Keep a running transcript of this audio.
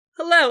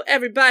Hello,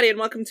 everybody, and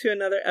welcome to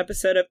another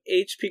episode of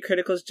HP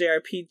Critical's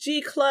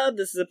JRPG Club.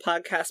 This is a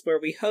podcast where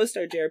we host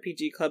our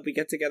JRPG Club. We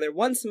get together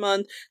once a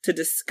month to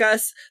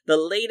discuss the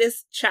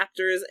latest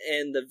chapters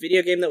in the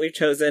video game that we've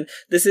chosen.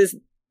 This is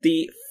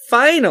the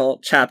final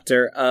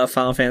chapter of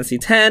Final Fantasy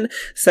X.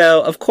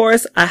 So, of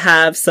course, I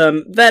have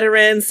some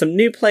veterans, some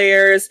new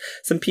players,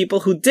 some people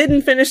who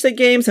didn't finish the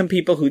game, some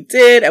people who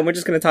did, and we're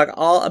just going to talk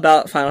all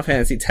about Final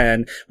Fantasy X.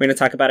 We're going to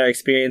talk about our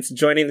experience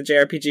joining the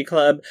JRPG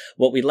Club,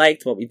 what we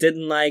liked, what we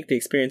didn't like, the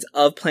experience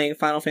of playing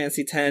Final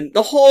Fantasy X,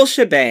 the whole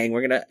shebang.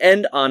 We're going to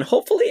end on,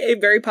 hopefully, a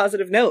very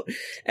positive note.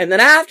 And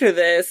then after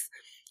this,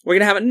 we're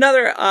going to have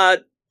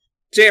another,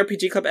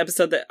 JRPG Club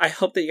episode that I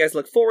hope that you guys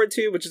look forward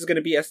to, which is going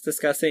to be us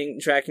discussing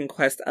Dragon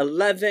Quest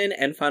XI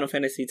and Final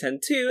Fantasy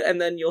X-2, and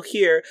then you'll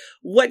hear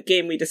what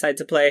game we decide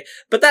to play.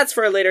 But that's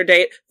for a later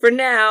date. For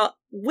now,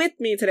 with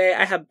me today,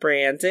 I have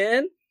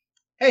Brandon.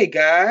 Hey,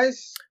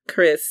 guys.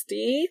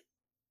 Christy.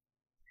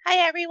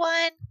 Hi,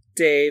 everyone.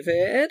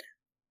 David.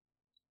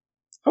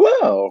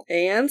 Hello.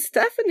 And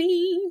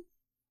Stephanie.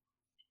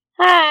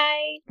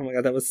 Hi. Oh my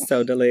god, that was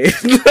so delayed.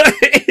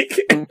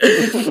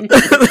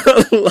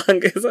 The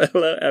longest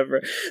hello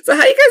ever. So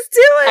how you guys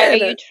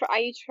doing? Are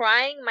you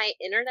trying my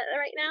internet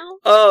right now?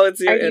 Oh, it's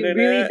your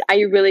internet? Are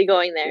you really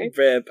going there?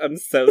 Rip, I'm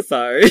so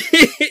sorry.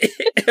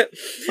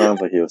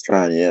 Sounds like he was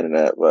trying the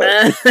internet,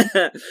 but...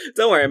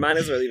 Don't worry, mine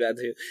is really bad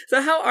too.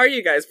 So how are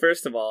you guys,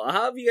 first of all?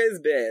 How have you guys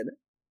been?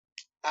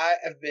 I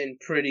have been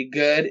pretty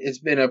good. It's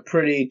been a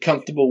pretty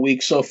comfortable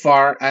week so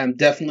far. I'm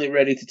definitely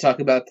ready to talk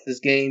about this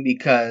game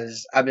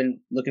because I've been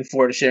looking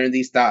forward to sharing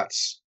these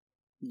thoughts.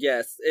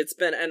 Yes, it's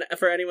been, and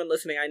for anyone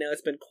listening, I know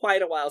it's been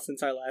quite a while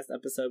since our last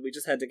episode. We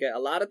just had to get a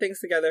lot of things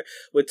together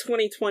with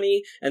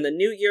 2020 and the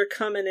new year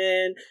coming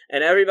in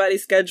and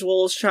everybody's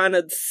schedules trying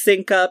to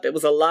sync up. It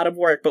was a lot of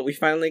work, but we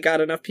finally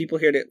got enough people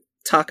here to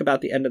talk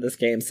about the end of this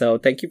game. So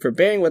thank you for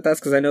bearing with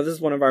us, because I know this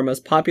is one of our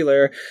most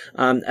popular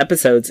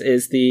episodes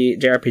is the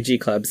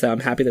JRPG Club. So I'm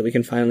happy that we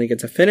can finally get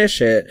to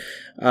finish it.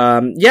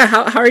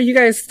 How are you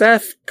guys,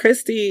 Steph,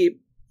 Christy?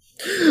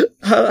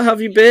 How have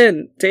you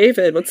been?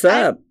 David, what's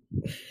up?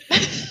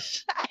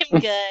 I'm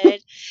good.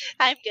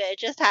 I'm good.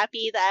 Just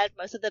happy that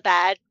most of the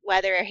bad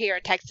weather here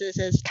in Texas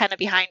is kind of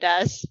behind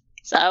us.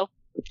 So,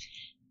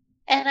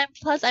 and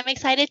I'm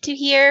excited to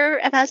hear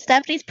about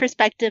Stephanie's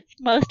perspective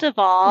most of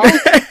all.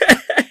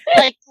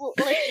 Like,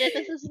 legit,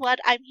 this is what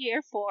I'm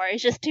here for.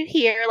 Is just to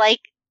hear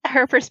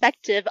her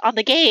perspective on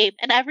the game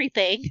and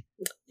everything.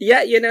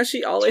 Yeah,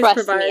 she always Trust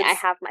provides. me, I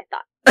have my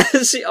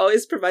thoughts. She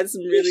always provides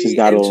some really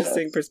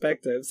interesting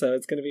perspective, so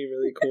it's going to be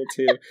really cool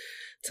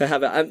to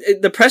have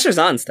it. The pressure's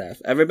on,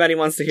 Steph. Everybody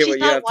wants to hear what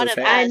you have to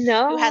say. I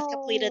know who has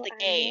completed the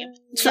game.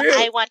 True. So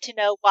I want to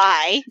know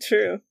why.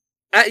 True.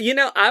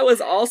 I was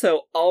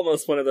also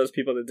almost one of those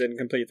people that didn't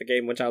complete the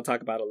game, which I'll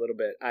talk about a little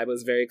bit. I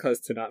was very close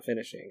to not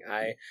finishing.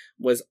 I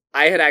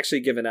had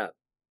actually given up,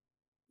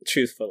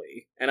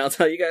 truthfully, and I'll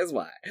tell you guys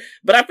why.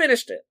 But I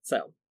finished it,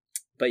 so.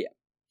 But yeah.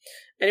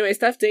 Anyway,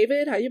 Steph,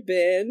 David, how you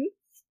been?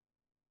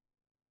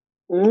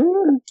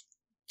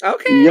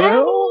 Okay.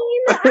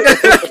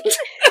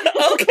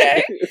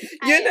 Okay.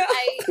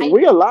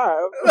 We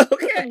alive.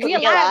 Okay. We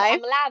alive.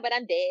 I'm alive, but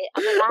I'm dead.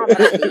 I'm alive,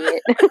 but I'm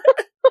dead.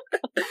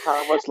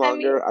 How much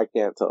longer? I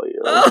can't tell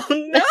you. Oh,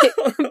 no.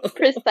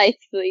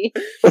 Precisely.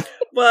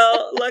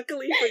 Well,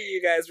 luckily for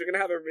you guys, we're going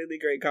to have a really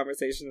great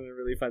conversation and a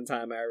really fun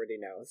time. I already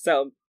know.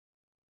 So,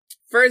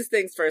 first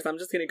things first, I'm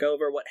just going to go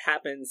over what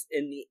happens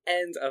in the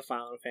end of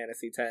Final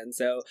Fantasy X.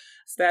 So,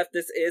 Steph,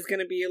 this is going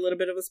to be a little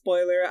bit of a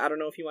spoiler. I don't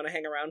know if you want to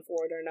hang around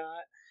for it or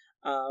not.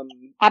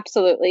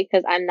 Absolutely,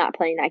 because I'm not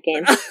playing that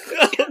game.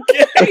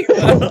 Okay.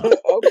 Well,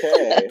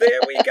 okay.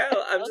 There we go.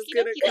 I'm just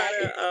going to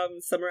kind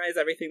of summarize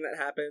everything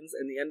that happens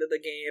in the end of the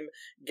game,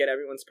 get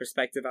everyone's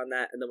perspective on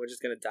that, and then we're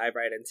just going to dive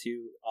right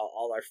into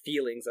all our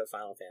feelings of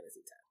Final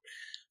Fantasy X.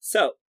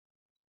 So,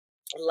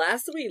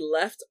 last we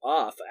left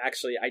off,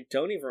 actually, I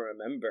don't even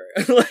remember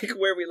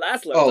where we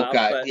last left off. Oh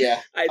god, but yeah.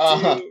 I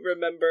do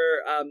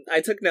remember. I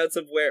took notes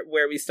of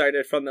where we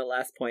started from the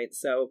last point.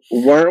 So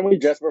weren't we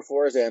just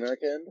before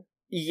Zanarkand?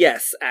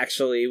 Yes,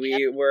 actually,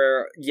 we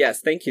were.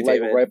 Yes, thank you,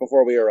 David. Right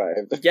before we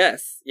arrived.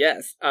 Yes.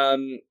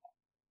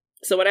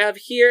 So what I have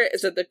here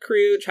is that the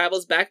crew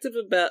travels back to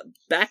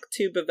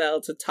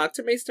Bevelle to talk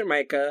to Maester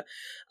Micah.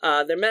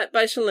 They're met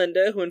by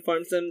Shalinda, who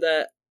informs them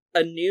that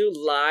a new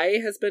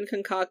lie has been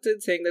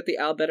concocted, saying that the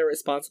Al Bhed are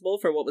responsible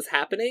for what was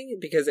happening.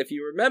 Because if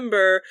you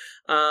remember,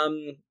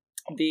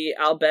 the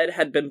Al Bhed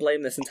had been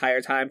blamed this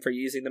entire time for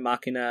using the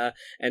Machina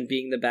and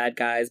being the bad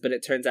guys, but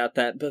it turns out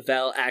that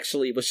Bevelle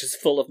actually was just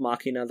full of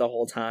Machina the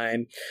whole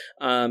time.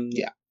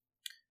 Yeah.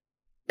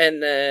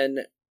 And then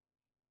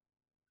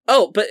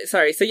Oh, but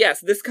sorry. So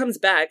yes, this comes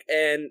back,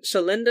 and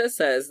Shalinda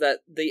says that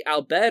the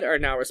Al Bhed are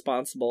now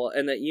responsible,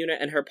 and that Yuna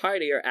and her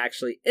party are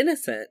actually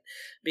innocent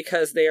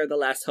because they are the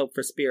last hope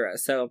for Spira.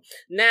 So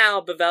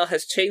now Bavel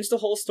has changed the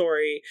whole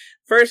story.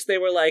 First, they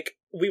were like,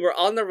 we were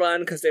on the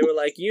run because they were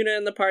like, Yuna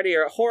and the party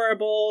are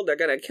horrible. They're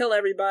gonna kill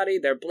everybody.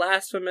 They're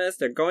blasphemous.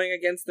 They're going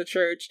against the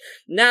church.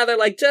 Now they're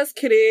like, just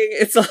kidding.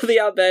 It's all the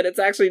Al Bhed. It's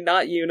actually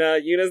not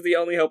Yuna. Yuna's the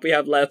only hope we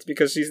have left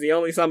because she's the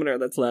only summoner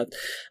that's left.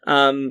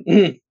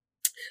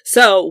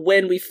 So,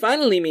 when we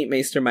finally meet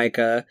Maester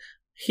Micah,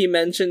 he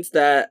mentions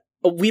that,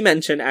 we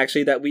mention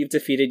actually that we've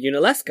defeated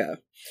Yunalesca.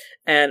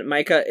 And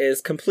Micah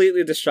is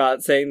completely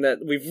distraught, saying that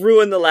we've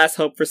ruined the last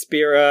hope for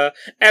Spira,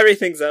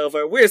 everything's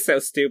over, we're so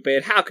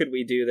stupid, how could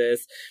we do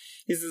this?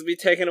 He says we've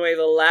taken away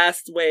the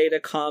last way to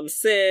calm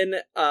Sin,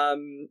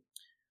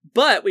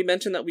 but we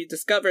mentioned that we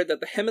discovered that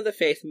the Hymn of the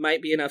Faith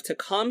might be enough to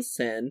calm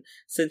Sin,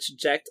 since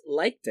Jecht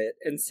liked it,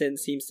 and Sin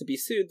seems to be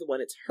soothed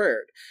when it's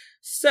heard.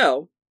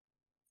 So,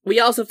 we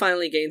also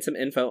finally gained some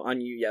info on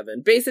Yu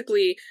Yevon.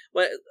 Basically,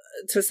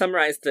 to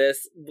summarize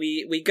this,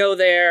 we go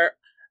there,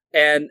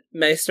 and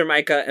Maester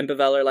Micah and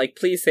Bavel are like,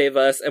 please save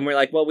us. And we're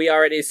like, well, we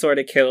already sort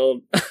of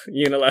killed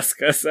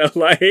Yunalesca, so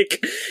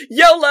like,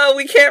 YOLO,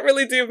 we can't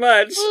really do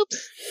much.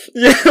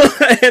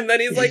 And then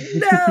he's like,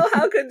 no,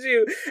 how could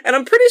you? And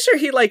I'm pretty sure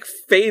he like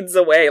fades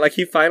away, like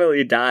he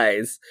finally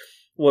dies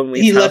when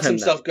we he tell lets him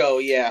himself go,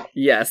 yeah.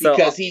 Yeah, so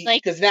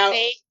because now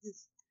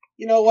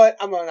you know what?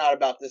 I'm not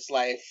about this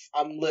life.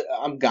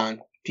 I'm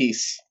gone.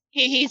 Peace.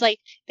 He's like,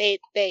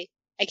 I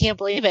can't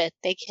believe it.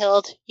 They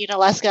killed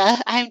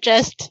Yunalesca. I'm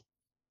just,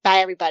 bye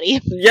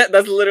everybody. Yeah,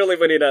 that's literally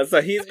what he does.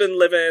 So he's been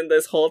living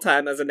this whole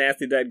time as a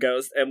nasty dead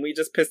ghost, and we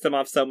just pissed him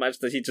off so much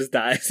that he just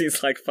dies.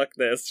 He's like, fuck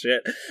this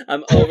shit.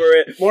 I'm over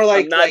it. More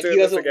like he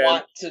doesn't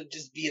want to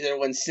just be there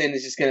when Sin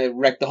is just gonna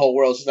wreck the whole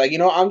world. So he's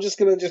like, I'm just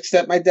gonna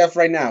accept my death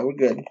right now. We're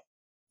good.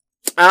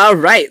 All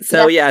right,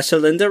 so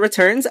Shalinda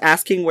returns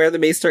asking where the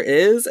Maester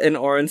is, and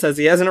Orin says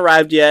he hasn't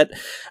arrived yet,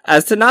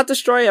 as to not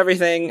destroy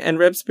everything and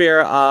rip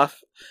Spira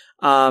off.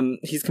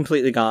 He's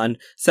completely gone.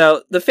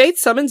 So the Faith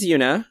summons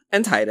Yuna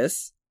and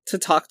Titus to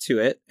talk to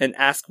it and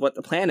ask what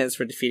the plan is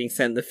for defeating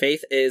Sin. The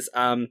Faith is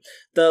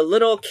the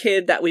little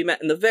kid that we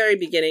met in the very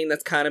beginning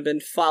that's kind of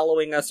been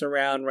following us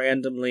around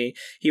randomly.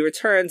 He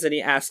returns and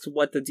he asks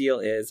what the deal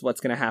is, what's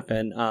going to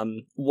happen,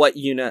 what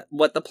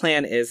the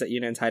plan is that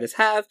Yuna and Titus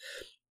have.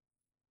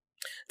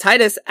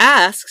 Titus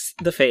asks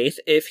the Faith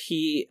if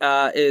he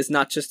is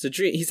not just a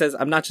dream. He says,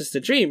 I'm not just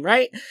a dream,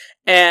 right?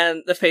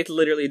 And the Faith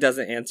literally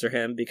doesn't answer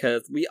him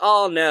because we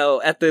all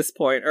know at this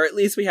point, or at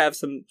least we have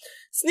some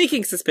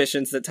sneaking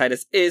suspicions that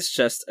Titus is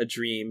just a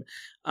dream.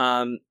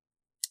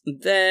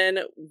 Then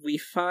we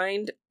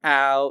find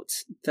out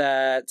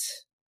that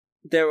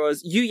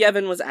Yu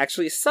Yevon was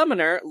actually a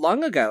summoner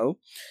long ago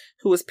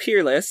who was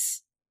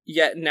peerless.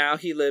 Yet now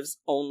he lives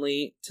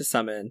only to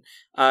summon.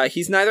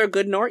 He's neither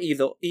good nor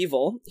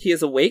evil. He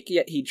is awake,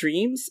 yet he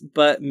dreams,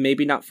 but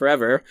maybe not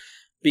forever,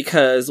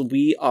 because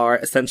we are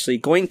essentially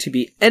going to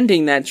be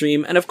ending that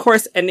dream. And of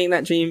course, ending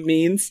that dream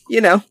means,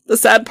 the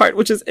sad part,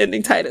 which is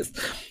ending Titus.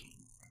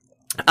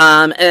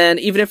 And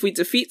even if we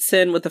defeat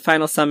Sin with the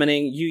final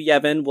summoning, Yu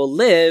Yevon will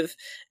live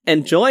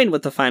and join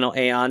with the final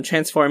Aeon,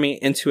 transforming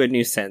into a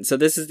new Sin. So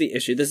this is the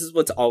issue. This is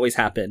what's always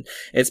happened.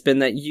 It's been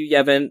that Yu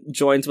Yevon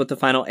joins with the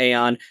final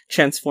Aeon,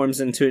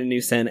 transforms into a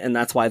new Sin, and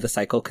that's why the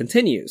cycle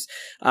continues.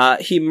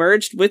 He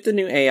merged with the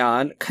new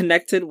Aeon,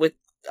 connected with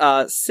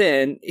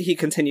Sin. He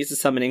continues the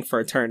summoning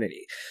for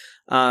eternity.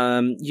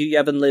 Yu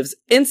Yevon lives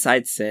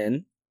inside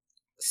Sin.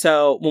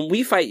 So when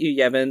we fight Yu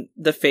Yevon,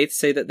 the Faith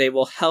say that they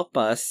will help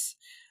us.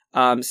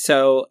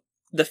 So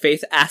the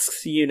Faith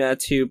asks Yuna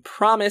to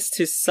promise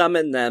to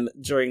summon them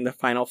during the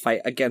final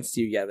fight against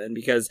Yu Yevon,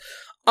 because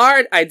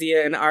our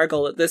idea and our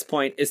goal at this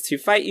point is to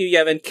fight Yu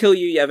Yevon, kill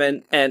Yu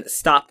Yevon, and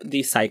stop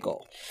the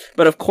cycle.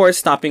 But of course,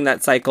 stopping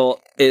that cycle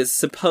is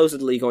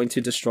supposedly going to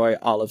destroy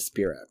all of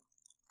Spira.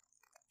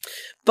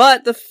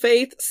 But the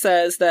Faith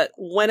says that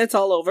when it's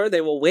all over,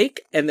 they will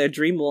wake and their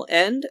dream will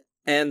end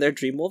and their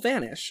dream will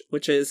vanish,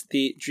 which is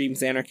the Dream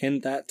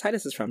Zanarkand that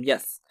Titus is from.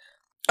 Yes.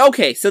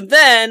 Okay, so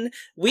then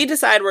we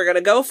decide we're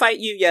gonna go fight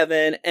Yu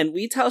Yevon, and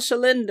we tell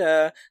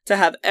Shalinda to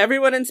have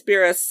everyone in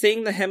Spira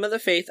sing the Hymn of the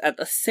Faith at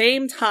the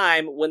same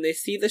time when they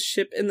see the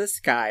ship in the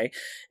sky.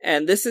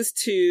 And this is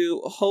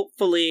to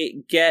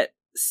hopefully get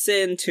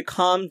Sin to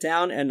calm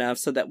down enough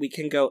so that we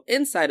can go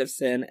inside of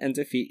Sin and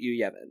defeat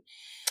Yu Yevon.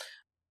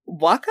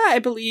 Wakka, I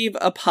believe,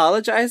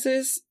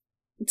 apologizes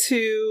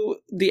to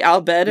the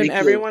Al Bhed and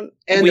everyone.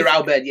 And the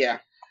Al Bhed, yeah.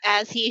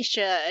 As he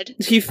should.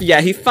 He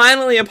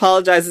finally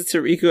apologizes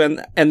to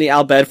Riku and the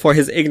Al Bhed for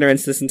his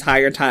ignorance this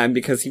entire time,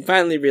 because he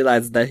finally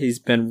realizes that he's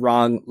been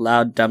wrong,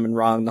 loud, dumb, and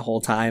wrong the whole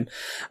time.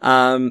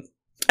 And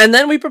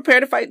then we prepare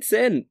to fight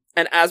Sin.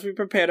 And as we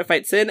prepare to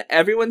fight Sin,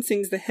 everyone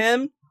sings the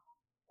hymn.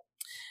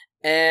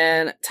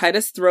 And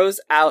Titus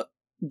throws out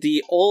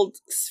the old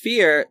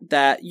sphere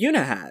that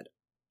Yuna had.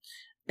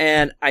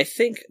 And I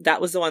think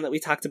that was the one that we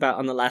talked about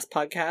on the last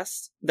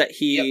podcast that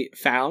he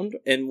found,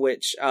 in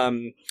which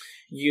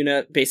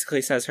Yuna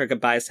basically says her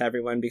goodbyes to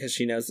everyone because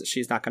she knows that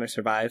she's not going to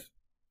survive.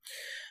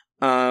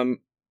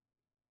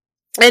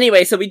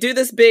 Anyway, so we do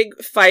this big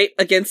fight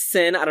against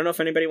Sin. I don't know if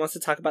anybody wants to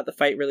talk about the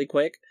fight really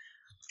quick.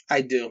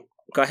 I do.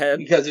 Go ahead.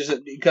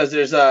 Because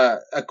there's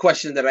a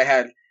question that I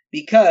had.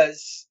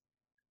 Because,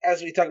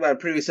 as we talked about in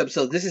previous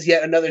episodes, this is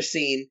yet another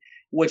scene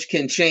which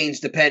can change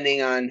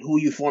depending on who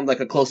you form like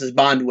a closest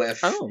bond with.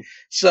 Oh.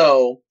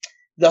 So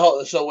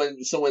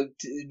when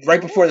right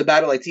before the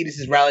battle, like Tidus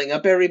is rallying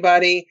up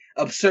everybody,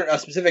 a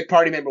specific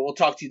party member will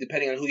talk to you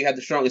depending on who you have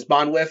the strongest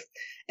bond with.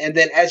 And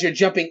then as you're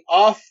jumping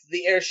off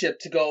the airship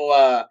to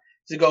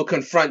go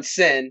confront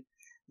Sin,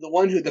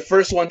 the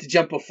first one to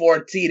jump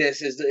before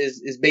Tidus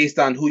is based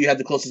on who you have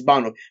the closest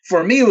bond with.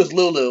 For me, it was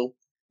Lulu.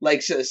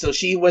 Like, so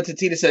she went to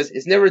Tidus, says,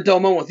 "It's never a dull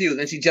moment with you."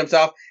 Then she jumps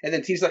off, and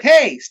then Tidus like,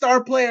 "Hey,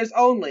 star players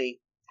only."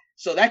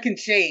 So that can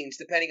change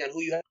depending on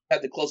who you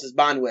have the closest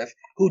bond with,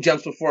 who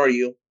jumps before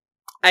you.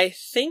 I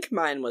think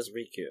mine was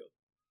Riku.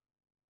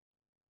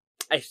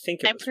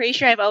 I'm pretty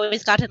sure I've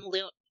always gotten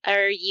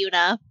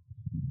Yuna.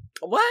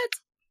 What?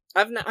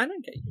 I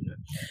don't get Yuna.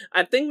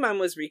 I think mine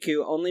was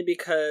Riku only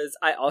because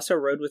I also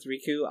rode with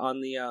Riku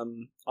on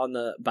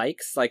the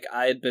bikes. Like,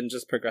 I had been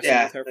just progressing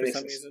with her for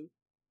some reason.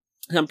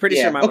 I'm pretty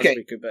sure mine was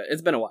Riku, but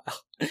it's been a while.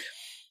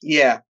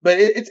 Yeah, but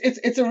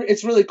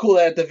it's really cool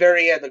that at the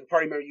very end, the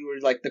party member you were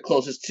like the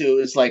closest to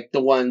is like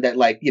the one that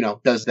like, you know,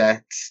 does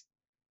that.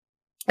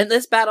 And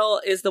this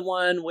battle is the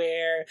one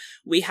where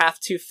we have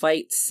to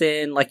fight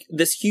Sin, like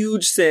this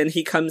huge Sin.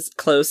 He comes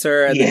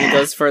closer and then he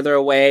goes further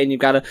away, and you've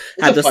got to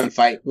have this fun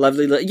fight.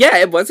 Lovely. Yeah,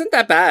 it wasn't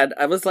that bad.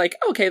 I was like,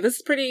 okay, this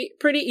is pretty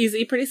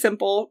easy, pretty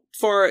simple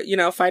for, you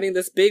know, fighting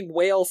this big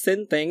whale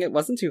Sin thing. It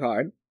wasn't too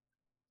hard.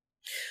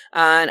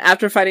 And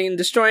after fighting and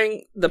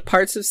destroying the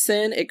parts of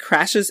Sin, it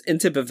crashes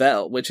into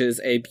Bevelle, which is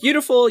a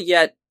beautiful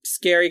yet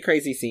scary,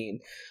 crazy scene.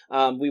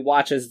 We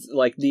watch as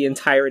like the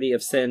entirety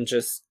of Sin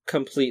just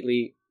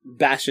completely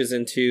bashes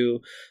into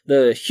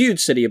the huge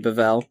city of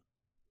Bevelle.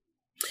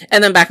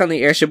 And then back on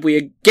the airship, we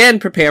again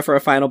prepare for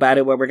a final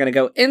battle where we're going to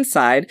go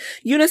inside.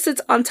 Yuna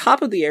sits on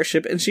top of the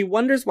airship, and she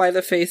wonders why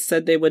the Faith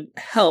said they would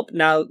help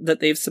now that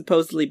they've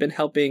supposedly been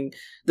helping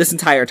this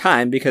entire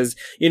time. Because,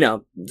 you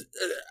know,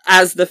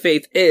 as the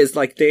Faith is,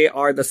 like, they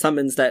are the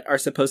summons that are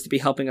supposed to be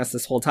helping us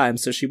this whole time.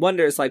 So she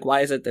wonders, like,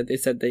 why is it that they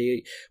said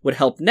they would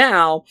help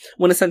now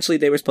when essentially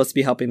they were supposed to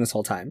be helping this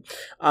whole time?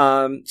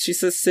 She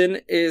says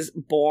Sin is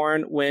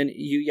born when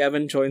Yu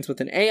Yevon joins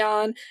with an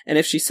Aeon, and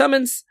if she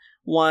summons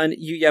one,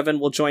 Yu Yevon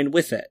will join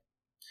with it.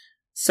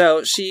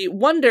 So she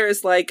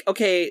wonders, like,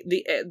 okay,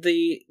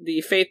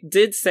 the Faith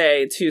did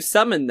say to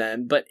summon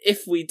them, but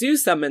if we do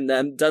summon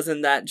them,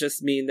 doesn't that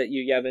just mean that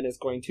Yu Yevon is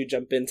going to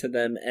jump into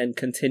them and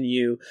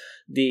continue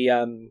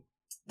the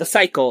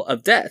cycle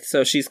of death?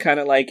 So she's kind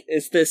of like,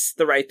 is this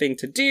the right thing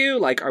to do?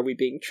 Like, are we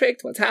being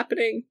tricked? What's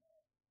happening?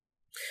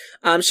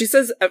 She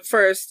says at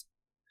first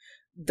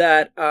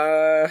that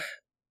I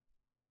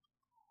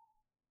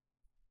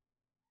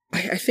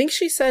think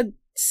she said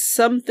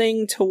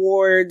something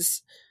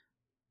towards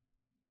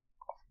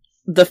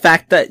the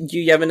fact that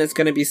Yu Yevon is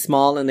going to be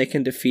small and they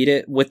can defeat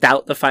it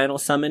without the final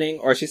summoning,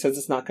 or she says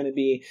it's not going to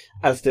be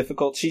as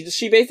difficult.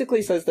 She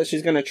basically says that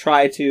she's going to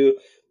try to,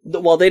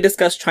 well, they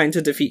discuss trying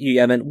to defeat Yu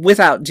Yevon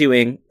without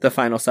doing the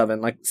final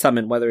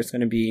summon, whether it's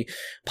going to be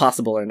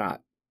possible or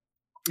not.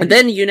 Mm-hmm. And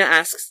then Yuna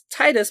asks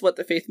Tidus what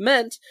the Faith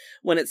meant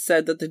when it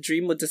said that the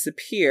dream would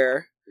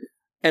disappear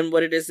and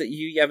what it is that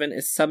Yu Yevon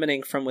is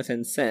summoning from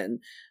within Sin.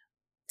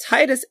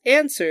 Tidus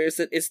answers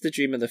that it's the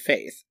dream of the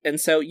Faith.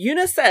 And so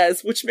Yuna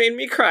says, which made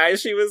me cry,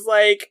 she was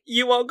like,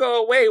 "You won't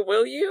go away,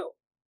 will you?"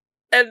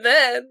 And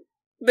then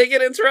they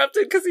get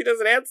interrupted because he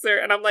doesn't answer.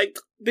 And I'm like,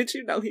 did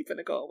you know he's going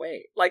to go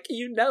away? Like,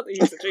 you know that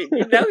he's a dream.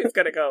 You know he's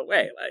going to go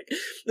away. Like,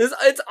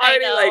 it's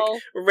already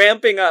like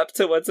ramping up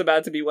to what's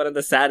about to be one of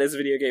the saddest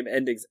video game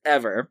endings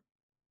ever.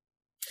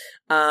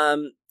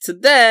 So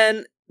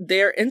then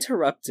they're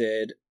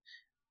interrupted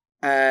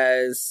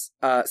as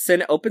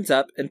Sin opens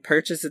up and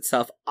perches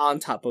itself on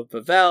top of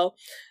Bevelle.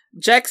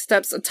 Jex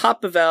steps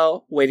atop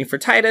Bevelle, waiting for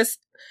Tidus,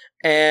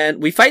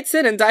 and we fight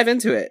Sin and dive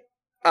into it.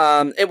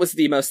 It was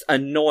the most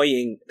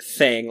annoying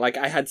thing. Like,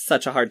 I had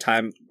such a hard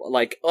time.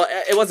 Like, well,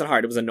 it wasn't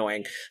hard, it was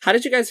annoying. How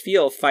did you guys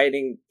feel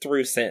fighting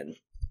through Sin?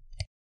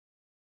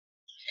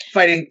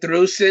 Fighting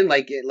through Sin,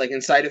 like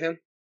inside of him?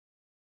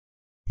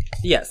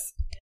 Yes.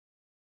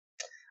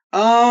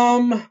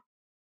 Yuna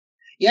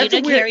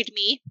carried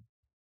me.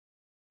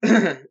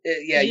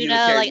 Yeah,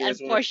 Yuna like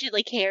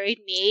unfortunately carried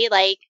me.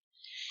 Like,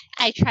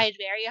 I tried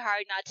very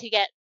hard not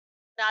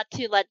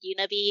to let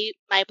Yuna be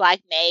my black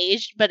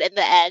mage, but in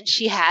the end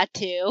she had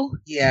to.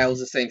 Yeah, it was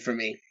the same for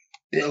me.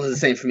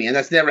 And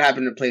that's never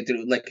happened in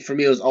playthrough. Like, for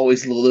me it was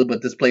always Lulu,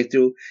 but this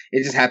playthrough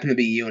it just happened to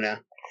be Yuna.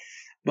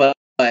 But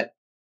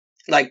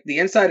like, the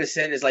inside of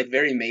Sin is like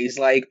very maze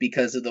like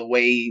because of the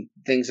way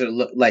things are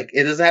like,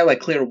 it doesn't have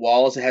like clear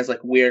walls, it has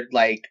like weird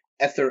like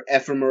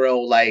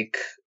ephemeral like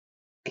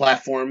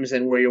platforms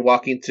and where you're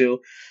walking to.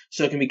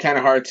 so it can be kind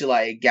of hard to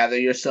like gather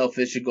yourself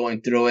as you're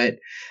going through it.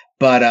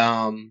 But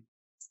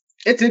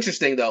it's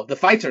interesting though. The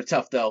fights are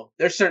tough though.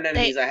 There's certain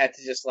enemies I had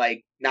to just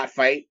like not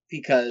fight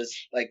because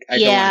like I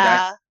don't want to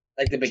die.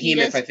 Like the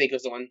behemoth, I think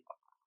was the one.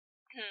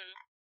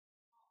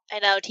 I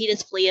know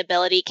Tita's flee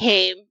ability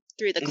came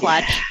through the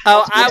clutch.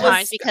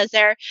 Because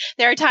there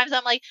are times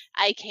I'm like,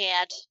 I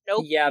can't.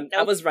 Nope. Yeah, nope,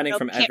 I was running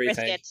from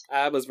everything.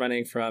 I was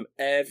running from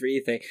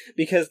everything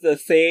because the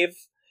save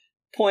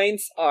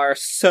points are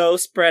so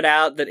spread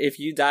out that if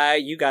you die,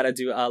 you gotta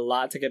do a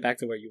lot to get back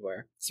to where you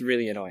were. It's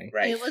really annoying.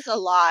 Right. It was a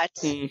lot.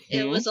 Mm-hmm.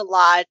 It was a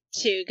lot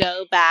to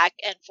go back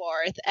and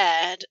forth,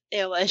 and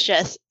it was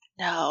just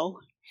no.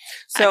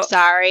 So, I'm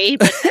sorry,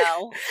 but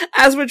no.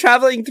 As we're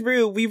traveling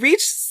through, we reach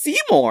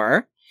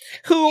Seymour,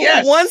 who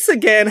once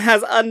again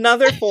has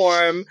another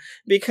form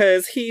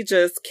because he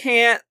just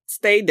can't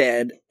stay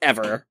dead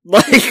ever.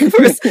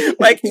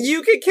 Like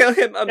you could kill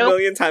him a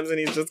million times and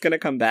he's just gonna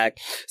come back.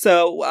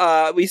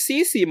 So we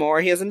see Seymour.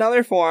 He has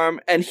another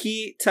form, and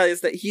he tells us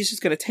that he's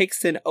just gonna take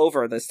Sin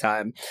over this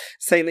time,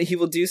 saying that he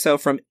will do so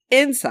from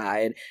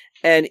inside.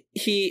 And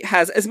he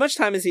has as much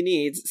time as he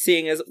needs,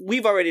 seeing as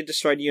we've already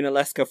destroyed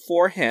Yunalesca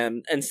for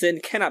him, and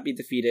Sin cannot be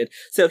defeated.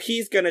 So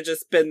he's gonna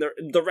just spend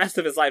the rest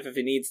of his life, if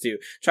he needs to,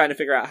 trying to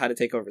figure out how to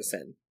take over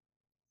Sin.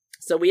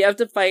 So we have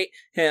to fight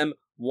him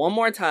one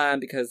more time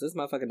because this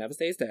motherfucker never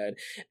stays dead.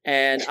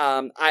 And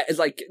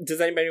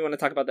does anybody want to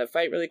talk about that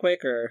fight really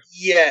quick? Or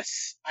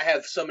yes, I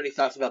have so many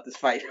thoughts about this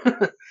fight.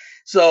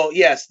 So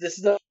yes, this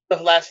is the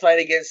last fight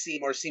against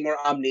Seymour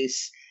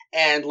Omnis,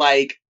 and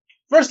like.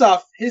 First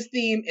off, his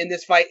theme in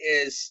this fight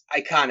is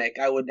iconic.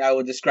 I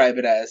would describe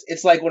it as.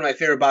 It's like one of my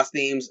favorite boss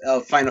themes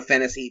of Final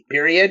Fantasy,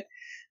 period.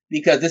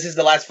 Because this is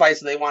the last fight,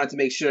 so they wanted to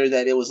make sure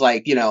that it was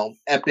like,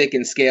 epic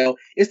in scale.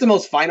 It's the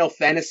most Final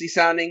Fantasy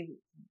sounding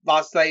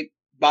boss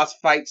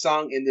fight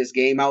song in this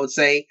game, I would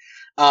say.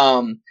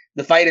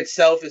 The fight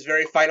itself is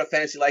very Final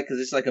Fantasy-like because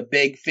it's like a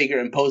big figure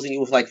imposing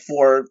you with like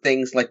 4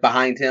 things like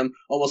behind him.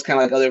 Almost kind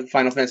of like other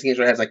Final Fantasy games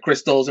where it has like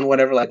crystals and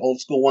whatever, like old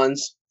school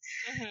ones.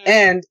 Mm-hmm.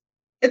 And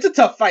it's a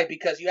tough fight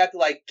because you have to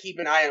like keep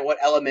an eye on what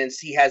elements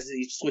he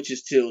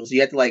switches to. So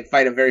you have to like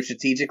fight him very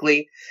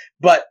strategically.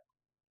 But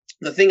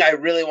the thing I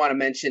really want to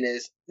mention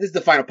is, this is the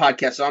final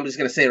podcast, so I'm just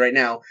going to say it right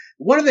now.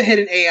 One of the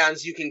hidden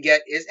Aeons you can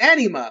get is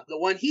Anima, the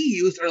one he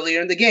used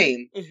earlier in the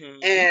game.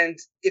 Mm-hmm. And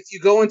if you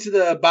go into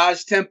the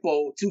Baj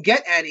Temple to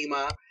get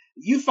Anima,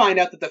 you find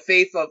out that the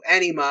faith of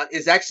Anima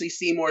is actually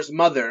Seymour's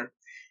mother.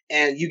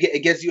 And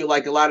it gives you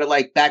like a lot of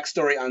like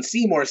backstory on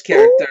Seymour's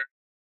character.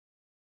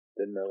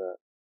 Didn't know that.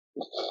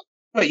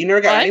 Wait, you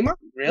never got Anima?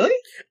 Really?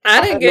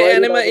 I didn't get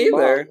Anima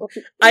either.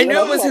 I knew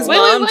it was his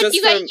mom. You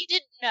didn't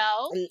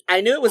know?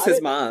 I knew it was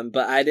his mom,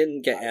 but I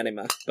didn't get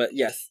Anima. But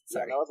yes,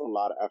 sorry. Yeah, that was a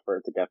lot of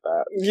effort to get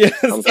that.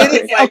 Yes.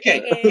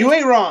 Okay, you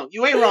ain't wrong.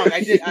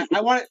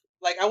 I wanted,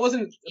 I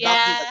wasn't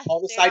about to do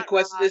all the side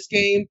quests in this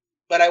game,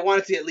 but I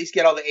wanted to at least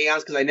get all the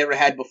Aeons because I never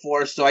had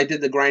before, so I did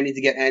the grinding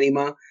to get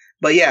Anima.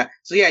 But yeah,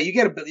 you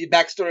get a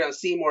backstory on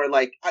Seymour.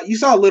 Like you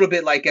saw a little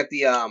bit, like at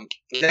the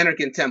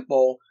Zenerkin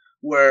Temple,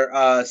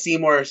 where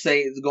Seymour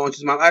going to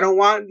his mom, I don't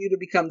want you to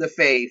become the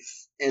faith.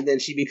 And then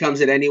she becomes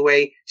it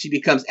anyway. She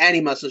becomes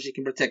Anima so she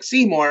can protect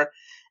Seymour.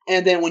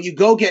 And then when you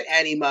go get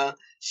Anima,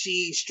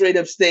 she straight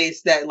up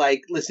states that,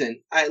 like, listen,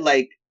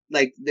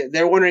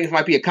 they're wondering if it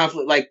might be a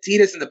conflict. Like,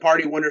 Tidus and the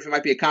party wonder if it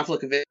might be a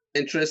conflict of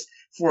interest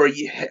for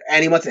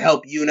Anima to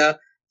help Yuna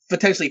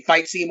potentially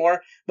fight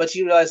Seymour. But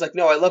she realized, like,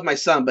 no, I love my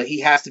son, but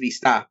he has to be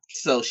stopped.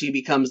 So she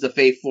becomes the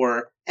faith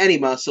for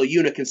Anima so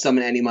Yuna can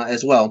summon Anima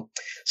as well.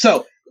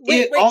 So,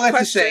 all that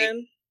to say,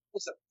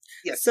 what's up?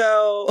 Yes.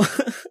 So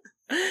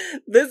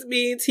this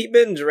means he'd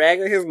been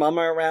dragging his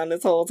mama around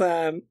this whole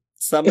time,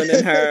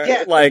 summoning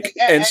her,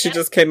 and she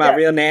just came out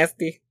real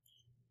nasty.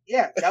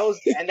 Yeah, that was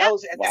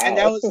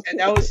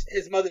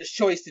his mother's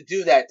choice to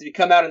do that, to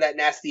come out in that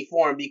nasty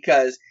form,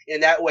 because in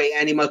that way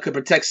Anima could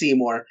protect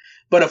Seymour.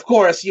 But of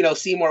course,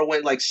 Seymour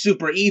went like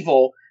super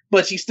evil,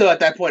 but she's still at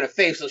that point of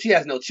faith, so she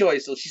has no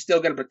choice. So she's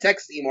still gonna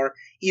protect Seymour,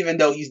 even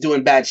though he's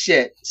doing bad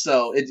shit.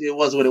 So it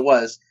was what it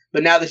was.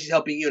 But now that she's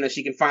helping Yuna,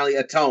 she can finally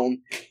atone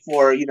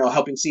for,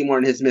 helping Seymour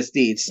in his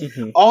misdeeds.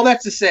 Mm-hmm. All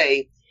that to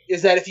say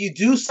is that if you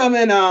do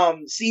summon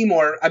Anima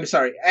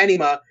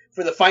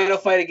for the final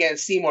fight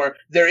against Seymour,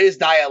 there is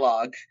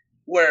dialogue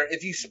where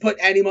if you put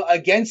Anima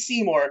against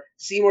Seymour,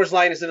 Seymour's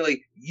line is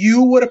literally,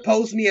 "You would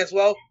oppose me as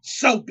well,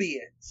 so be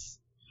it."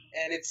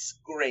 And it's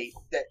great.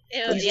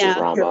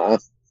 Drama.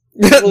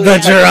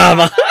 The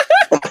drama.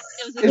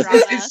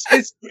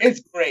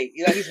 It's great.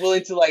 He's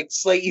willing to like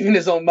slay even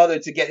his own mother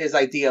to get his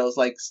ideals,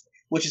 like,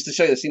 which is to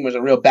show you that Seymour's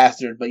a real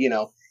bastard. But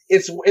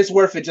it's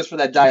worth it just for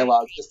that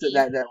dialogue, just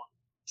that one.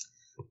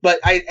 But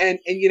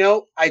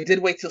I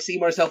did wait till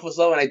Seymour's health was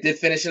low, and I did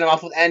finish him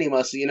off with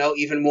Anima, so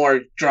even more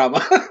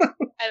drama.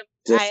 I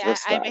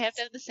may have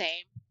done the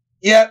same.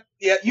 Yeah,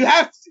 you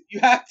have to.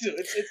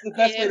 It's the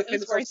best way to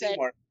finish off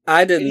Seymour.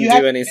 I didn't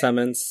do any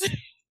summons.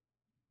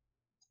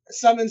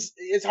 Summons,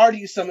 it's hard to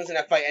use summons in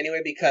that fight anyway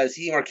because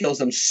Seymour kills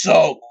them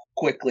so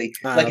quickly.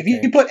 If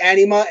you put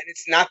Anima and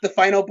it's not the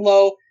final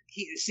blow,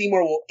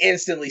 Seymour will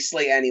instantly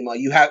slay Anima.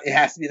 It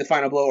has to be the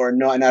final blow or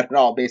no, not at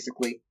all,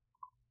 basically.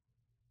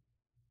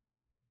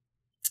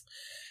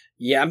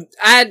 Yeah,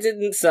 I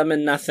didn't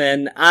summon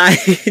nothing. I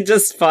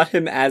just fought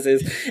him as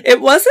is. It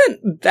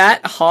wasn't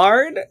that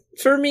hard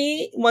for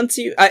me once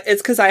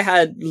it's because I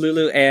had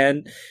Lulu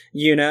and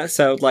Yuna,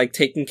 so like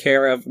taking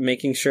care of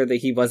making sure that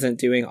he wasn't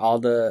doing all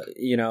the,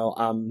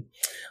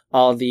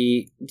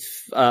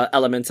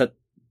 elements at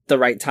the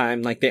right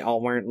time, like they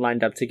all weren't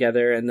lined up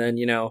together, and then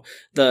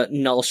the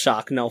null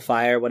shock, null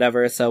fire,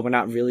 whatever, so we're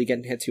not really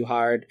getting hit too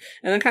hard,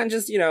 and then kind of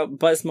just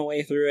buzz my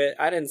way through it.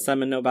 I didn't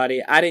summon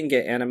nobody, I didn't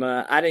get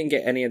Anima, I didn't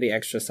get any of the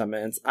extra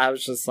summons. I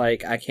was just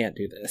like, I can't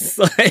do this.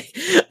 Like,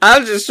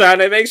 I'm just trying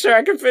to make sure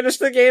I can finish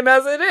the game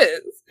as it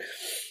is.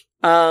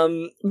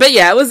 But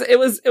yeah, it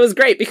was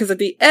great because at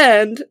the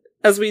end,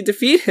 as we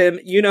defeat him,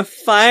 Yuna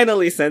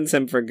finally sends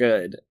him for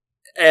good.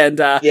 And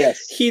yes.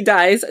 He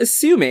dies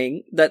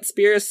assuming that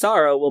Spear of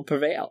Sorrow will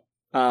prevail.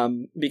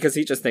 Because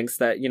he just thinks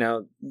that,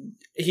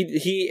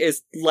 he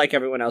is like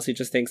everyone else. He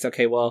just thinks,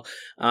 okay, well,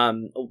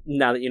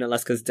 now that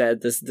Leska's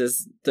dead,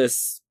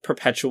 this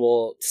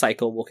perpetual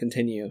cycle will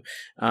continue.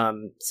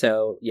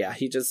 So yeah,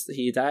 he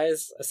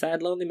dies a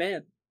sad, lonely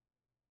man.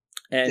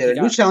 And did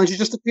a new challenge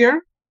just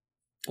appear?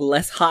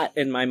 Less hot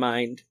in my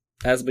mind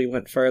as we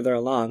went further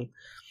along.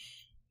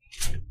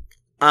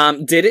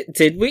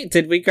 Did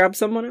we grab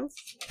someone else?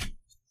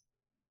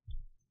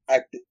 I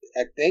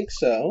think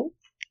so.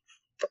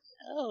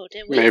 Oh,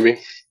 did we? Maybe.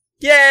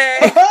 Yay!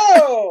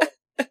 Oh!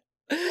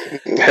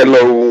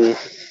 Hello.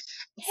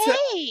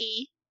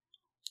 Hey!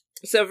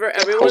 So for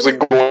everyone... How's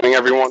it going,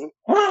 everyone?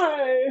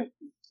 Hi!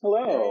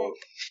 Hello.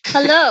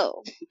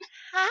 Hello.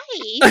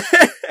 Hi.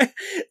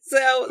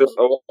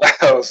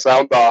 So...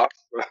 sound off.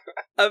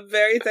 I'm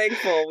very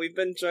thankful. We've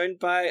been joined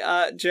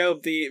by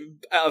Job, the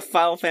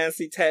Final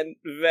Fantasy X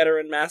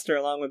veteran master,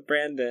 along with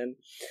Brandon.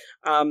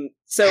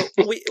 So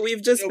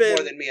we've just been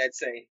more than me, I'd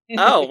say.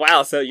 Oh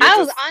wow! So I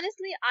was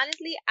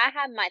honestly, I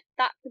had my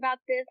thoughts about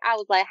this. I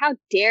was like, how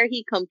dare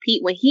he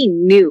compete when he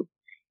knew?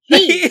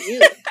 He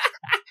knew.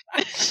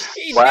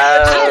 He Wow.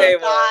 knew what today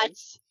was.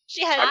 Thoughts.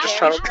 She had I'm just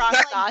very trying to-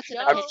 strong thoughts and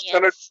I'm just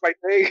trying to opinions. do my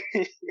thing.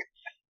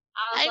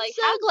 I was I'm like,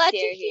 so how glad to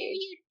dare hear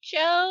he? you,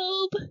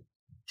 Job.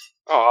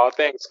 Oh,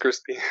 thanks,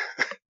 Christy.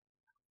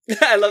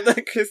 I love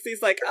that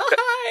Christy's like, oh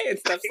hi, and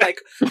stuff's like,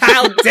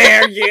 how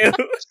dare you?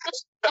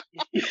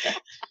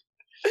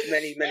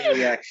 Many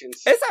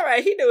reactions. It's all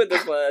right. He knew what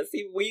this was.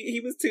 He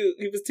was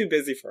too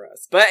busy for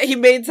us, but he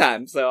made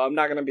time. So I'm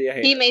not gonna be a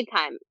hater. He made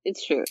time.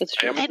 It's true. It's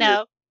true. I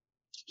know.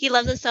 He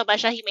loves us so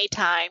much that he made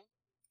time.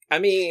 I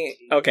mean,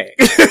 okay.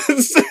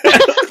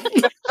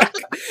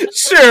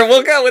 Sure,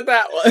 we'll go with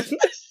that one.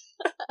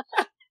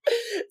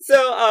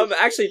 So,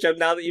 actually, Joe,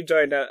 now that you've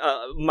joined,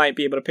 might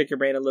be able to pick your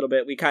brain a little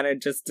bit. We kind of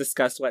just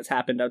discussed what's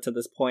happened up to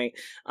this point.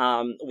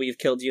 We've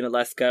killed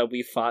Yunalesca.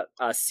 We fought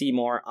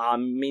Seymour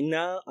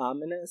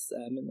Ominous,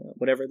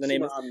 whatever the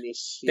name is.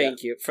 Omnis,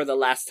 Thank you, for the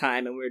last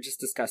time, and we were just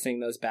discussing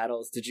those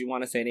battles. Did you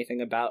want to say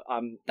anything about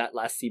that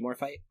last Seymour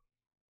fight?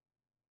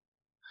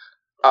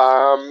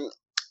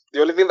 The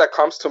only thing that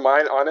comes to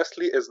mind,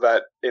 honestly, is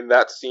that in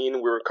that scene,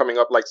 we were coming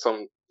up like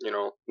some,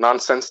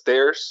 nonsense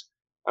stairs.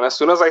 And as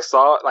soon as I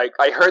saw,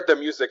 I heard the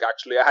music,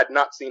 actually. I had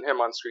not seen him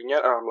on screen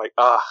yet. And I'm like,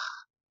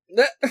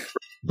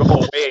 go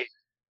away.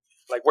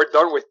 Like, we're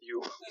done with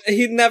you.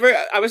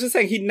 I was just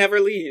saying, he never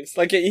leaves.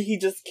 Like, he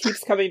just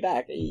keeps coming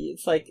back.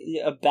 It's like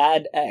a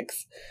bad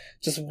ex.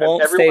 Just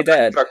won't stay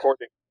dead.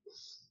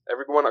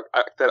 Everyone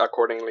acted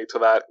accordingly to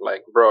that.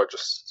 Like, bro,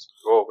 just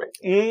go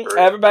away.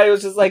 Everybody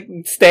was just like,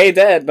 stay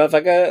dead,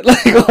 motherfucker.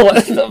 Like,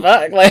 what the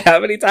fuck? Like, how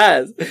many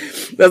times?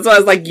 That's why I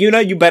was like,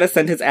 you better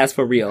send his ass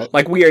for real.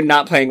 Like, we are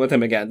not playing with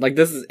him again. Like,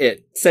 this is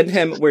it. Send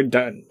him, we're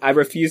done. I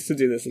refuse to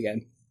do this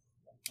again.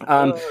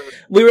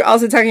 We were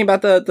also talking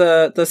about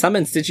the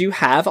summons. Did you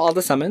have all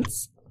the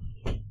summons?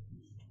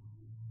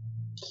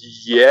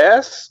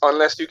 Yes,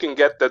 unless you can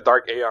get the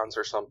Dark Aeons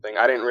or something.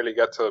 I didn't really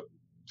get to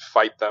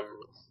fight them.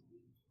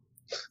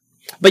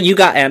 But you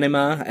got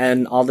Anima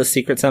and all the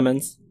secret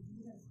summons?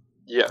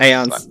 Yes.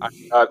 Aeons. I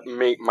got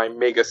my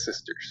Mega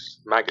Sisters.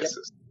 Maga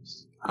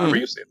Sisters. However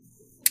you say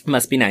it.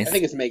 Must be nice. I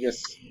think it's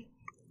Magus.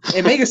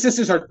 And Mega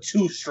Sisters are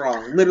too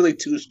strong. Literally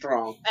too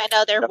strong. I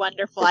know they're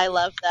wonderful. I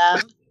love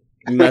them.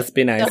 Must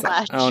be nice. So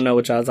much. I don't know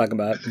what y'all talking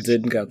about.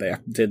 Didn't go there.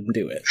 Didn't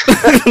do it.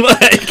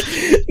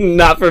 Like,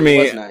 not for me.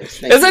 It was nice.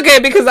 It's okay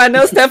because I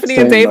know Stephanie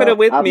and Same, David are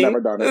with I've me. never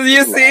done it.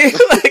 You see?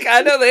 Like,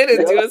 I know they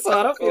didn't do it, so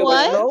I don't feel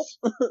What? bad.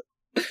 Nope.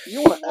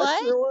 You want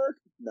What? extra work?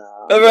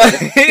 Nah.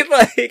 Right?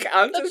 Like,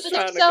 I'm But just they're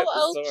trying to so get the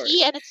OP sword.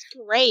 and it's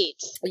great.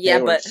 Yeah,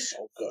 They were but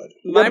so good.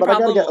 my Yeah, but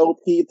problem... I gotta get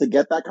OP to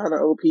get that kind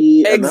of OP.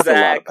 And that's a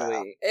lot of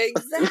power.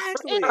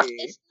 Exactly.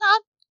 It's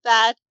not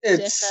that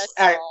It's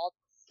difficult.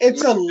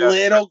 it's a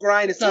little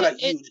grind. It's not a It's-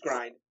 huge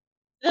grind.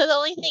 The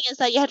only thing is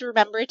that you have to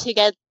remember to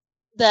get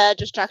the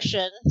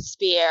destruction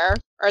spear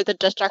or the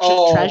destruction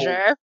Oh.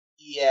 treasure.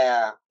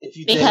 Yeah, if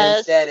you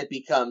Because- didn't, then it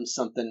becomes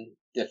something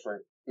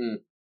different.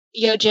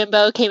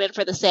 Yojimbo came in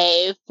for the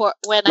save for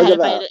when I Look had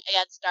at to fight that.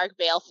 against Dark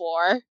Veil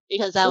 4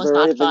 because that There's was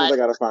already not things I fun.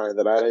 gotta find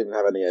that I didn't even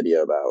have any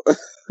idea about.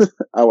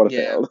 I would have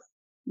Yeah. failed.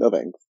 No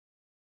thanks.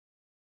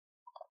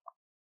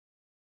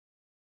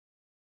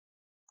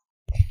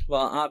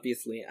 Well,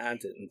 obviously, I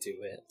didn't do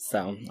it,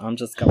 so I'm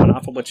just going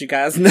off of what you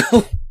guys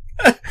know.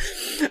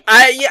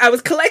 I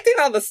was collecting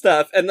all the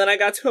stuff, and then I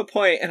got to a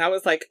point, and I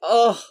was like,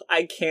 oh,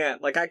 I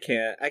can't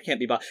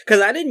be bothered.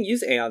 Because I didn't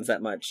use Aeons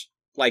that much,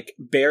 like,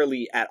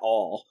 barely at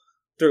all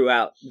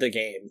throughout the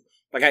game.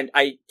 Like,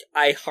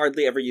 I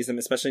hardly ever use them,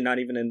 especially not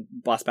even in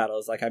boss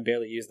battles. Like, I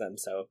barely use them,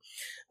 so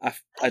I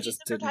just use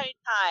them didn't. from time to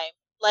time.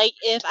 Like,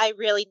 if I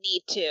really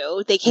need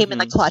to, they came in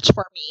the clutch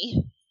for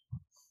me.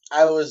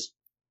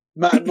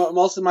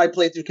 Most of my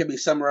playthrough can be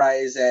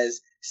summarized as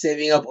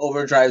saving up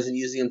overdrives and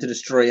using them to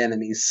destroy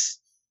enemies.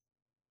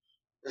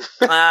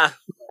 I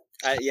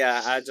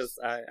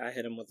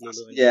hit him with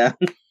Lulu. Yeah.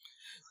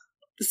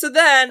 So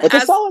then, It's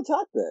a solid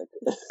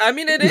tactic. I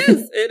mean, it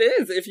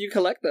is, if you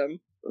collect them.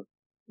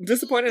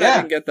 Disappointed I Yeah.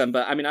 didn't get them,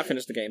 but I mean, I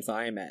finished the game, so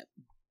I am at.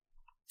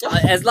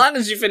 As long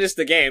as you finish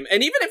the game,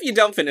 and even if you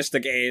don't finish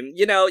the game,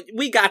 you know,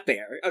 we got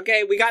there,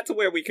 okay? We got to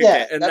where we could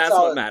get, and that's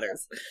what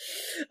matters.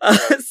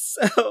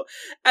 So,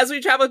 as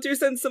we travel through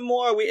some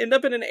more, we end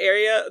up in an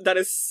area that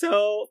is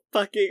so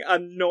fucking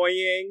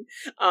annoying.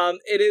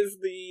 It is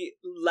the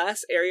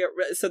last area,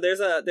 so there's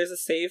a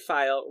save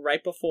file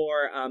right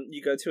before,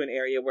 you go to an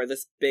area where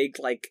this big,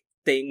 like,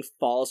 thing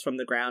falls from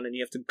the ground and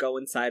you have to go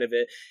inside of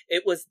it.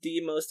 It was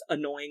the most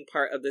annoying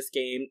part of this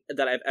game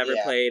that I've ever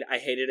played. I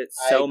hated it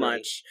so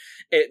much.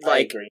 It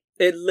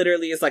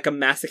literally is like a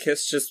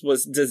masochist just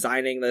was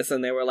designing this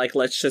and they were like,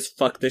 let's just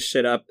fuck this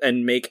shit up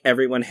and make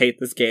everyone hate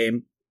this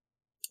game.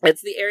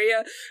 It's the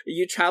area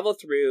you travel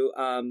through,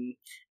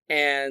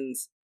 and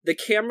the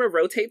camera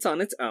rotates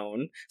on its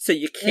own, so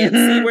you can't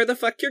see where the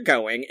fuck you're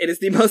going. It is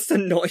the most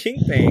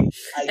annoying thing.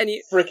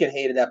 I freaking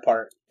hated that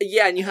part.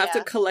 Yeah, and you have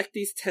to collect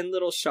these 10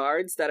 little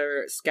shards that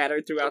are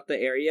scattered throughout the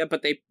area,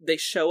 but they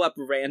show up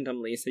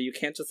randomly, so you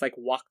can't just, like,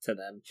 walk to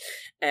them.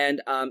 And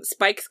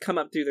spikes come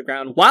up through the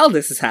ground while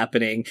this is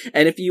happening,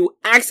 and if you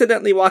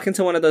accidentally walk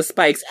into one of those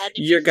spikes,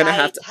 you're gonna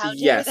have to... How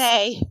dare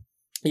they?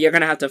 You're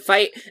gonna have to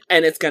fight,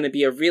 and it's gonna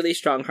be a really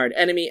strong, hard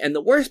enemy, and the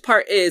worst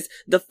part is,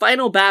 the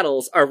final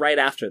battles are right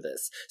after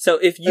this. So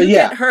if you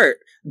get hurt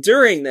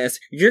during this,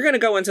 you're gonna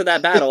go into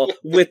that battle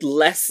with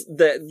less,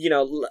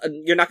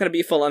 you're not gonna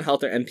be full on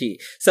health or MP.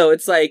 So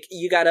it's like,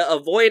 you gotta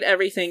avoid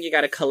everything, you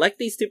gotta collect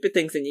these stupid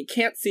things, and you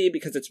can't see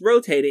because it's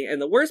rotating,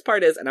 and the worst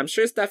part is, and I'm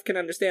sure Steph can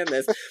understand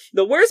this,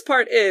 the worst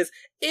part is,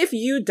 if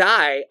you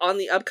die on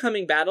the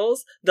upcoming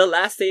battles, the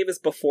last save is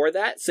before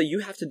that, so you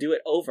have to do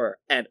it over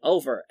and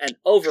over and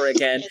over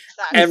again.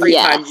 Every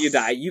time you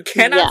die. You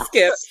cannot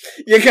skip.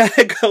 You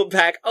gotta go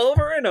back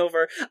over and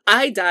over.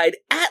 I died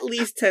at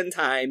least 10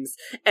 times,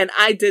 and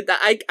I did that.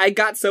 I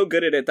got so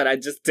good at it that I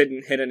just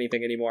didn't hit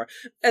anything anymore.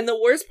 And the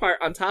worst part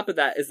on top of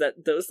that is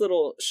that those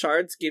little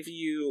shards give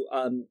you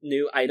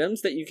new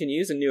items that you can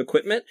use and new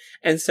equipment.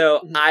 And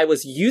so I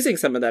was using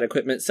some of that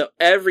equipment, so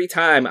every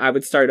time I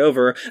would start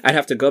over, I'd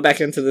have to go back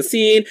into the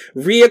scene,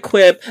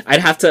 re-equip, I'd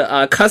have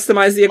to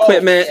customize the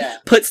equipment,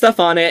 put stuff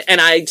on it,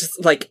 and I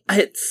just, like,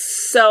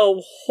 it's so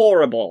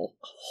horrible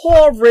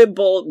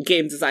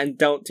game design.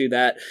 Don't do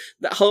that.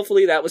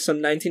 Hopefully that was some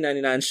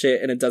 1999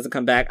 shit and it doesn't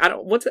come back.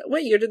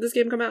 What year did this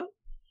game come out?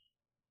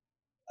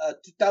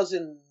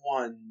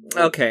 2001.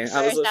 Okay,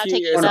 I was a few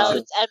years old.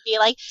 And be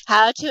like,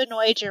 how to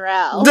annoy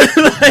Jarrell.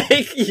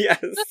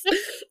 Yes.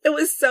 It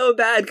was so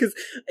bad because,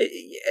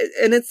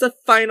 and it's the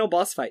final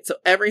boss fight. So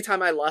every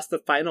time I lost the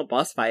final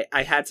boss fight,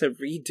 I had to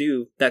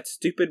redo that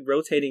stupid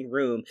rotating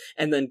room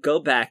and then go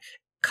back,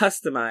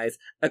 customize,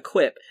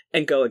 equip,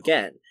 and go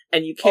again.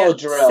 And you can't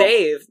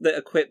save the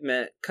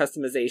equipment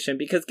customization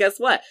because guess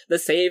what? The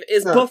save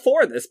is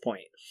before this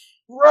point.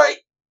 Right.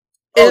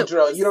 Oh,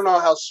 Drill, you don't know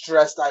how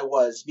stressed I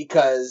was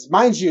because,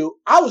 mind you,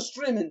 I was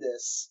streaming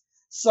this.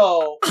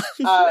 So,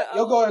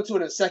 you'll go into it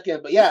in a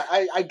second. But yeah,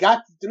 I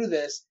got through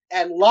this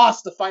and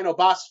lost the final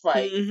boss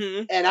fight.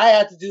 And I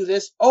had to do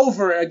this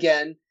over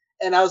again.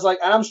 And I was like,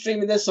 I'm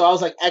streaming this, so I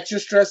was like extra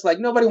stressed. Like,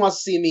 nobody wants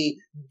to see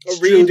me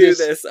redo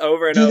this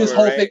over and over. Do this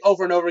whole thing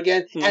over and over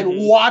again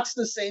and watch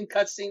the same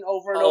cutscene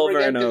over and over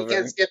again because you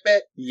can't skip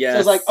it. Yes. So I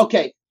was like,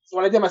 okay. So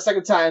when I did my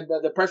second time,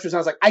 the pressure was on.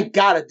 I was like, I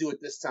gotta do it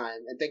this time.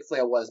 And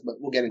thankfully I was, but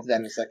we'll get into that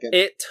in a second.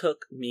 It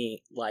took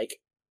me, like,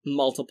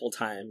 multiple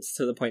times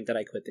to the point that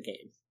I quit the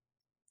game.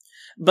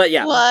 But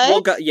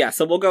yeah,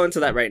 so we'll go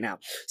into that right now.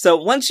 So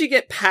once you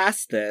get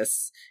past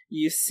this,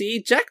 you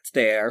see Jecht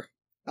there.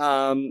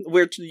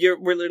 We're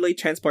literally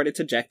transported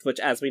to Jecht, which,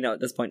 as we know at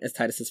this point, is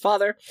Tidus's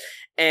father,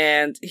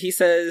 and he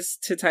says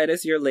to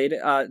Tidus, "You're late."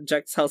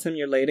 Jecht tells him,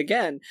 "You're late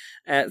again."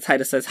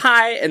 Tidus says,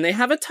 "Hi," and they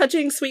have a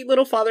touching, sweet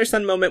little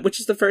father-son moment, which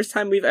is the first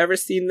time we've ever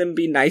seen them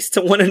be nice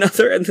to one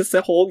another in this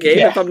whole game,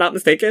 if I'm not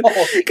mistaken,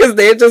 because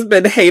they've just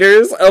been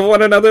haters of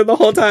one another the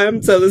whole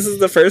time. So this is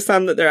the first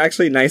time that they're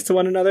actually nice to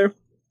one another.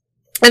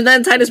 And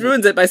then Tidus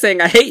ruins it by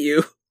saying, "I hate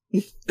you,"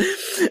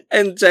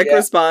 and Jecht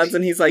responds,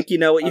 and he's like, "You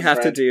know what you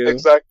have to do."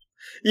 Exactly.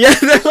 Yeah,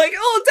 they're like,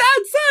 oh,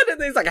 dad, son!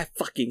 And he's like, I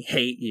fucking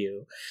hate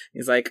you.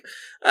 He's like,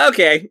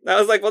 okay. I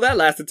was like, well, that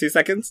lasted 2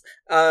 seconds.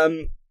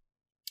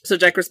 So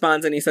Jack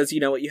responds and he says, you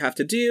know what you have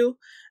to do?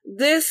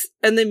 This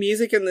and the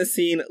music in this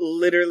scene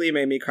literally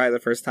made me cry the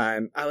first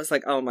time. I was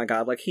like, oh my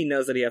god, like he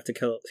knows that he has to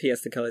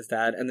kill his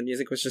dad, and the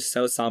music was just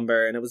so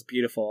somber and it was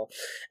beautiful.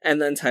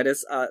 And then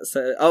Titus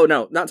said, oh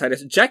no, not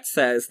Titus. Jack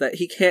says that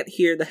he can't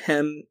hear the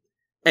hymn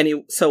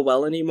so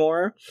well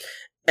anymore,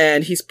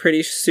 and he's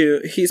pretty sure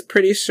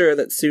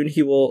that soon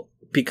he will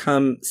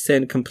become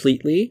sin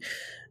completely.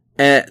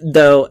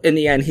 Though in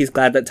the end, he's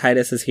glad that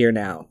Titus is here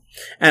now.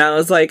 And I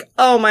was like,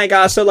 oh my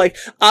gosh. So like,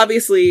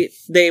 obviously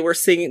they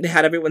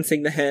had everyone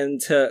sing the hymn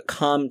to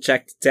calm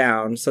Jack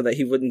down so that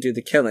he wouldn't do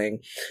the killing.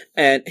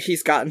 And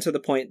he's gotten to the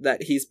point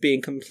that he's being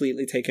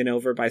completely taken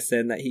over by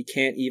sin, that he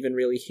can't even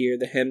really hear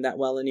the hymn that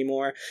well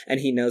anymore.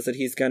 And he knows that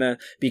he's gonna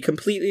be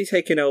completely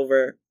taken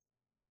over.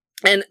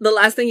 And the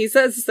last thing he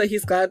says is that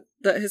he's glad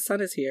that his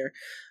son is here.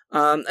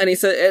 And he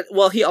said,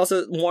 he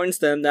also warns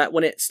them that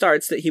when it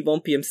starts that he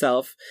won't be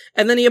himself.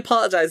 And then he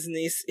apologizes and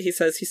he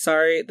says he's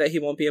sorry that he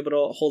won't be able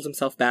to hold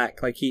himself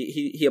back. Like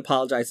he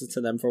apologizes to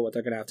them for what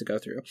they're going to have to go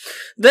through.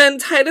 Then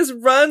Titus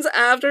runs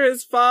after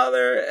his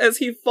father as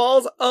he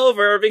falls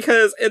over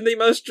because in the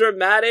most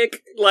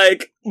dramatic,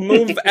 like,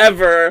 move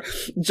ever,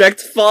 Jack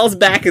falls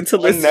back into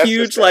this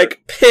huge, like,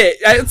 pit.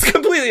 It's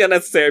completely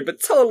unnecessary,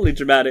 but totally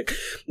dramatic.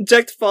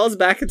 Jack falls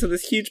back into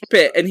this huge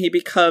pit and he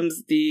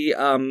becomes the,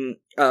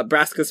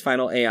 Braska's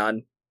final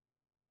Aeon.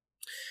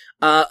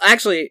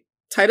 Actually,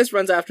 Titus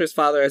runs after his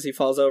father as he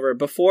falls over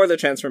before the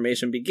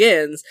transformation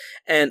begins,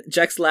 and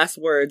Jack's last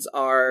words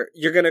are,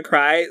 "You're gonna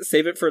cry,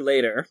 save it for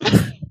later."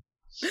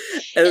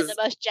 In the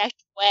most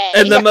jacked way.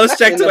 In the most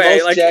jacked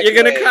way. Like, you're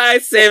gonna way. cry,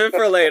 save it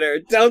for later.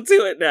 Don't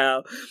do it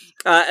now.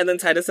 And then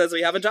Titus says,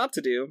 we have a job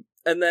to do.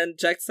 And then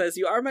Jack says,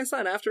 you are my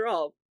son after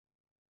all.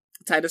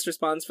 Titus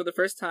responds, for the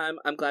first time,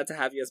 I'm glad to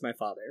have you as my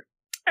father.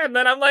 And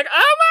then I'm like,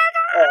 oh my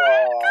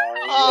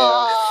god!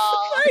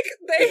 Aww. Like,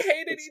 they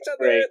hated It's each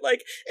other. great.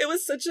 Like, it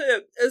was such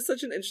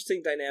an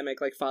interesting dynamic,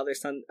 like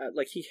father-son,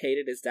 like he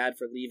hated his dad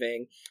for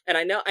leaving. And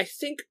I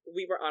think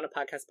we were on a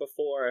podcast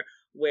before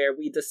where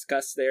we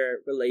discussed their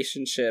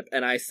relationship,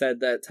 and I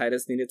said that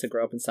Titus needed to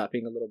grow up and stop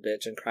being a little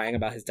bitch and crying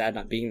about his dad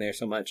not being there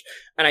so much.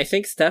 And I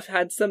think Steph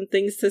had some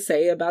things to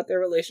say about their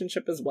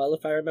relationship as well,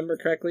 if I remember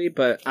correctly,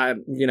 but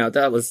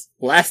that was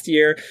last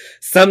year,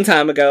 some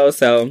time ago,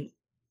 so...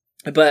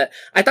 But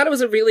I thought it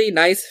was a really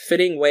nice,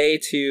 fitting way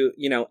to,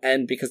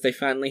 end, because they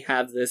finally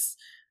have this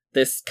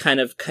kind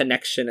of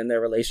connection in their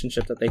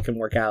relationship that they can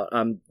work out.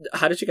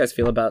 How did you guys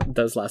feel about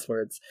those last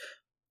words?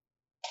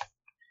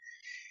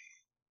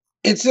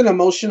 It's an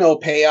emotional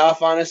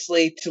payoff,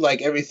 honestly, to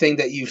like everything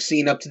that you've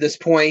seen up to this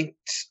point.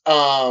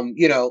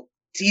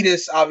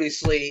 Titus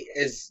obviously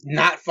is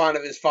not fond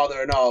of his father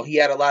at all. He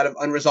had a lot of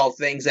unresolved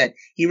things that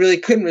he really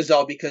couldn't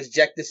resolve because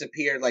Jack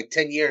disappeared like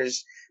 10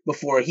 years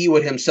before he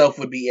himself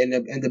would be end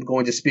up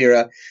going to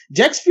Spira.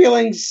 Jack's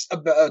feelings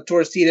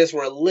towards Titus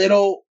were a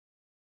little,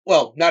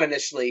 well, not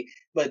initially,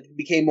 but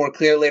became more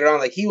clear later on.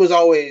 Like, he was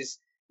always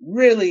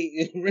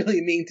really, really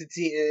mean to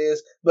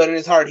Titus, but in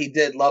his heart he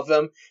did love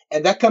him.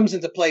 And that comes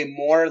into play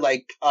more,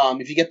 like,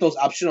 if you get those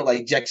optional,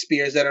 like, Jack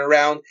spears that are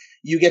around,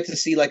 you get to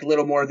see, like, a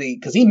little more of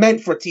because he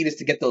meant for Titus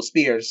to get those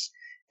spears.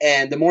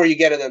 And the more you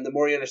get of them, the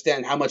more you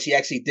understand how much he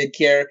actually did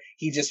care.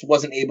 He just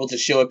wasn't able to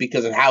show it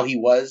because of how he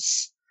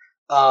was.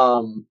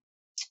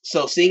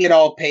 So seeing it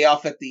all pay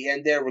off at the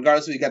end there,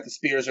 regardless if you got the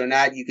spears or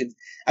not,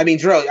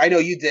 Drew, I know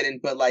you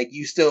didn't, but like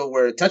you still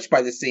were touched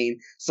by the scene,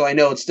 so I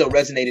know it still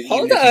resonated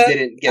even if you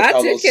didn't get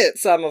all those. I did get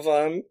some of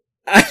them.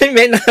 I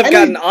may not have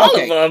gotten all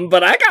of them,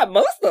 but I got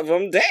most of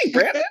them. Dang,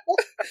 Brandon.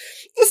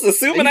 Just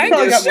assuming I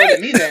probably got more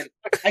than me then.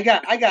 I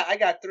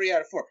got 3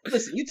 out of 4.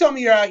 Listen, you told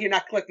me you're out here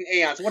not collecting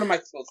Aeons. What am I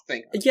supposed to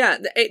think? Yeah,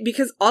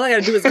 because all I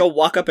gotta do is go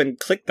walk up and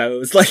click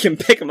those, like, and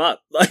pick them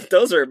up. Like,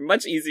 those are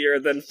much easier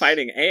than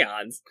fighting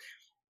Aeons.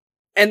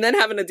 And then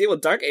having to deal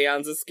with Dark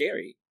Aeons is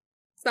scary.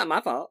 It's not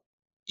my fault.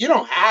 You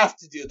don't have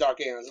to do Dark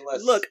Aeons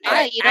unless... Look,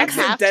 Yeah, you don't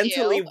accidentally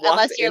have to, walked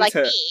unless you're like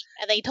into... me,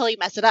 and then you totally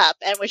mess it up,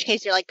 in which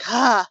case you're like,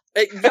 Y'all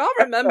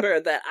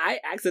remember that I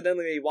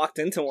accidentally walked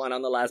into one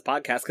on the last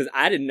podcast because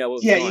I didn't know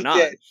what was going on.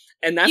 Did.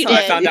 And that's You how I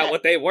did. found out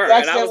what they were. You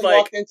And I was like...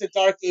 walked into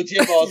Dark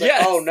Ojibbo. I was like,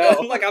 yes. oh no.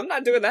 I'm like, I'm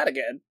not doing that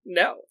again.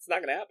 No, it's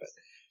not gonna happen.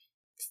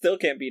 Still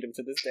can't beat him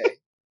to this day.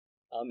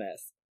 A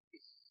mess.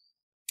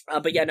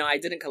 But yeah, no, I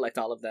didn't collect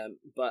all of them,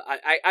 but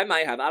I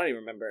might have. I don't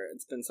even remember.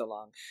 It's been so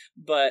long.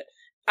 But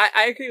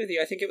I agree with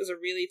you. I think it was a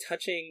really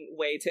touching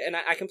way to, and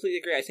I completely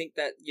agree. I think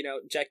that,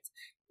 Jack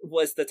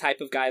was the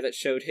type of guy that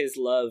showed his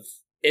love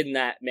in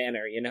that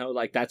manner,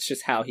 like that's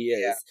just how he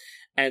is. Yeah.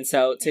 And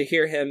so to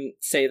hear him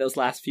say those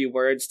last few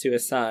words to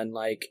his son,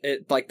 like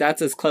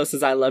that's as close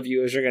as I love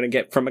you as you're going to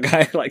get from a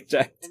guy like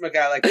Jack. From a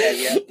guy like that,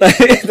 yeah.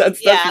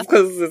 that's as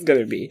close as it's going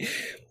to be.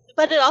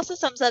 But it also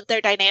sums up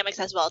their dynamics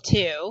as well,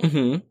 too.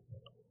 Mm-hmm.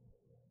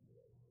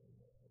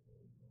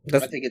 I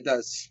think it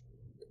does.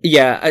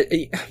 Yeah,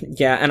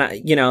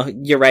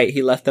 you're right.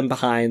 He left them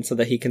behind so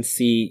that he can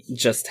see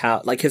just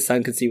how, like, his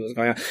son could see what was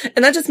going on.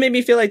 And that just made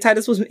me feel like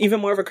Titus was even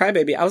more of a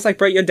crybaby. I was like,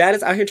 bro, your dad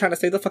is out here trying to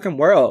save the fucking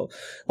world.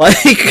 Like,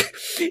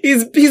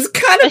 he's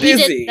kind of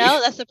busy. He didn't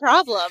know, that's the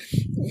problem.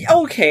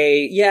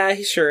 Okay, yeah,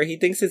 sure. He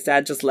thinks his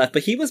dad just left,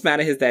 but he was mad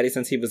at his daddy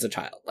since he was a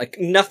child. Like,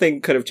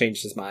 nothing could have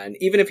changed his mind.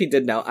 Even if he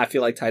did know, I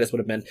feel like Titus would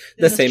have been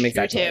the same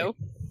exact way.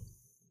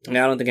 And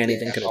I don't think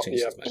anything could have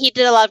changed his mind. He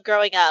did a lot of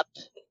growing up.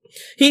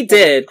 He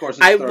did.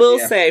 I will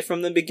yeah. say,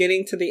 from the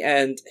beginning to the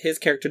end, his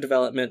character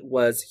development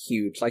was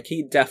huge. Like,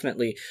 he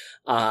definitely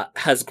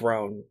has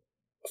grown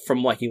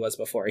from what he was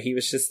before. He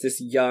was just this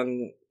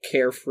young,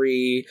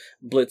 carefree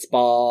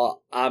blitzball.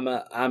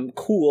 I'm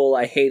cool.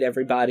 I hate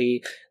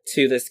everybody.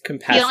 To this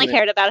compassionate. He only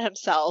cared about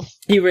himself.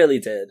 He really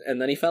did,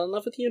 and then he fell in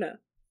love with Yuna.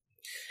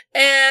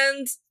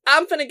 And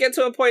I'm gonna get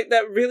to a point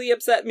that really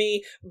upset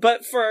me,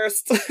 but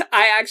first,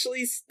 I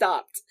actually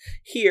stopped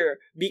here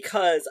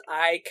because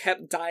I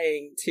kept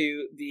dying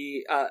to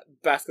the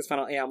Basca's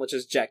final Aeon, which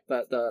is Jack,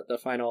 the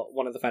final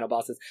one of the final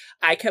bosses.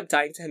 I kept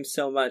dying to him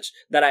so much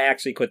that I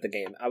actually quit the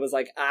game. I was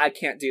like, I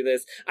can't do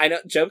this. I know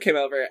Joe came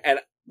over and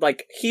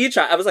like he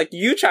tried. I was like,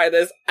 you try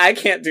this. I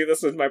can't do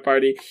this with my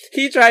party.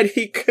 He tried.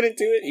 He couldn't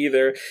do it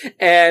either.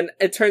 And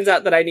it turns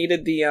out that I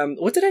needed the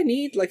what did I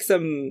need? Like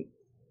some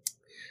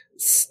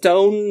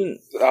stone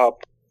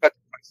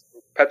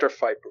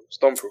petrified proof,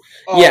 stone proof.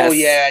 Oh, yes.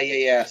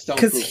 yeah.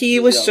 Because he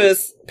was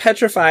just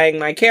petrifying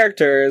my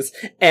characters,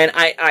 and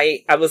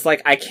I was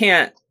like, I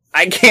can't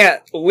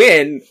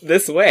win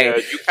this way. Yeah,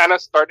 you kind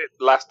of started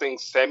lasting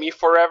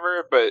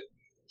semi-forever, but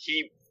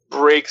he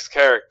breaks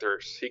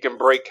characters. He can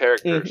break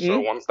characters,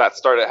 so once that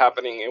started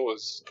happening, it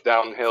was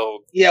downhill.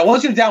 Yeah,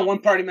 once you're down one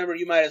party member,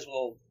 you might as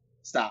well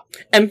stop.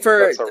 And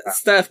for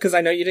Steph, because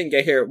I know you didn't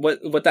get here,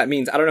 what that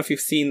means, I don't know if you've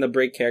seen the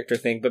break character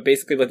thing, but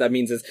basically what that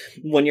means is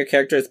when your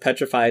character is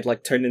petrified,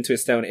 like turned into a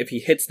stone, if he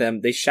hits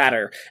them, they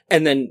shatter,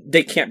 and then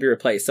they can't be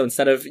replaced. So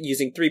instead of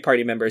using 3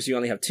 party members, you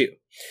only have 2.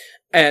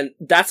 And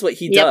that's what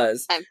he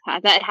does.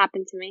 That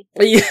happened to me.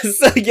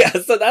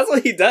 So that's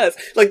what he does.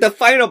 Like, the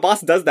final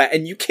boss does that,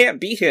 and you can't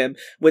beat him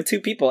with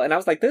 2 people. And I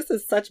was like, this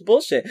is such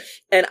bullshit.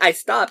 And I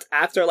stopped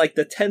after, like,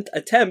 the 10th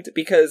attempt,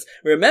 because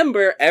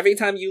remember, every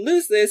time you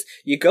lose this,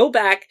 you go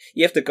back,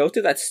 you have to go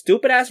through that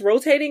stupid-ass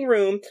rotating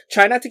room,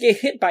 try not to get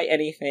hit by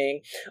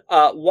anything,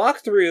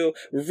 walk through,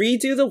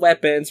 redo the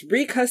weapons,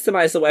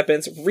 recustomize the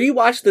weapons,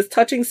 rewatch this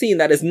touching scene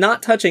that is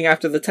not touching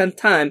after the 10th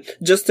time,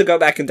 just to go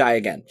back and die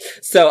again.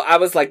 So I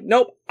was like,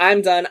 nope,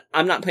 I'm done.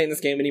 I'm not playing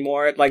this game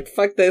anymore. Like,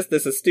 fuck this.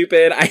 This is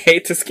stupid. I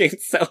hate this game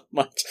so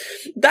much.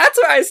 That's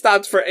where I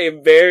stopped for a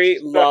very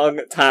long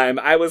time.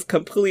 I was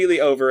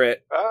completely over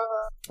it.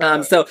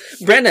 So,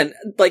 Brandon,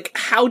 like,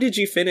 how did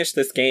you finish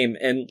this game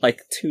in,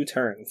 like, 2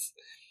 turns?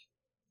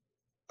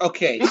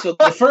 Okay, so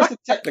the first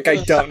attempt... Like, I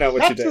don't know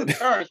what you did. 2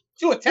 turns.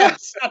 2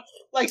 attempts.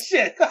 Like,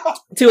 shit.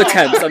 2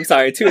 attempts. I'm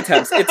sorry. 2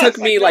 attempts. It took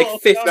me, like,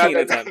 15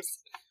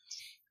 attempts.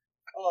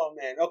 Oh,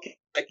 man. Okay.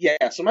 Like,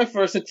 yeah, so my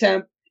first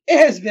attempt, it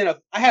has been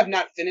I have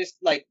not finished,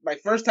 like, my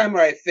first time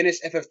where I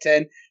finished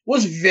FF10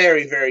 was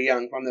very, very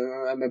young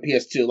on my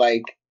PS2.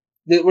 Like,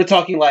 we're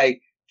talking, like,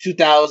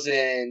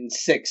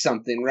 2006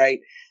 something, right?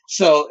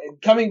 So,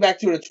 coming back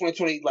to it in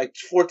 2020, like,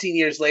 14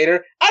 years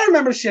later, I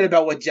remember shit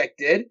about what Jack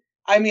did.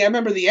 I mean, I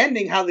remember the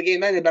ending, how the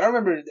game ended, but I don't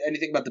remember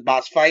anything about the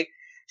boss fight.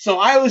 So,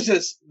 I was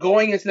just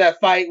going into that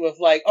fight with,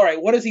 like,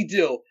 alright, what does he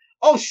do?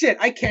 Oh shit,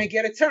 I can't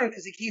get a turn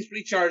because he keeps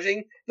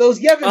recharging those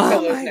Yevon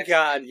pillars. Oh my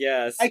god,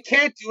 yes. I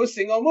can't do a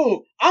single move.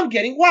 I'm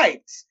getting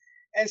wiped.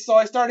 And so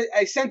and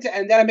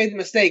then I made the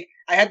mistake.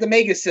 I had the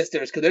Mega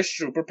Sisters because they're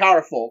super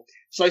powerful.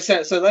 So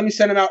let me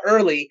send them out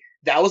early.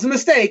 That was a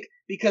mistake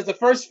because the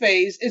first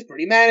phase is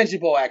pretty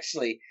manageable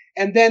actually.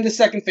 And then the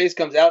second phase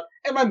comes out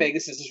and my Mega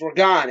Sisters were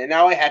gone. And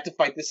now I had to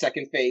fight the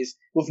second phase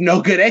with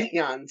no good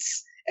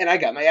Aeons. And I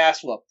got my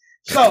ass whooped.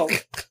 So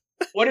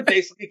what it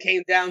basically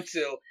came down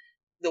to,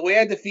 the way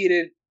I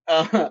defeated,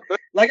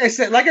 like I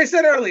said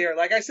earlier,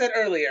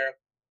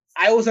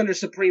 I was under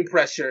supreme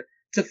pressure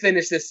to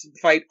finish this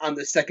fight on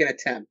the second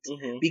attempt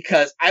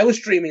because I was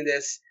streaming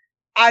this.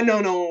 I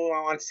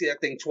want to see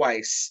that thing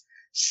twice.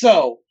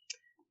 So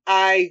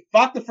I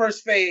fought the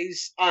first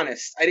phase.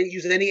 Honest, I didn't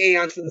use any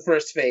Aeons for the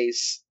first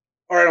phase,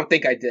 or I don't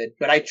think I did,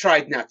 but I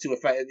tried not to.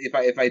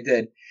 If I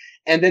did.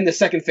 And then the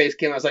second phase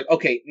came. I was like,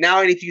 okay, now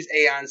I need to use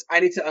Aeons. I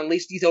need to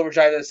unleash these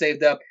overdrive that I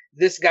saved up.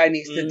 This guy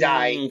needs to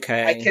die.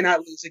 Okay. I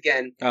cannot lose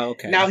again. Oh,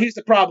 okay. Now here's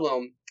the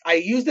problem. I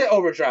used the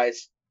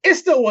overdrives. It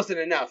still wasn't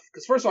enough.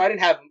 Because first of all, I didn't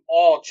have them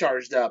all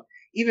charged up.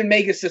 Even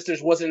Mega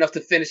Sisters wasn't enough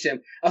to finish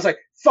him. I was like,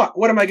 fuck,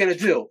 what am I going to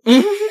do?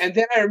 And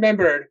then I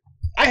remembered,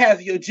 I have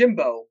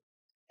Yojimbo.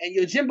 And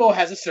Yojimbo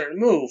has a certain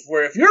move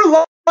where if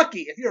you're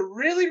lucky, if you're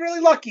really, really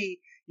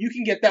lucky, you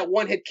can get that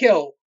one-hit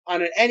kill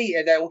on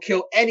that will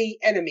kill any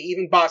enemy,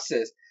 even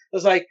bosses. I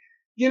was like,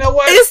 you know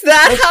what? Is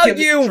that how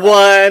you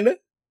won?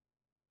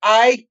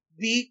 I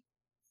beat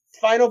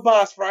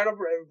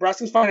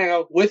Brasca's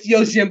final with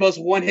Yojimbo's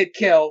one-hit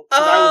kill.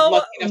 I was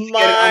lucky enough to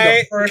get it on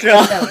the first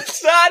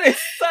attempt. That is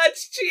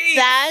such cheese.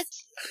 That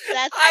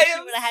That's I actually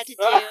am what I had to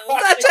do such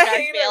with a Dark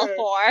hater. Veil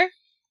 4.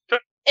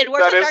 It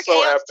worked That with is Dark so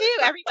Aeons epic. too,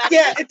 everybody.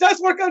 Yeah, it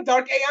does work on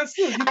Dark Aeons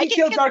too. You I can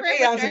kill Dark confirm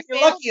with Aeons if Dark you're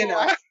Veil lucky 4.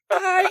 enough.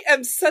 I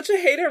am such a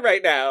hater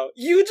right now.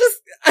 You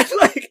just,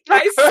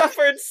 I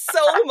suffered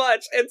so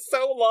much and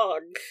so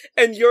long,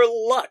 and your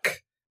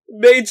luck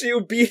made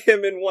you beat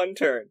him in one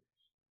turn.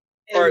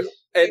 Or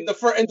In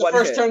the one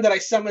first hit. turn that I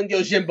summoned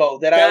Yojimbo,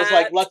 that I was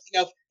like That- lucky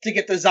enough to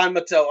get the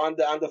Zanmato on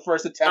the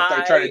first attempt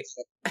I tried to do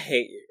it. I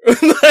hate you.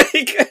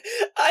 Like,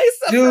 I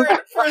suffered Dude,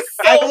 for so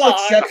I will long.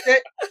 accept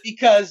it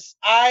because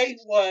I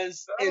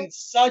was in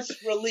such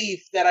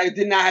relief that I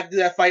did not have to do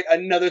that fight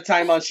another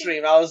time on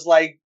stream. I was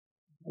like,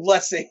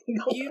 blessing.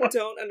 You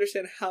don't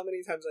understand how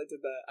many times I did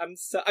that.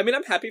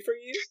 I'm happy for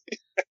you.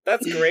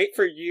 That's great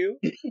for you.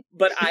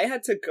 But I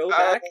had to go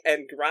back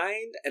and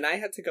grind, and I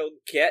had to go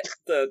get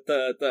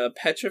the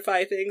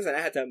petrify things, and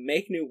I had to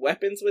make new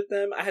weapons with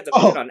them. I had to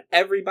put it on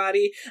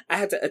everybody. I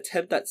had to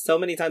attempt that so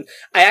many times.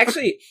 I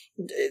actually,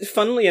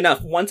 funnily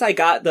enough, once I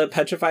got the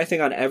petrify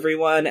thing on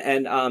everyone,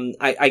 and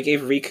I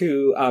gave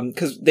Riku,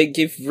 because they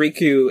give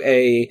Riku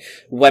a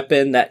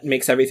weapon that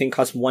makes everything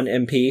cost 1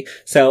 MP,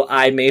 so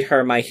I made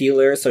her my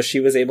healer, so she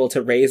was able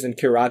to raise and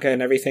Kiraga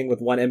and everything with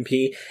 1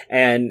 MP,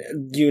 and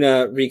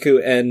Yuna,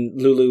 Riku, and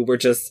Lulu were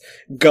just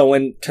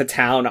going to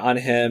town on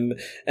him,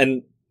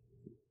 and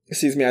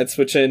I'd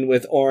switch in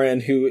with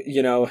Orin, who,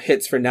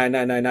 hits for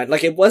 9999.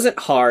 Like, it wasn't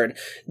hard.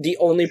 The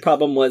only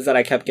problem was that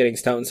I kept getting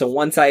stoned. So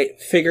once I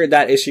figured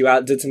that issue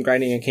out, did some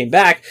grinding, and came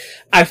back,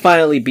 I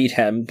finally beat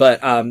him.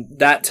 But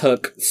that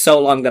took so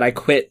long that I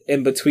quit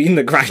in between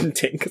the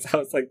grinding, because I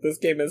was like, this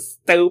game is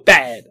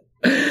stupid.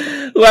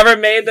 Whoever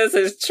made this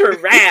is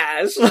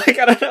trash. Like,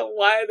 I don't know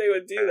why they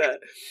would do that.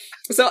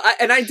 So,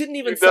 I didn't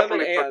even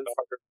summon Aeons.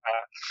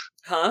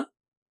 Huh?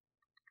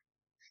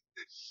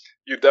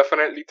 You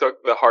definitely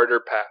took the harder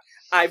path.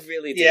 I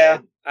really did. Yeah.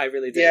 I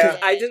really did. Yeah. Because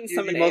I didn't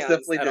summon most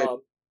Aeons definitely at did.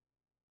 all.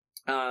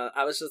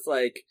 I was just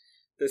like,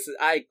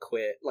 I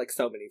quit, like,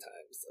 so many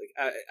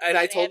times. Like,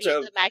 I told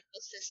Joe. The Magma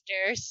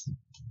Sisters.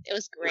 It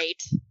was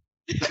great.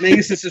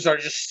 Mega Sisters are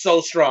just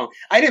so strong.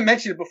 I didn't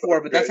mention it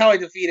before, but that's how I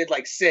defeated,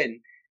 like, Sin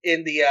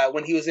in the,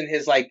 when he was in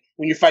his, like,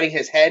 when you're fighting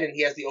his head and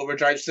he has the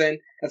overdrive Sin.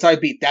 That's how I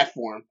beat that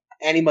form.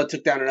 Anima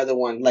took down another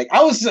one. Like,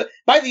 I was,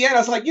 by the end, I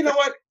was like, you know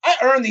what? I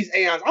earned these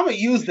Aeons. I'm gonna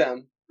use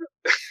them.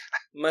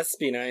 Must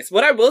be nice.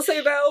 What I will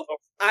say, though,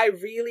 I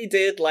really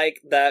did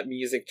like that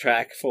music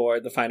track for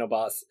the final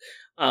boss.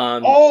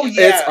 Oh,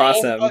 yeah. It's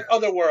awesome.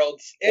 Other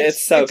Worlds.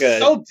 It's so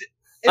good.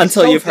 It's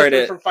Until you've heard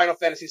different it from Final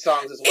Fantasy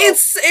songs as well.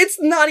 It's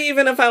not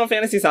even a Final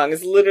Fantasy song.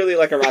 It's literally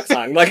like a rock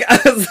song. Like, I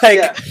was like,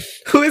 Yeah.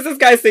 Who is this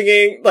guy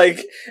singing?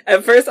 Like,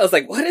 at first I was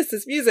like, what is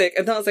this music?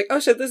 And then I was like, oh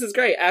shit, this is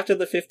great. After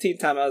the 15th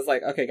time, I was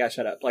like, okay, guys,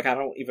 shut up. Like, I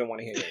don't even want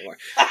to hear you anymore.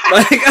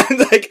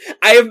 I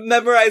have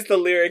memorized the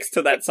lyrics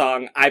to that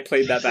song. I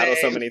played that battle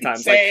so many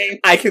times. Same. Like,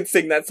 I can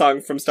sing that song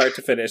from start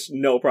to finish,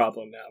 no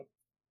problem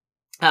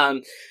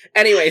now.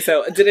 Anyway,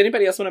 so did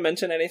anybody else want to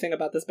mention anything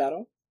about this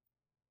battle?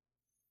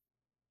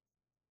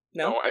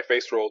 No, I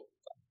face rolled.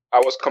 I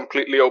was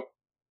completely open.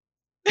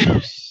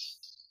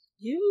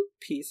 You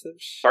piece of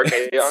shit. Dark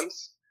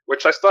Aeons,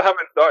 which I still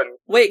haven't done.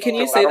 Wait, can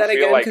you So say I don't that feel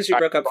again? like Because you I-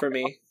 broke up for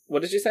me.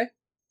 What did you say?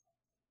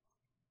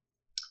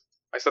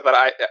 I said that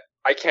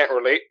I can't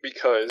relate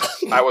because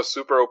I was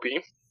super OP.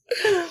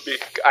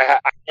 I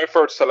went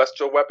for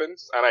celestial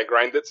weapons and I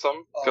grinded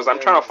some because I'm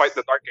trying to fight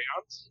the Dark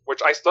Aeons,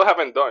 which I still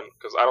haven't done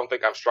because I don't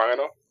think I'm strong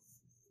enough.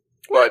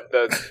 But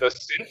the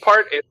Sin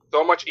part is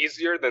so much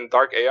easier than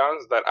Dark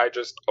Aeons that I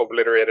just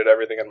obliterated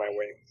everything in my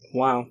way.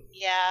 Wow.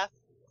 Yeah.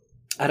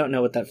 I don't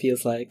know what that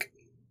feels like.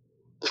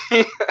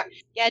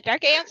 Yeah,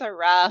 Dark Aeons are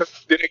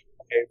rough.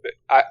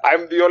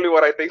 I'm the only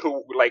one I think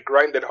who like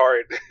grinded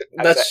hard.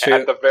 That's true.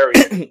 At the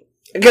very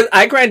Because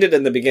I grinded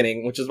in the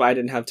beginning, which is why I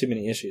didn't have too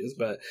many issues.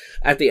 But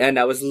at the end,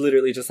 I was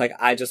literally just like,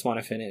 I just want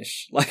to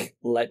finish. Like,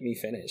 let me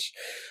finish.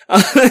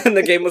 And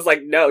the game was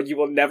like, no, you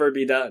will never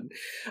be done.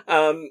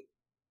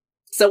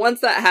 So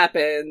once that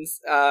happens,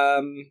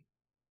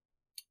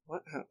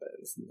 what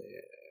happens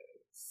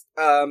next?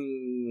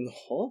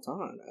 Hold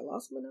on. I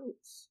lost my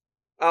notes.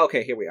 Oh,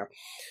 okay, here we are.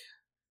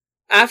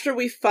 After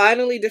we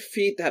finally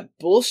defeat that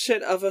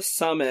bullshit of a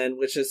summon,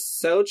 which is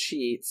so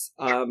cheats,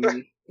 I'm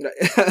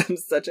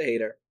such a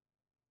hater.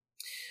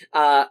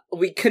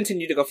 We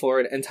continue to go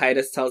forward, and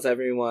Titus tells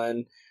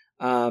everyone,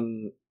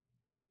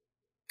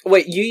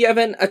 wait, Yu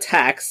Yevon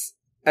attacks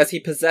as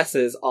he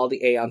possesses all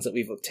the Aeons that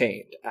we've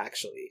obtained,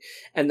 actually.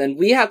 And then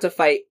we have to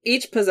fight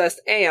each possessed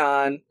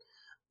Aeon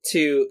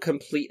to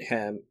complete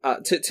him,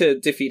 to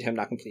defeat him,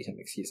 not complete him,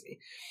 excuse me.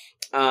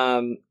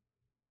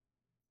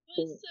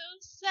 It was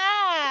so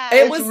sad. It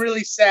It's was-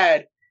 really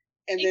sad.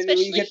 And then when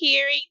Especially you get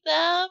hearing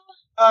them.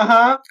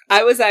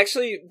 I was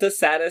actually the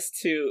saddest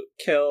to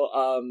kill,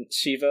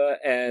 Shiva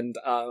and,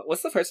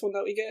 what's the first one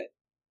that we get?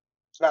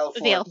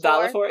 Veil.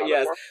 Valefor,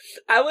 yes.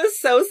 I was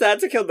so sad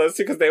to kill those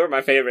two because they were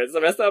my favorites.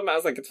 The rest of them, I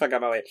was like, get the fuck out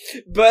of my way.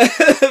 But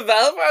Valefor,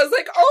 I was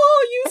like,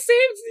 oh, you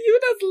saved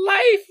Yuna's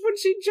life when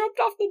she jumped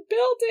off the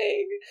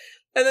building.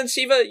 And then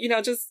Shiva,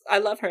 just, I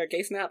love her.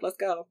 Gay snap, let's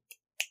go.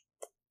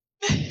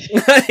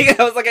 I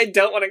was like, I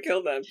don't want to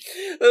kill them.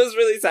 It was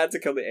really sad to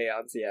kill the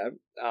Aeons, yeah.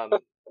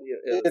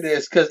 It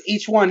is, because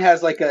each one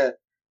has like a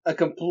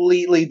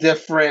completely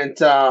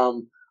different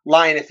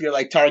line if you're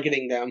like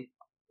targeting them.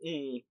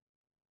 Mm.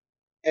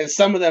 And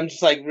some of them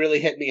just like really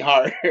hit me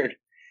hard.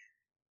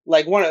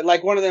 Like one of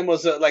them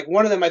was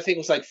one of them I think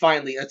was like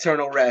finally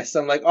eternal rest.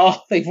 I'm like, oh,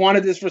 they've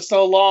wanted this for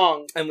so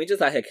long, and we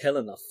just out here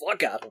killing the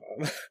fuck out of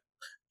them.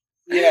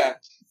 Yeah.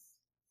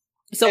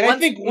 So I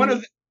think one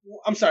of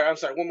I'm sorry.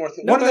 One more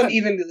thing. No, one of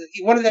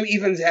them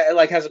even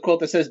has a quote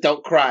that says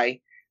 "Don't cry,"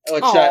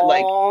 which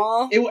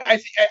I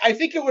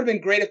think it would have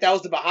been great if that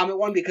was the Bahamut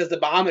one, because the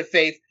Bahamut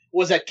faith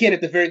was that kid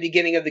at the very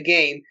beginning of the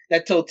game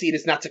that told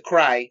Tidus not to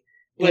cry.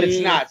 But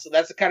it's not, so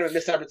that's a kind of a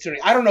missed opportunity.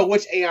 I don't know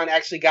which Aeon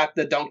actually got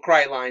the "Don't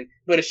cry" line,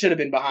 but it should have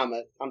been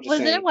Bahamut. I'm just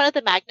saying. Wasn't it one of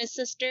the Magnus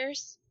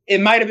sisters?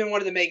 It might have been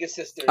one of the Mega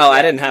Sisters. Oh, yeah.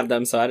 I didn't have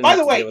them, so I didn't. By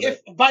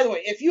the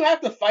way, if you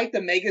have to fight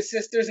the Mega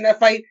Sisters in that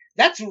fight,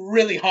 that's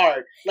really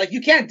hard. Like, you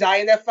can't die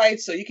in that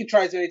fight, so you can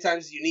try as many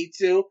times as you need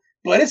to,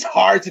 but it's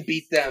hard to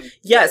beat them.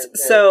 Yes,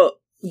 so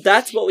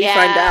that's what we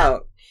find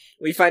out.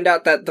 We find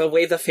out that the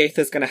way the faith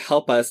is going to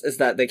help us is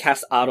that they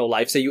cast auto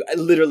life, so you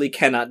literally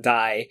cannot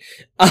die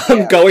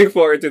going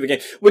forward through the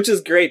game, which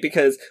is great,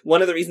 because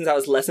one of the reasons I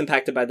was less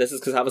impacted by this is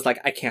because I was like,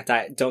 I can't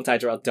die. Don't die,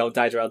 Jarrell. Don't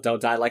die, Jarrell.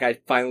 Don't die. Like, I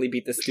finally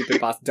beat this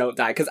stupid boss. Don't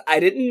die. Because I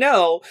didn't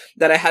know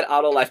that I had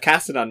auto life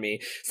casted on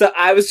me. So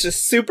I was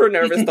just super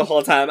nervous the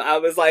whole time. I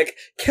was like,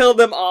 kill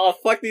them all.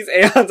 Fuck these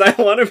Aeons. I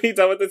want to be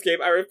done with this game.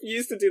 I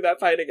refuse to do that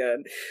fight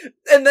again.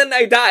 And then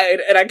I died,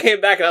 and I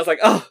came back, and I was like,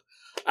 oh,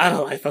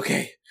 auto life.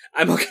 Okay.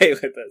 I'm okay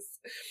with this.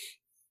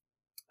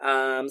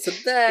 So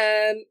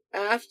then,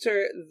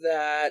 after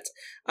that,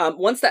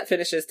 once that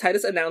finishes,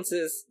 Tidus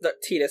announces,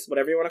 Tidus,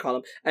 whatever you want to call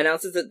him,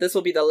 announces that this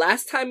will be the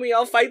last time we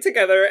all fight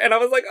together, and I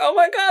was like, oh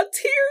my god,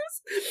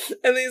 tears!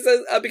 And he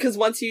says, because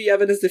once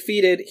Yevon is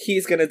defeated,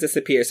 he's gonna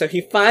disappear. So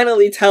he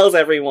finally tells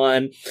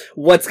everyone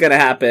what's gonna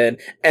happen,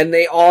 and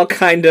they all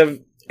kind of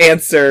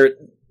answer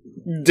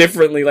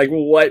differently, like,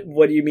 what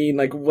do you mean?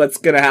 Like, what's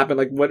gonna happen?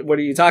 Like, what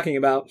are you talking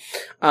about?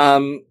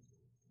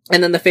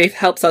 And then the Faith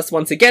helps us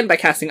once again by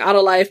casting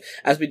Auto Life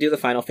as we do the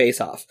final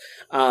face-off.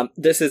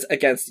 This is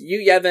against you,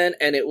 Yevon,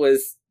 and it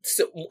was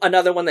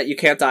another one that you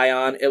can't die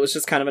on. It was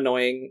just kind of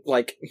annoying.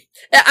 Like,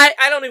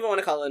 I don't even want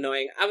to call it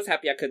annoying. I was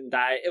happy I couldn't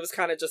die. It was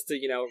kind of just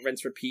to,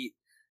 rinse, repeat,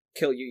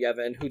 kill you,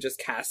 Yevon, who just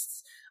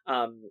casts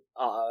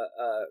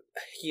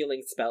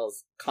healing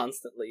spells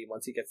constantly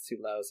once he gets too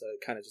low, so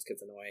it kind of just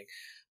gets annoying.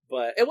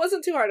 But it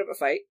wasn't too hard of a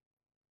fight.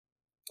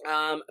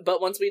 But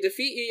once we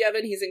defeat you,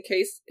 Yevon,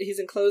 he's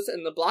enclosed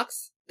in the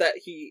blocks that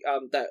he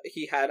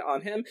had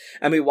on him,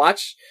 and we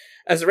watch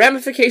as the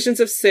ramifications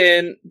of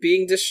sin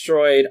being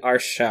destroyed are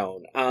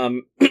shown.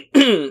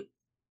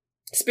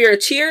 Spira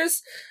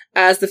cheers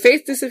as the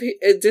faith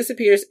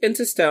disappears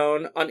into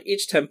stone on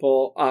each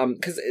temple,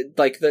 because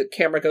the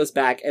camera goes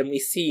back and we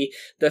see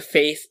the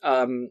faith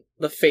in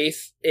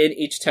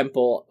each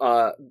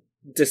temple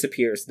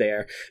disappears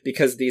there,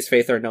 because these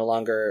faith are no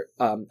longer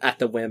at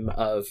the whim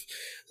of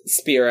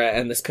Spira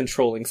and this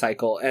controlling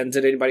cycle. And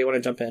did anybody want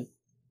to jump in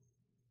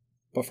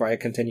before I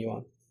continue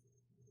on?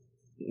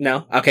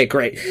 No? Okay,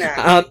 great.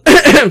 Nah.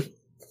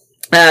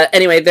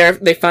 Anyway,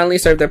 they finally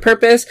serve their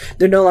purpose.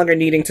 They're no longer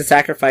needing to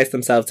sacrifice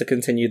themselves to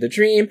continue the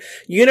dream.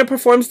 Yuna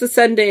performs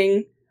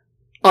descending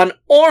on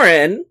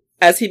Auron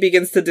as he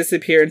begins to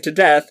disappear into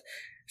death,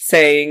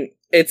 saying,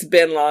 "It's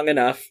been long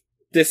enough.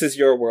 This is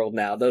your world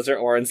now." Those are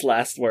Auron's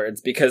last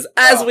words, because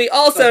as we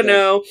also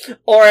know,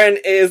 Auron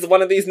is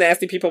one of these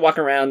nasty people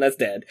walking around that's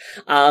dead.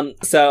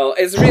 So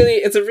it's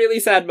a really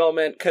sad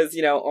moment, because,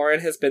 Auron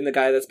has been the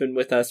guy that's been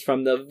with us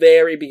from the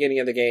very beginning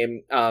of the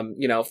game.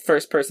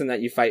 First person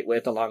that you fight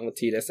with along with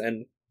Tidus,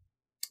 and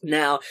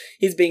now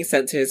he's being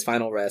sent to his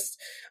final rest.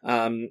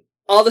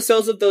 All the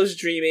souls of those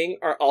dreaming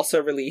are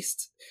also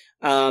released.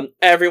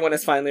 Everyone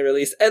is finally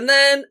released. And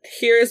then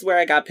here's where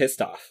I got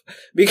pissed off,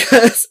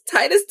 because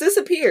Tidus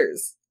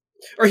disappears,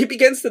 or he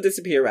begins to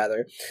disappear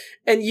rather.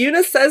 And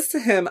Yuna says to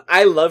him,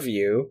 "I love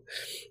you."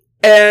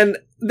 And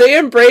they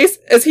embrace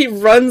as he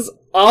runs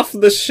off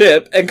the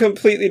ship and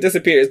completely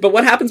disappears. But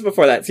what happens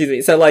before that? Excuse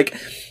me. So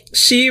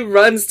she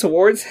runs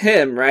towards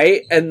him,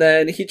 right? And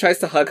then he tries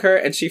to hug her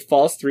and she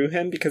falls through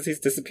him because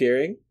he's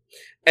disappearing.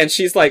 And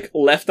she's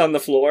left on the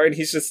floor and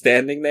he's just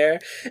standing there.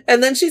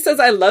 And then she says,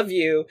 "I love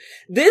you."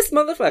 This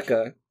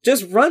motherfucker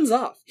just runs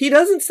off. He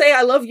doesn't say,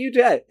 "I love you,"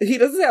 Dad. He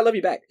doesn't say, "I love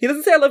you" back. He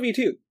doesn't say, "I love you"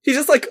 too. He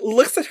just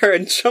looks at her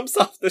and jumps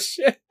off the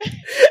ship.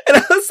 And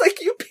I was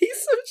like, you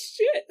piece of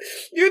shit.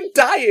 You're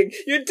dying.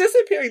 You're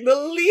disappearing. The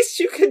least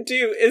you can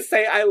do is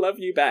say, "I love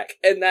you" back.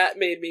 And that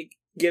made me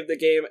give the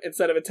game,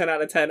 instead of a 10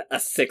 out of 10, a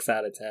 6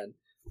 out of 10.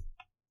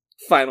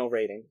 Final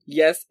rating.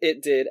 Yes,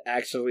 it did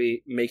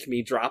actually make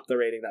me drop the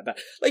rating that bad.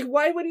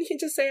 Why wouldn't he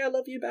just say, "I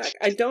love you" back?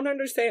 I don't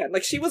understand.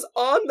 She was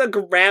on the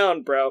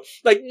ground, bro.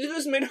 You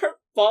just made her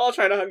fall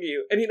trying to hug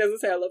you, and he doesn't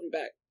say, "I love you"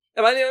 back.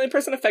 Am I the only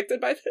person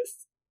affected by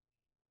this?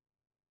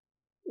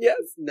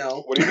 Yes.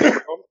 No. What do you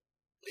think, bro?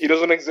 He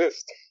doesn't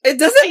exist. It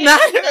doesn't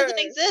matter. It doesn't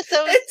exist.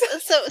 So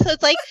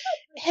it's like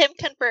him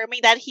confirming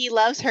that he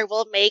loves her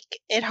will make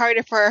it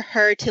harder for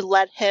her to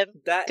let him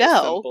That go. is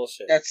some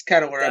bullshit. That's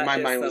kind of where That my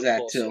is mind was some at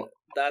bullshit. too.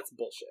 That's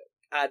bullshit.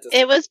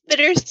 It was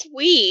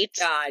bittersweet.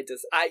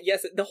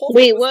 Yes, the whole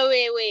Wait, thing was,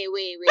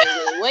 wait.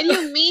 What do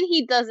you mean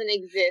he doesn't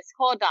exist?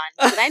 Hold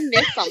on. Did I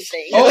miss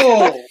something?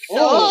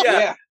 Oh, Yeah.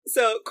 yeah.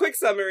 So, quick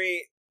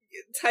summary.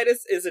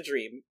 Titus is a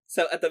dream.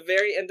 So, at the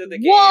very end of the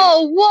game...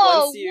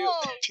 Whoa!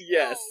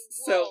 Yes.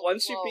 So,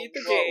 once you beat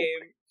the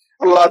game,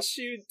 Blood. once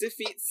you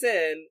defeat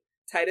Sin,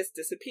 Titus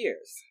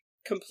disappears.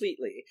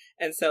 Completely.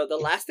 And so, the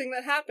last thing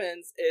that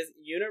happens is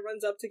Yuna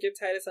runs up to give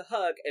Titus a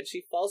hug, and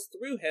she falls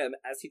through him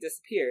as he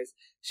disappears.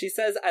 She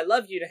says, I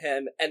love you to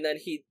him, and then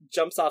he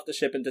jumps off the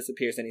ship and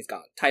disappears, and he's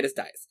gone. Titus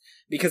dies.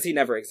 Because he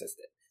never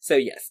existed. So,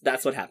 yes,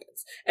 that's what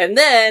happens. And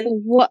then...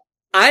 What?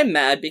 I'm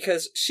mad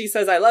because she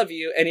says I love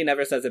you and he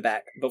never says it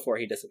back before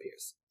he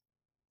disappears.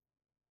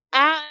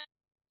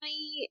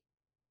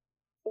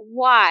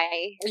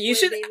 Why? You would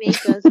should they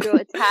make us grow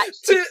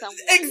attached to someone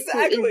who is-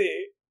 exactly.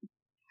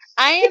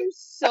 I am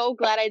so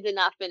glad I did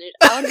not finish.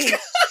 I would have been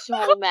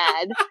so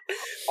mad.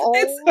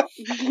 Oh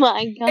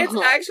my god! It's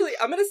actually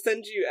I'm gonna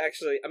send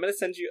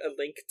you a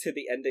link to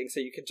the ending so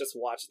you can just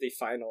watch the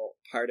final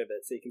part of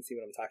it so you can see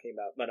what I'm talking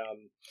about. But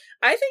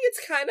I think it's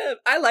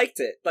I liked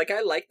it. Like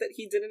I liked that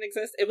he didn't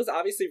exist. It was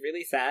obviously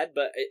really sad,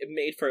 but it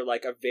made for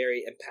like a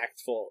very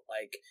impactful.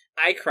 Like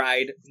I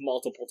cried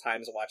multiple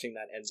times watching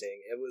that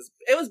ending. It was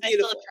beautiful. I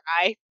still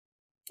cry.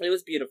 It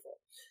was beautiful.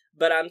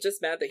 But I'm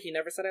just mad that he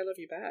never said I love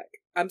you back.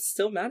 I'm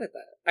still mad at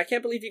that. I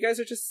can't believe you guys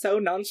are just so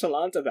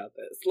nonchalant about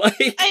this.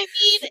 Like I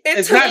mean,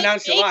 It's not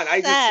nonchalant.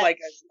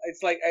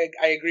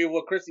 I agree with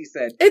what Chrissy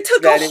said. It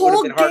took that a it would've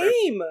whole been harder.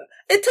 game.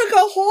 It took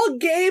a whole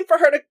game for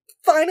her to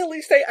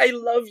finally say I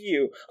love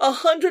you.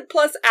 100+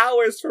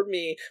 hours for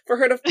me for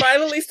her to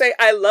finally say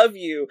I love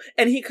you,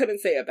 and he couldn't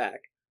say it back.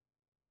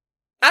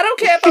 I don't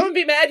care if I'm gonna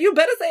be mad. You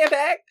better say it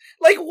back.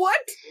 Like what?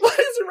 What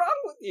is wrong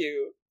with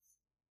you?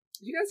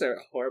 You guys are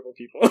horrible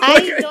people. I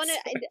don't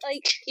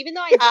like. Even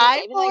though I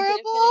didn't horrible?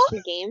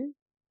 finish the game,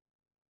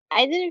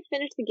 I didn't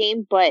finish the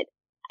game. But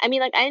I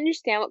mean, like, I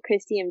understand what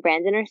Christy and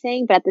Brandon are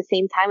saying, but at the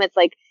same time, it's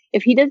like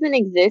if he doesn't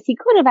exist, he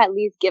could have at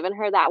least given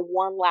her that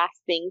one last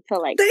thing to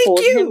like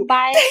hold him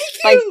by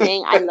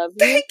saying "I love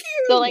you." Thank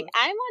you. So like,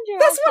 I'm on your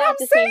That's what side I'm at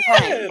the same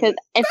time saying. because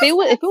if I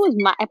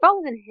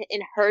was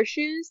in her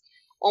shoes,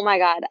 oh my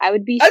god,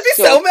 I'd be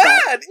so upset.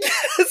 mad.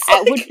 Yes, I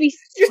like, would be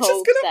you're so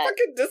just gonna upset.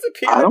 fucking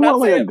disappear. I don't and not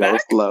want like say a it back?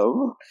 ghost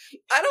love.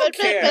 I don't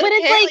care. But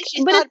it's apparently like-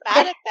 she's but not it's-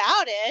 bad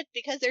about it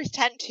because there's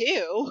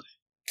 10-2.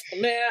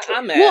 Man,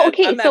 I'm mad. Well,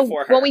 okay, I'm mad so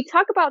for her. when we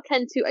talk about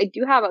 10-2, I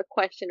do have a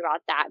question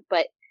about that,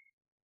 but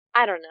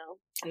I don't know.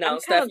 No, I'm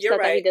Steph, kinda you're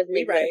upset that he right. doesn't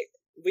We exist. right.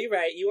 We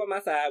right. You on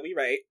my side. We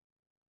right.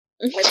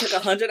 It took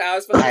 100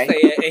 hours for him to say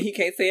it, and he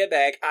can't say it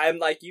back. I'm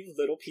like, you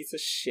little piece of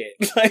shit.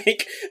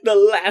 Like,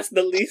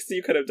 the least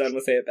you could have done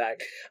was say it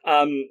back.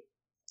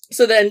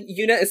 So then,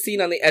 Yuna is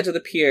seen on the edge of the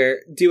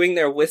pier doing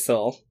their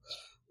whistle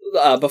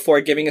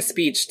before giving a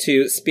speech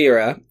to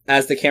Spira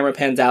as the camera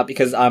pans out,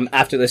 because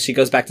after this, she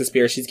goes back to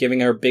Spira. She's giving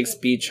her big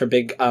speech, her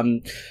big,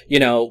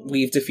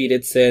 we've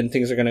defeated Sin,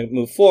 things are going to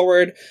move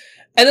forward.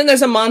 And then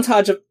there's a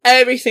montage of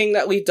everything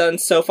that we've done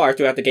so far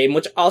throughout the game,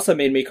 which also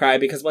made me cry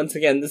because once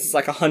again, this is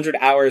like 100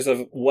 hours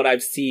of what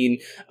I've seen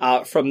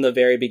from the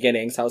very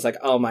beginning. So I was like,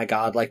 oh my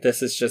god, like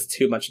this is just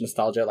too much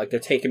nostalgia. Like they're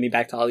taking me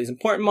back to all these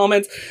important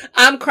moments.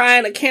 I'm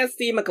crying. I can't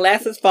see. My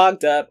glasses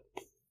fogged up.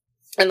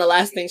 And the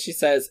last thing she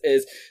says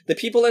is, the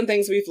people and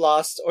things we've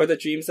lost or the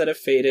dreams that have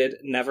faded,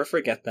 never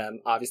forget them.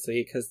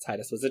 Obviously, because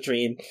Titus was a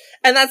dream.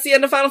 And that's the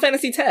end of Final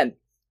Fantasy X.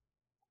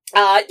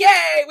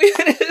 Yay! We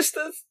finished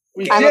this.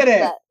 We I'm did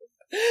it. upset.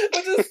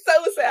 Which is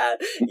so sad.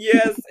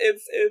 Yes,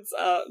 it's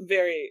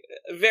very,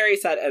 very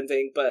sad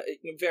ending, but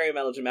very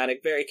melodramatic,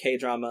 very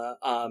K-drama,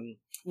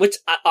 which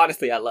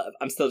honestly I love.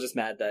 I'm still just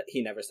mad that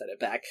he never said it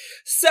back.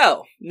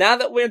 So, now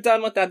that we're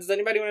done with that, does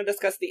anybody want to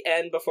discuss the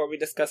end before we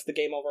discuss the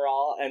game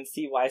overall and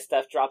see why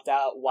Steph dropped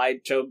out, why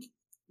Job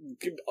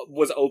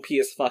was OP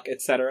as fuck,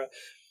 etc.?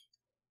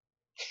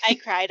 I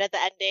cried at the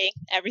ending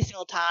every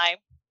single time.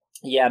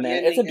 Yeah,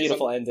 man, The it's a ending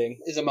beautiful ending.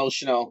 Is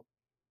emotional.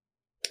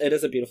 It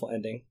is a beautiful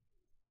ending.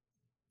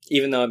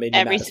 Even though it made me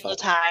Every mad as single fuck.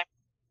 time.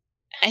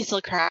 I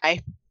still cry.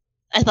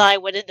 I thought I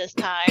wouldn't this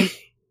time.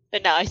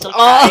 But no, I still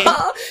cry.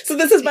 Oh, so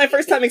this is my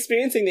first time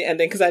experiencing the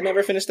ending because I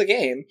never finished the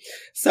game.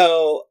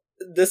 So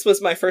this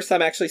was my first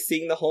time actually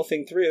seeing the whole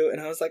thing through, and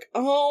I was like,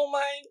 "Oh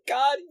my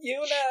god,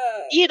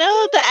 Yuna!" You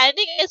know, the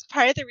ending is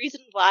part of the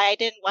reason why I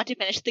didn't want to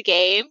finish the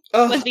game.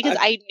 Oh, Was because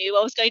I knew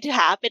what was going to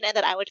happen and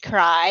that I would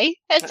cry.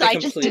 And so I I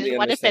just completely didn't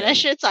want to understand.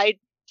 finish it, so I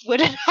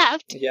wouldn't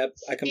have to. Yep,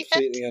 I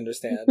completely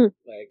understand.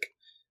 Like,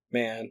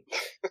 man.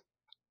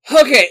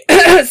 Okay,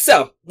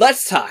 so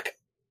let's talk.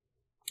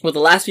 with the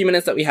last few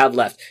minutes that we have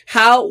left,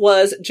 how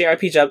was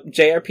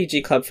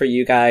JRPG Club for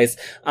you guys?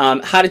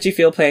 How did you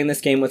feel playing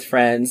this game with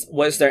friends?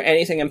 Was there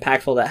anything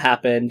impactful that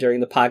happened during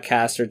the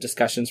podcast or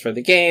discussions for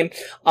the game?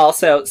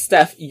 Also,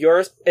 Steph,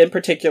 yours in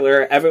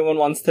particular, everyone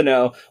wants to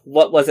know,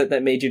 what was it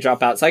that made you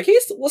drop out? So I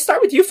guess we'll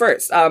start with you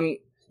first.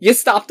 You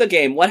stopped the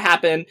game. What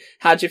happened?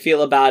 How'd you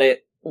feel about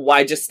it?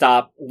 Why'd you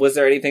stop? Was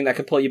there anything that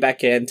could pull you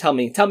back in? Tell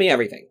me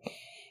everything.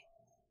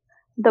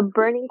 The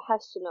burning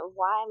question of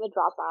why I'm a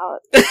dropout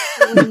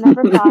was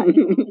never thought.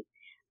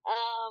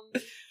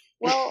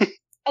 Well,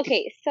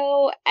 okay,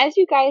 so as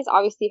you guys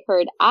obviously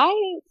heard, I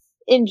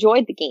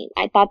enjoyed the game.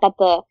 I thought that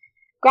the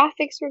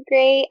graphics were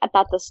great. I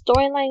thought the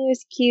storyline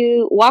was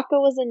cute. Waka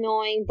was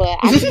annoying, but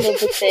I could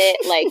live with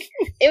it. Like,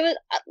 it was,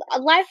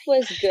 life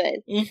was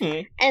good.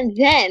 Mm-hmm. And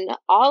then,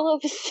 all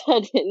of a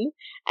sudden,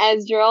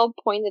 as Jarrell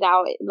pointed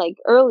out, like,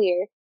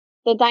 earlier,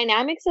 the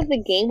dynamics of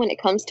the game when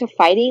it comes to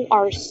fighting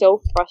are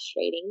so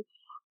frustrating.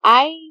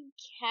 I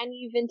can't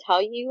even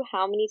tell you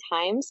how many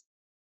times.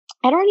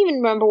 I don't even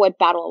remember what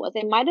battle it was.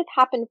 It might have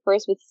happened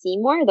first with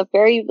Seymour, the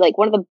very, like,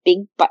 one of the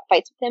big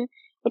fights with him,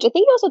 which I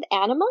think it was with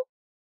Anima,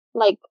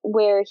 like,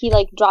 where he,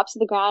 like, drops to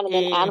the ground and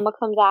then Anima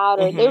comes out,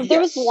 or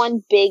there was this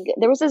one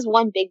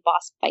big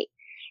boss fight.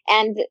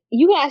 And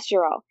you can ask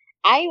Jarrell,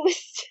 I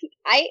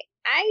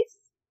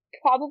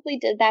probably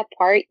did that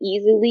part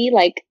easily,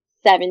 like,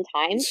 7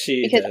 times,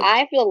 because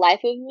I, for the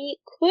life of me,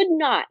 could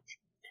not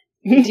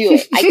do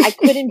it. I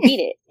couldn't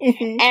beat it.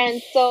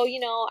 And so, you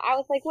know, I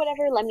was like,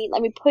 whatever, let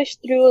me push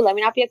through, let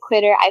me not be a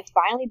quitter. I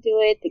finally do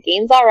it. The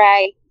game's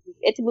alright.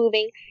 It's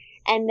moving.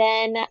 And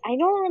then I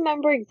don't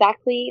remember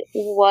exactly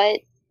what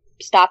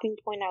stopping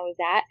point I was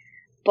at,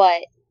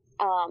 but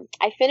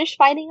I finished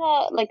fighting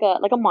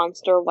a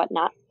monster or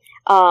whatnot.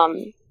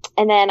 And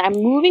then I'm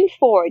moving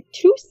forward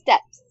 2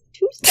 steps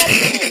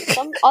in,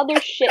 some other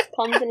shit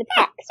comes and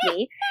attacks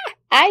me.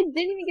 I didn't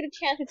even get a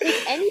chance to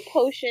take any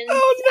potions.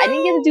 Oh, no. I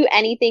didn't get to do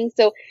anything.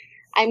 So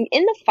I'm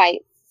in the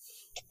fight.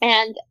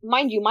 And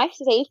mind you, my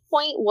save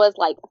point was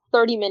like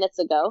 30 minutes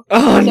ago.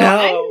 Oh, so no.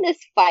 I'm in this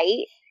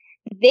fight.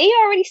 They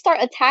already start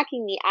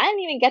attacking me. I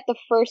didn't even get the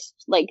first,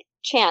 like,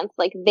 chance.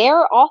 Like,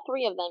 all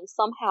 3 of them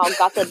somehow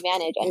got the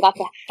advantage and got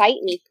to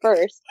fight me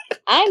first.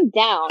 I'm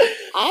down.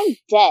 I'm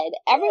dead.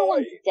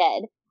 Everyone's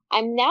dead.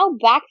 I'm now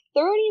back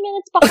 30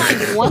 minutes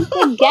behind once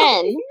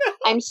again. No.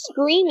 I'm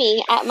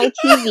screaming at my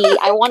TV.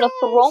 I want to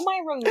throw my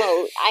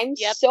remote. I'm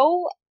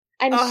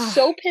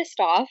so pissed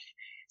off.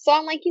 So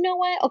I'm like, you know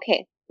what?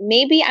 Okay,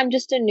 maybe I'm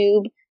just a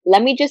noob.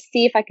 Let me just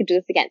see if I could do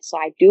this again. So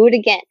I do it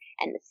again,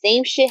 and the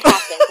same shit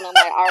happens. And I'm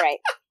like, all right,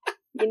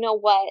 you know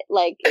what?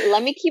 Like,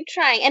 let me keep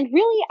trying. And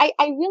really, I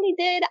really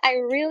did. I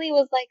really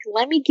was like,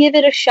 let me give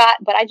it a shot,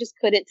 but I just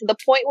couldn't, to the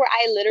point where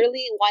I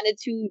literally wanted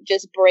to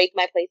just break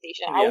my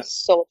PlayStation. Yeah. I was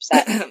so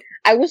upset.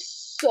 I was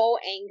so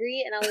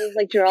angry, and I was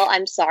like, Jarrell,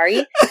 I'm sorry.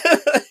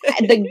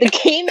 The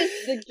game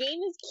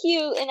is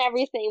cute and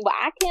everything, but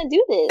I can't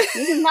do this.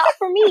 This is not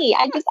for me.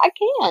 I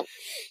can't.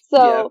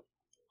 So,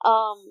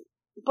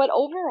 but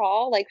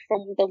overall, like,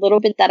 from the little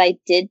bit that I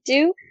did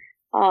do,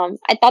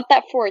 I thought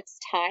that for its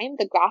time,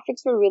 the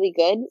graphics were really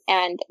good,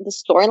 and the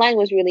storyline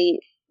was really,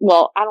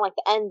 well, I don't like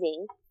the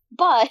ending,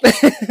 but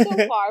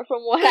so far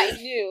from what I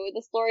knew,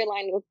 the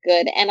storyline was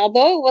good. And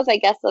although it was, I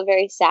guess, a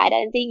very sad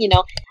ending, you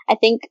know, I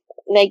think,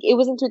 like, it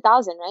was in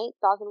 2000, right?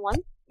 2001?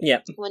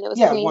 Yeah. When it was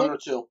created? 1 or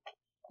 2.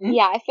 Mm-hmm.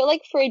 Yeah, I feel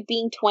like for it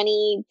being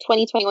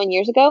 21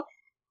 years ago,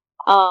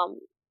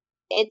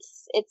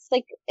 it's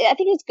like, I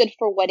think it's good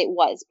for what it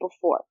was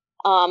before.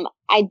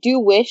 I do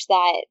wish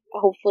that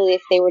hopefully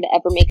if they were to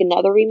ever make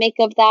another remake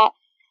of that,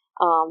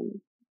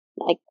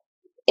 like,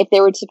 if they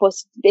were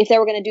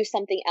going to do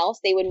something else,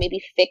 they would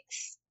maybe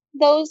fix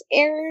those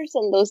errors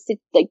and those,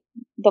 like,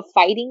 the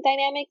fighting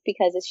dynamic,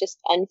 because it's just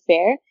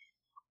unfair.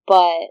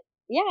 But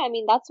yeah, I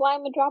mean, that's why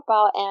I'm a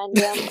dropout, and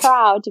I'm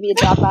proud to be a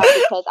dropout,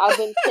 because I would have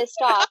been pissed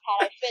off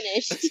had I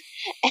finished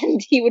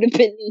and he would have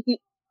been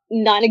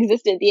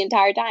non-existent the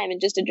entire time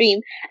and just a dream.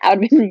 I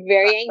would have been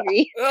very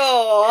angry.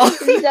 Oh.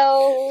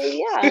 So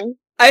yeah,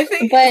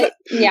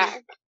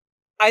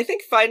 I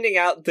think finding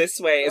out this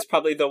way is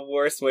probably the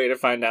worst way to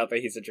find out that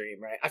he's a dream,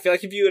 right? I feel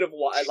like if you would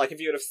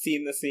have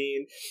seen the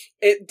scene,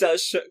 it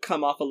does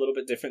come off a little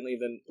bit differently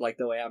than, like,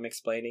 the way I'm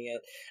explaining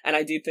it. And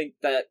I do think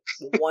that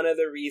one of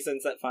the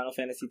reasons that Final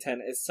Fantasy X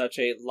is such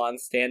a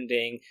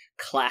long-standing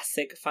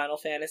classic Final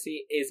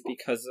Fantasy is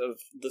because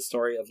of the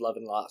story of love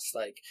and loss.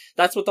 Like,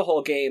 that's what the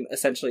whole game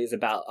essentially is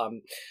about.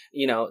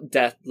 You know,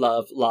 death,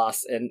 love,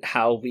 loss, and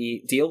how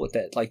we deal with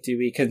it. Like, do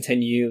we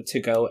continue to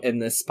go in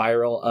this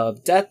spiral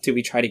of death? Do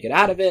we try to get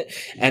out of it,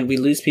 and we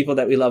lose people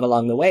that we love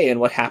along the way? And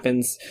what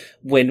happens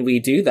when we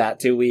do that?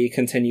 Do we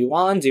continue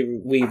on?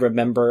 Do we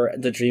remember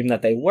the dream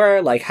that they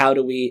were? Like, how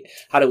do we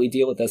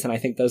deal with this? And I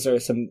think those are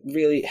some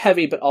really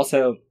heavy but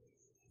also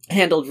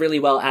handled really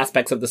well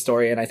aspects of the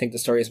story, and I think the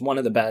story is one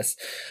of the best.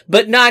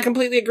 But no, I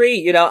completely agree.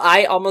 You know,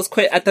 I almost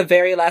quit at the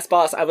very last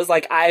boss. I was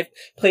like, I've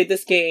played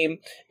this game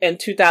in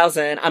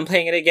 2000, I'm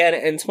playing it again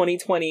in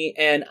 2020,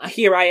 and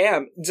here I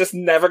am, just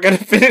never gonna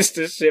finish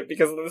this shit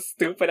because of the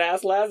stupid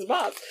ass last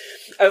boss.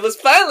 I was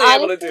finally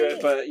able to do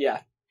it, but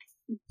yeah.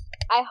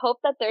 I hope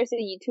that there's a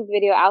YouTube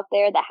video out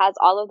there that has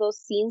all of those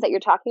scenes that you're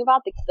talking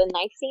about, the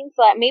knife scenes,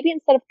 so that maybe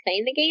instead of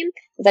playing the game,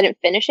 because I didn't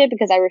finish it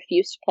because I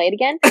refused to play it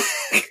again,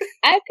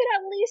 I could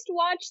at least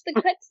watch the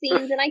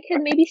cutscenes and I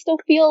could maybe still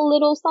feel a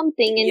little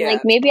something, and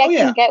like maybe I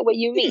can get what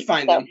you mean. You can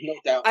find them, no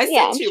doubt. I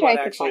sent you one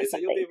actually, so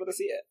you'll be able to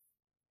see it.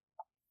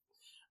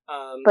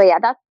 But yeah,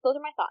 those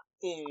are my thoughts.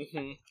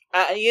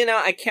 Mm-hmm. You know,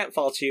 I can't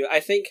fault you.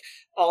 I think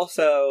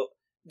also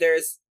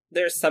there's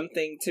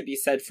something to be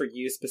said for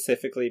you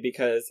specifically,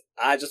 because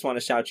I just want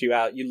to shout you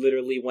out. You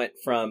literally went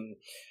from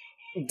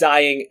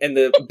dying in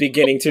the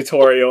beginning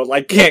tutorial,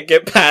 like can't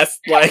get past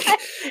like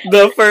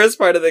the first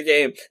part of the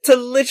game, to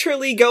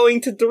literally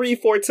going to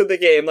 3/4 of the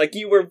game. Like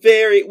we were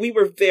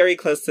very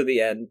close to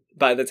the end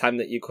by the time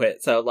that you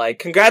quit. So like,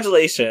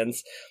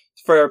 congratulations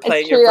for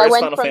playing your first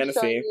Final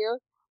Fantasy.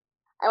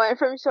 I went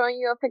from showing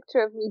you a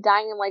picture of me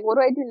dying and like, what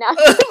do I do now?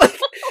 Like,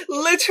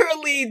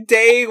 literally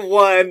day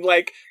one,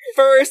 like,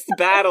 first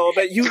battle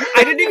that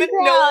I didn't even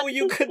know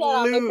you could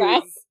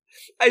lose.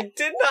 I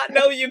did not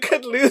know you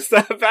could lose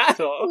that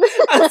battle.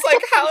 I was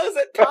like, how is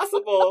it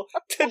possible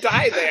to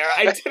die there?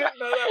 I didn't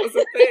know that was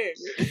a thing.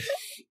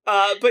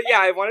 But yeah,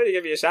 I wanted to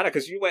give you a shout out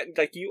because you went,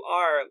 like, you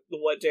are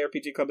what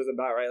JRPG Club is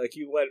about, right? Like,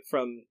 you went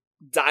from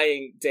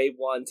dying day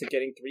one to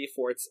getting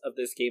 3/4 of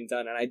this game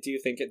done, and I do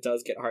think it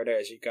does get harder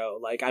as you go.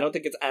 Like, I don't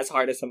think it's as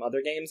hard as some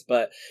other games,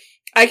 but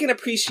I can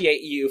appreciate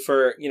you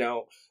for, you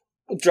know,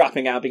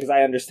 dropping out, because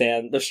I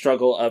understand the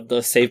struggle of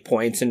the save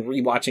points and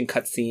rewatching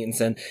cutscenes,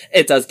 and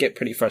it does get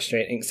pretty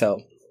frustrating. So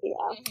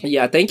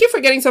yeah, thank you for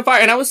getting so far.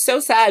 And I was so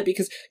sad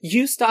because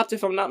you stopped,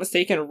 if I'm not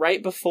mistaken,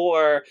 right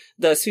before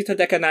the Suta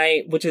Deka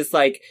Night, which is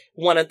like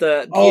one of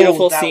the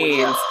beautiful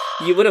scenes.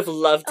 You would have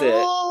loved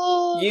it.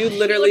 You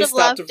literally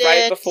stopped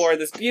right before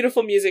this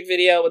beautiful music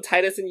video with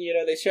Tidus and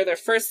Yuno. They share their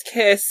first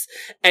kiss,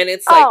 and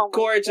it's like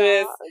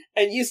gorgeous.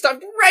 And you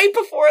stopped right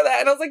before that,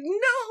 and I was like,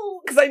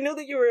 no, because I knew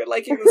that you were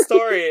liking the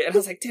story, and I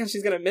was like, damn,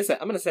 she's gonna miss it.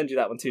 I'm gonna send you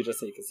that one too, just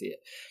so you can see it.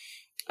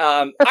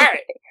 All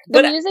right.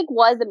 The music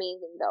was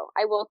amazing, though.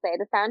 I will say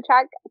the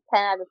soundtrack,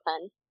 10 out of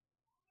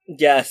 10.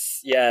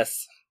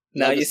 Yes.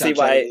 Now you see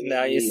why.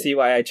 Now you see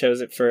why I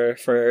chose it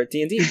for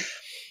D&D.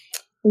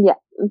 Yeah.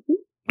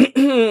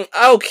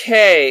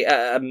 Okay.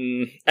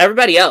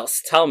 Everybody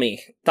else, tell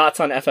me thoughts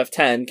on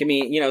FF10. Give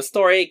me,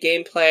 story,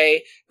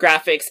 gameplay,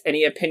 graphics,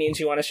 any opinions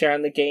you want to share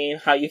on the game,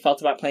 how you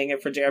felt about playing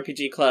it for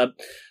JRPG Club.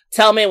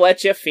 Tell me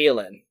what you're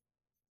feeling.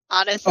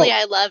 Honestly,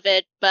 I love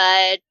it,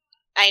 but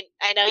I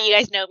know you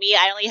guys know me.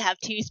 I only have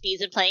 2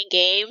 speeds in playing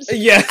games.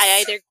 Yes.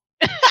 I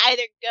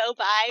either go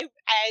by,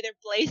 I either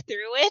blaze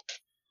through it,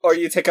 or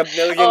you take a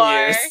million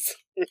years.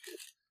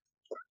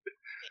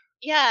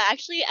 Yeah,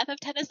 actually,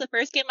 FF10 is the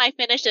first game I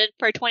finished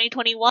for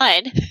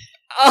 2021.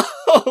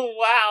 Oh,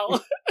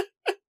 wow.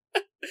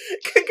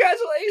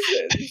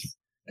 Congratulations.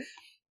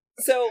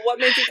 So, what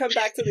made you come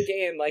back to the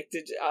game? Like,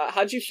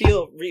 how'd you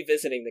feel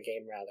revisiting the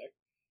game, rather?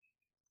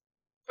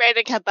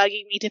 Brandon kept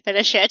bugging me to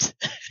finish it.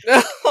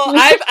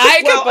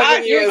 I kept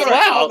bugging you as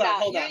well.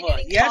 Hold on.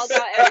 Yes,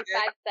 every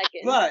 5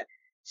 seconds. But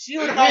she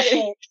would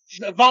also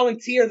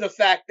volunteer the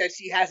fact that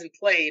she hasn't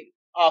played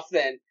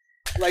often.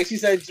 Like she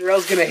said,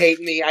 Jarrell's gonna hate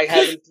me. I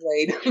haven't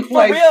played. For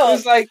real. It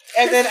was like,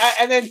 and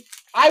then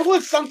I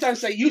would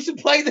sometimes say you should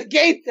play the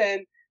game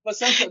then. But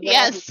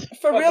sometimes,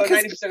 for real,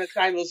 90% of the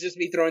time it was just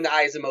me throwing the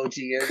eyes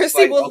emoji. And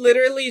Christy will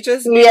literally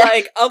just be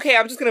like, "Okay,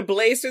 I'm just gonna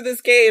blaze through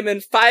this game in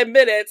 5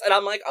 minutes," and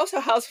I'm like, "Oh, so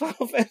how's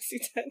Final Fantasy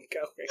X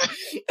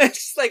going?" And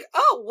she's like,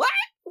 "Oh, what?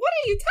 What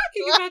are you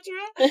talking about,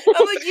 Jarrell?"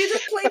 I'm like, "You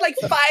just played like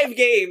 5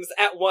 games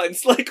at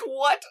once. Like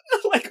what?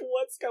 Like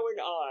what's going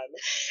on?"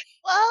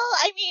 Well,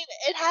 I mean,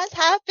 it has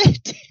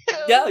happened too.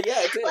 Yeah, it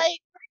did. Like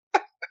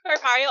for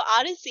Mario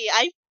Odyssey,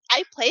 I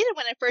played it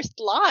when it first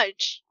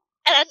launched.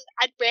 And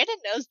Brandon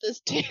knows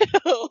this too.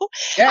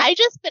 Yeah. I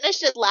just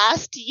finished it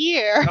last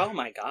year. Oh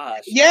my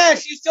gosh. Yeah,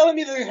 she's telling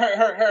me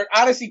her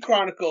Odyssey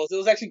Chronicles. It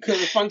was actually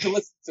fun to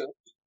listen to.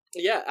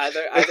 Yeah,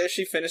 either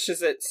she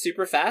finishes it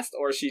super fast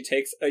or she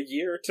takes a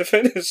year to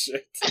finish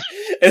it.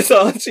 And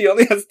so she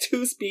only has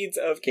 2 speeds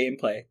of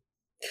gameplay.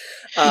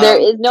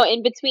 There is no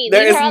in between.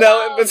 There is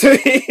no in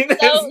between.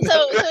 So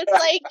it's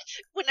like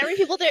whenever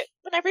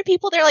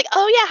people they're like,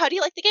 "Oh yeah, how do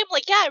you like the game?" I'm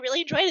like, "Yeah, I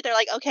really enjoyed it." They're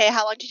like, "Okay,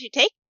 how long did you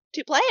take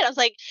to play it?" I was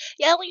like,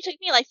 "Yeah, it only took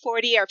me like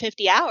 40 or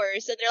 50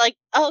 hours." And they're like,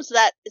 "Oh, so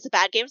that is a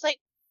bad game?" It's like,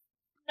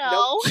 no.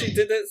 Nope, she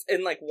did this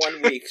in like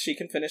 1 week. She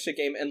can finish a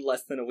game in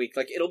less than a week.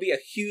 Like, it'll be a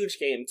huge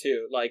game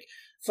too. Like,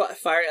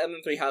 Fire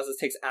Emblem Three Houses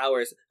takes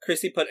hours.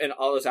 Christy put in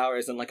all those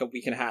hours in like a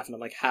week and a half, and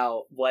I'm like,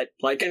 how? What?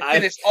 Like, I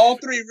finished all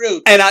 3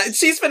 routes. And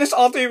she's finished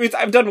all 3 routes.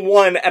 I've done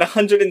 1 at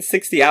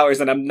 160 hours,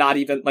 and I'm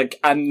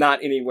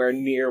not anywhere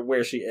near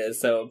where she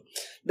is. So,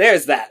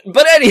 there's that.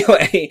 But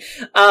anyway,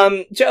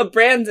 Joe,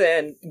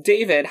 Brandon,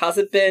 David, how's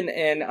it been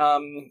in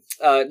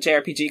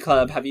JRPG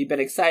Club? Have you been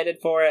excited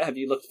for it? Have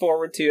you looked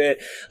forward to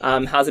it?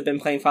 How's it been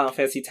playing Final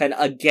Fantasy X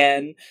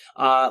again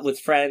with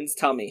friends?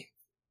 Tell me.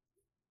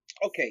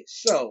 Okay,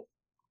 so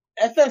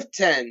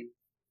FF10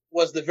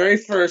 was the very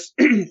first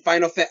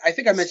Final Fantasy. I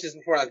think I mentioned this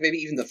before, like maybe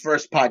even the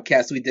first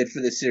podcast we did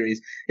for this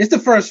series. It's the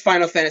first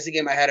Final Fantasy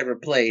game I had ever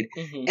played.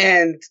 Mm-hmm.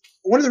 And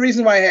one of the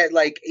reasons why I had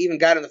even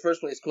got in the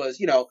first place was,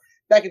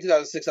 back in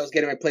 2006, I was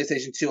getting my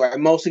PlayStation 2. I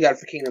mostly got it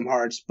for Kingdom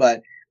Hearts,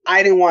 but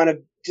I didn't want to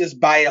just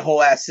buy a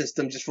whole ass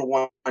system just for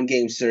one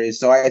game series.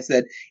 So I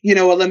said, you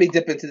know what, let me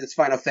dip into this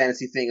Final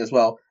Fantasy thing as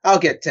well. I'll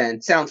get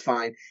 10. Sounds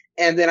fine.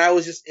 And then I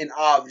was just in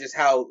awe of just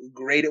how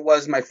great it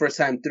was my first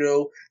time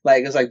through.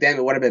 Like, it's like, damn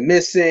it, what have I been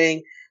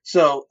missing?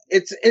 So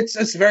it's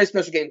a very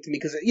special game to me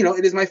because,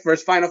 it is my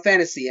first Final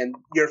Fantasy, and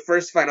your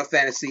first Final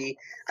Fantasy,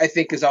 I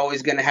think, is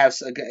always going to have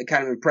a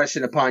kind of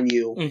impression upon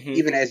you,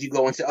 even as you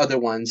go into other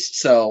ones.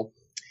 So,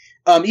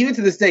 even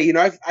to this day,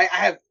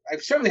 I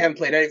certainly haven't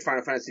played any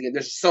Final Fantasy game.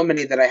 There's so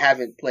many that I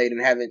haven't played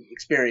and haven't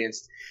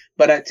experienced,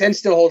 but 10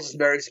 still holds a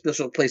very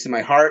special place in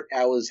my heart.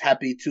 I was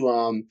happy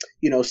to,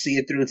 see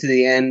it through to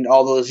the end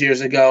all those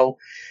years ago.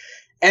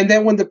 And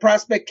then when the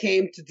prospect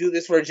came to do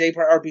this for a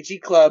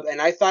JRPG Club, and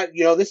I thought,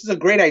 this is a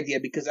great idea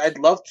because I'd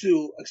love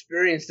to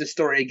experience this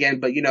story again,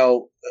 but,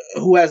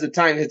 who has the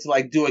time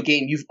to, do a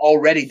game you've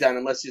already done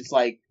unless it's,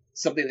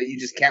 something that you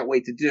just can't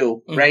wait to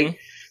do, right?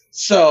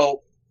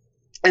 So,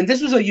 and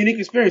this was a unique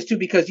experience, too,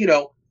 because,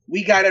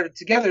 we got it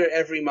together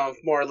every month,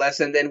 more or less,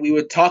 and then we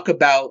would talk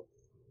about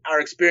our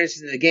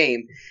experiences in the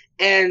game.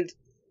 And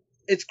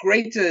it's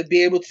great to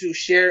be able to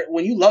share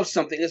when you love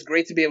something. It's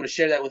great to be able to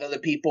share that with other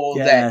people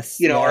that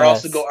are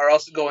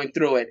also going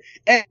through it.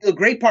 And the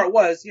great part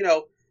was,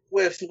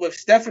 with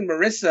Steph and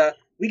Marissa,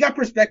 we got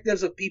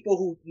perspectives of people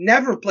who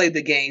never played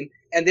the game,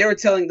 and they were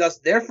telling us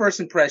their first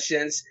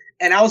impressions,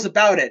 and I was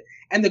about it.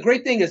 And the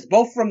great thing is,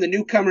 both from the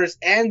newcomers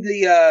and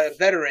the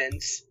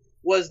veterans,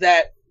 was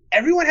that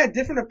everyone had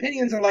different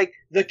opinions on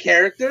the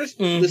characters,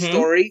 the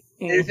story,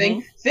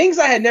 everything. Things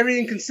I had never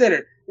even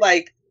considered.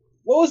 What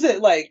was it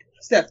like?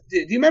 Steph, do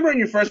you remember in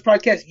your first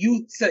podcast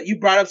you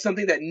brought up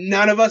something that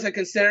none of us had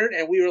considered,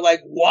 and we were like,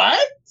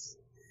 "What?"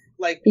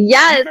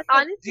 Yes,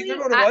 honestly, do you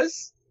remember what it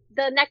was?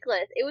 The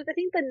necklace. It was, I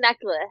think, the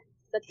necklace.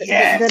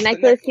 The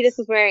necklace Tidus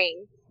was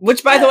wearing.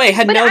 Which, by the way,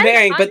 had no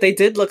bearing, but they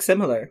did look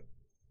similar.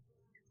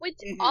 Which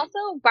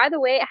also, by the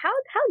way, how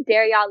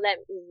dare y'all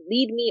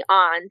lead me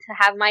on to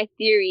have my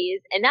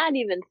theories and not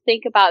even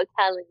think about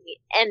telling me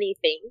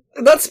anything?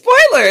 That's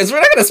spoilers.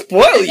 We're not going to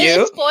spoil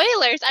you.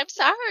 Spoilers. I'm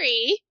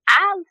sorry.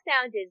 I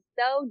sounded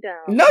so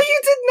dumb. No,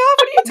 you did not.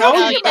 What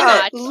are you talking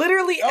about? Not.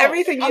 Literally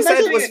everything you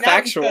said was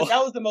factual.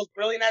 That was the most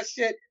brilliant ass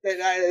shit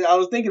that I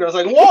was thinking. I was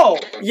like, whoa.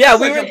 Yeah, I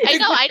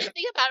know. I didn't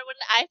think about it when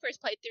I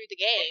first played through the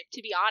game,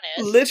 to be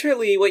honest.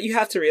 Literally, what you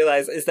have to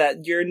realize is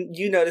that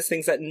you notice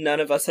things that none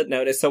of us had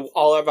noticed, so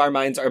all of our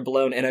minds are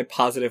blown in a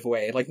positive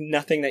way.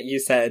 Nothing that you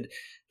said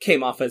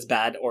came off as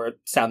bad or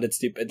sounded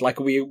stupid.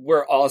 We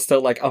were all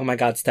still like, oh my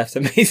god, Steph's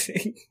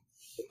amazing.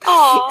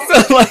 Aww.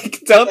 So,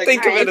 don't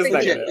think of it as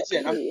negative.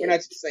 We're not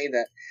just saying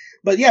that.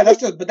 But yeah,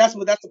 that's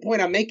the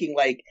point I'm making.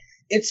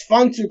 It's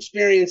fun to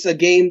experience a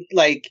game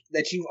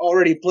that you've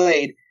already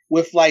played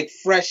with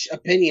fresh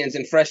opinions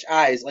and fresh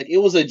eyes.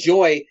 It was a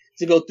joy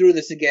to go through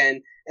this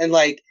again, and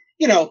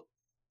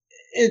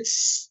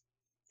it's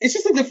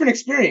just a different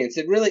experience.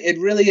 It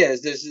really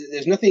is.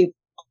 There's nothing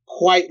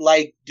quite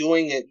like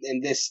doing it in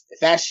this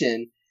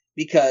fashion.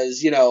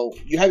 Because, you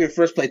have your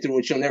first playthrough,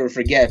 which you'll never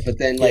forget, but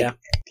then,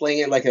 playing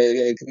it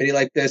a committee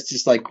like this,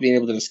 just, being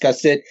able to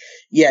discuss it.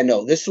 Yeah,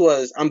 no,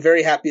 I'm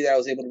very happy that I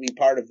was able to be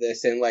part of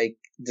this and,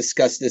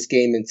 discuss this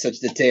game in such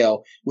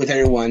detail with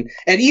everyone.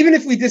 And even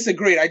if we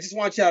disagreed, I just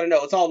want y'all to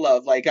know, it's all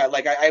love.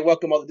 I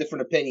welcome all the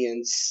different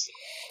opinions.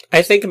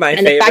 I think my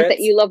favorite. And the fact that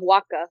you love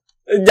Waka.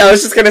 No, I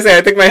was just gonna say,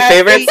 I think my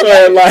favorites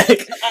were,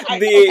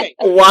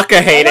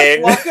 Waka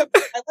hating. I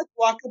like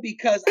Waka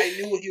because I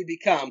knew what he would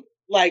become.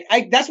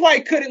 That's why I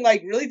couldn't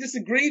really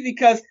disagree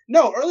because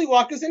early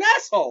Waka's an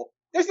asshole.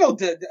 There's no,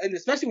 and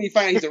especially when you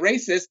find out he's a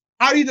racist.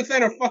 How do you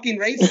defend a fucking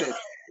racist?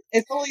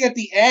 It's only at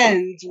the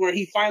end where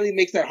he finally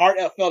makes that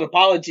heartfelt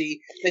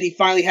apology that he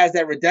finally has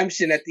that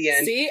redemption at the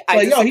end. See,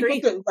 I disagree.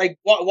 He put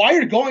while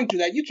you're going through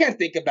that, you can't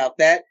think about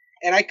that.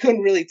 And I couldn't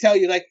really tell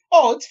you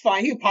oh, it's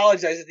fine. He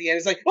apologized at the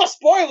end. It's well,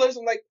 spoilers.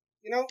 I'm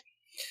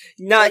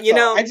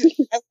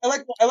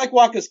I like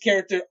Waka's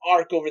character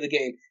arc over the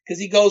game because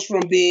he goes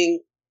from being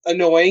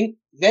annoying,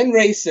 then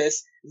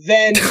racist,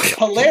 then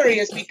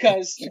hilarious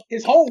because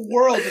his whole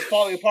world is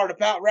falling apart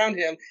around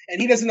him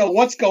and he doesn't know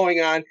what's going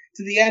on,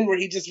 to the end where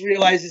he just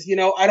realizes,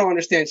 I don't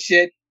understand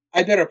shit.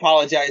 I better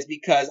apologize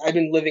because I've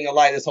been living a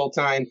lie this whole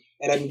time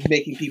and I've been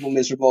making people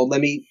miserable. Let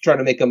me try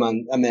to make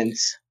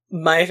amends.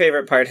 My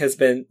favorite part has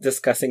been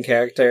discussing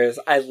characters.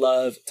 I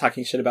love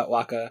talking shit about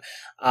Waka.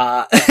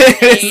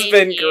 It's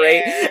been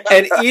great.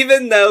 And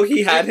even though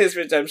he had his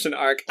redemption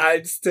arc,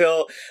 I'm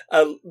still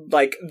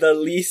the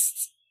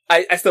least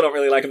I still don't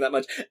really like him that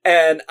much.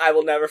 And I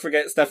will never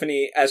forget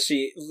Stephanie as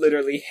she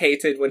literally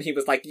hated when he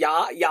was like,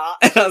 yeah.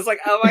 And I was like,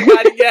 oh my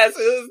god, yes,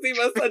 it was the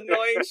most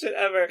annoying shit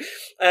ever.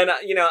 And,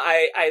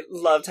 I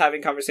loved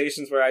having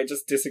conversations where I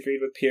just disagreed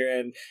with Pier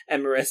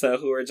and Marissa,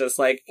 who were just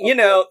like,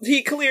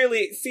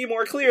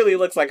 Seymour clearly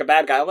looks like a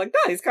bad guy. I'm like,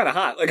 no, he's kind of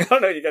hot. Like, I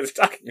don't know what you guys are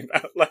talking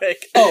about.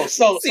 Like,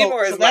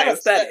 Seymour is my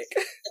aesthetic.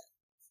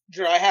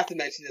 Drew, I have to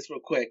mention this real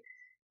quick.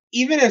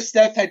 Even if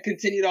Steph had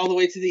continued all the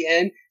way to the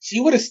end, she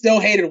would have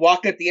still hated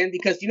Walker at the end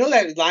because you know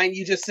that line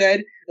you just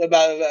said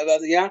about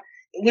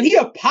when he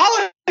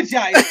apologized,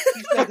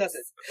 he still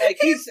doesn't. Like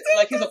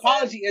his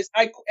apology is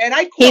I quote,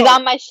 he's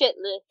on my shit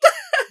list.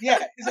 Yeah,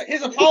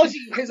 his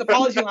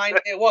apology line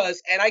it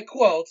was, and I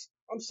quote,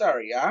 "I'm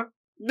sorry, yeah."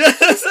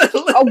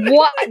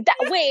 What?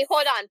 Wait,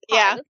 hold on. Pause.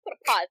 Yeah. Let's put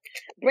a pause.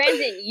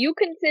 Brandon, you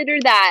consider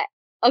that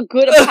a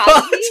good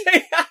apology?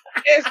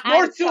 There's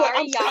more to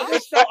it.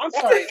 I'm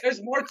sorry.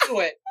 There's more to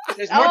it.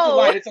 There's more to the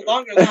line. It's a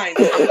longer line.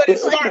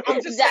 But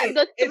I'm just saying.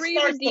 The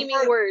three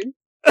redeeming words.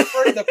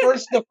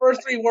 The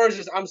first three words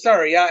is "I'm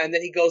sorry, yeah," and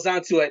then he goes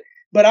on to it.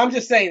 But I'm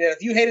just saying that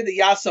if you hated the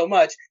 "yeah" so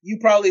much, you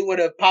probably would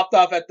have popped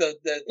off at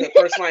the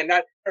first line,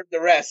 not heard the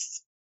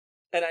rest.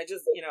 And I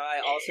just, I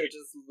also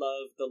just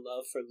love the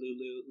love for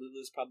Lulu.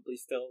 Lulu's probably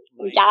still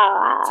my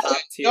top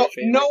tier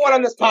favorite. No one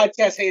on this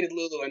podcast hated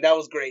Lulu, and that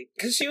was great.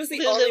 Because she was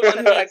the only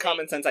one who had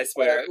common sense, I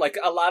swear. Like,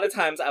 a lot of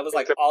times I was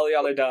like, all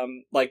y'all are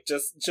dumb. Like,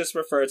 just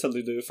refer to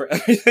Lulu for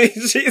everything.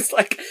 She's,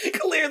 like,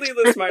 clearly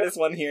the smartest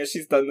one here.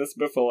 She's done this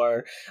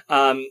before.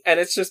 And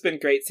it's just been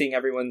great seeing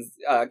everyone's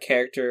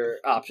character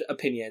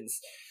opinions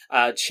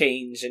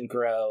change and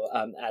grow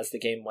as the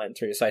game went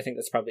through. So I think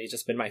that's probably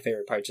just been my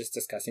favorite part, just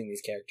discussing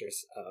these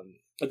characters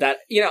that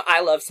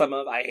I love some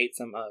of, I hate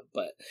some of,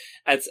 but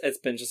it's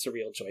been just a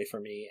real joy for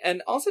me.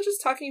 And also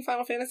just talking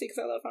Final Fantasy because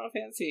I love Final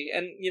Fantasy.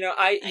 And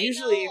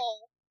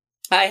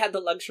I had the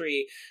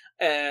luxury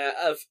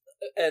of,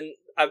 and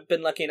I've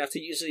been lucky enough to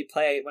usually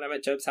play when I'm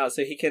at Job's house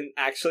so he can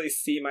actually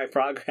see my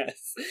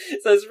progress.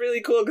 So it's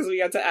really cool because we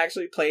got to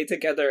actually play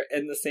together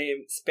in the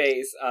same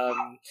space.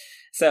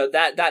 So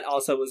that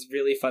also was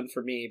really fun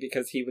for me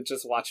because he would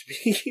just watch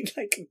me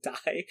like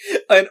die,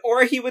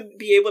 or he would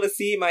be able to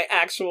see my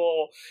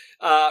actual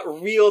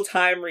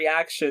real-time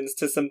reactions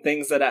to some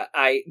things that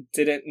I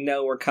didn't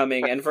know were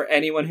coming. And for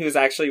anyone who's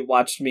actually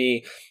watched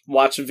me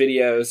watch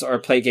videos or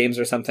play games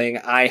or something,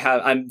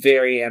 I'm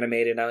very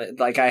animated.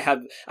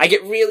 I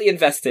get really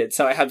invested,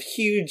 so I have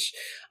huge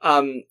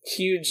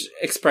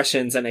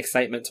expressions and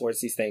excitement towards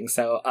these things.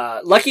 So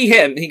lucky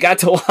him, he got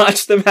to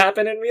watch them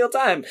happen in real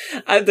time.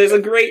 There's a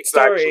great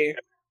story.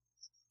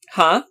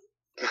 Huh?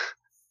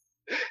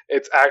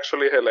 It's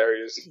actually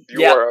hilarious.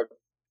 You are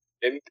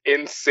an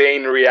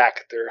insane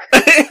reactor.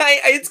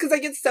 It's because I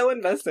get so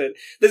invested.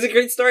 There's a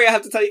great story I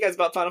have to tell you guys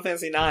about Final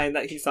Fantasy IX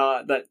that he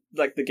saw, that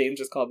like the game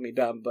just called me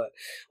dumb, but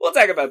we'll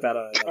talk about that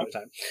on another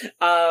time.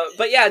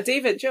 But yeah,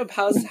 David, Job,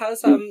 how's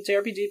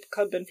JRPG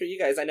Club been for you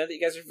guys? I know that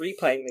you guys are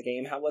replaying the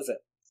game. How was it?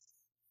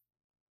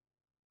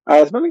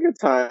 It's been a good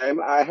time.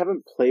 I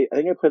haven't played. I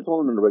think I played the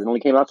one when it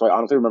originally came out, so I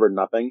honestly remember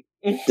nothing.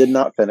 Did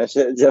not finish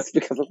it just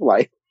because of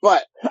life,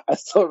 but I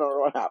still remember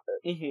what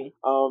happened.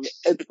 Mm-hmm.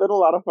 It's been a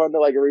lot of fun to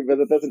like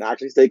revisit this and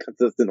actually stay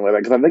consistent with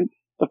it, because I think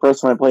the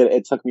first time I played it,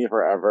 it took me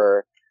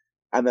forever,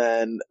 and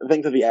then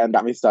things at the end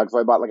got me stuck. So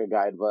I bought like a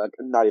guidebook.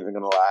 I'm not even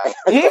gonna lie, I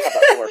still have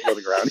that somewhere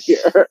floating around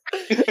here.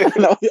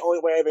 And that was the only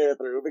way I made it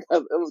through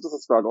because it was just a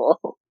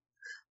struggle.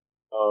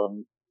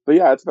 But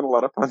yeah, it's been a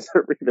lot of fun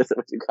to revisit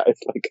with you guys,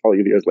 like all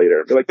these years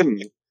later. Be like,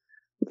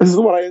 this is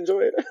what I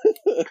enjoyed.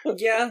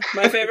 Yeah,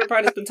 my favorite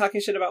part has been talking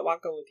shit about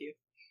Waka with you.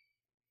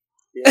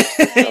 Yeah.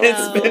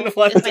 It's been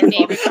wonderful. It's my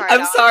favorite part,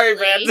 I'm sorry,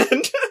 honestly.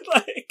 Brandon.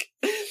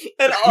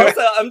 And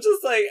also, I'm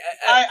just like,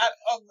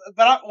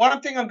 one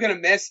thing I'm gonna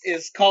miss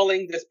is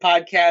calling this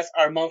podcast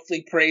our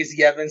monthly praise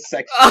Yevon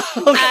section.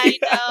 I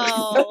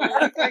know.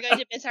 We're going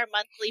to miss our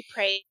monthly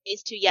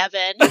praise to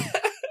Yevon.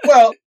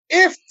 Well,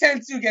 if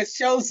Tensu gets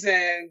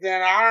chosen,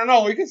 then I don't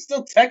know. We can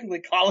still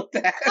technically call it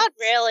that. Not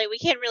really. We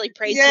can't really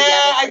praise Yeah,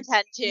 Yevon for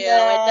Tentu.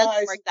 yeah, It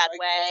doesn't work that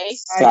way.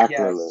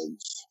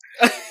 Sacrilege.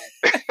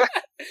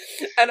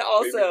 And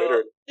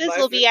also, This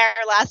will be our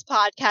last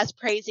podcast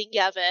praising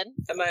Yevon.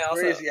 and I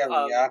also, Praise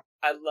Yevon, yeah.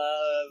 I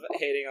love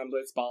hating on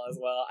Blitzball as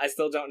well. I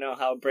still don't know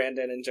how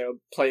Brandon and Joe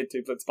played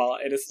through Blitzball.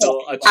 It is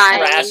still a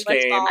trash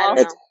game.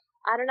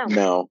 I don't know.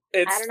 No.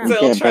 It's I don't know.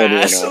 still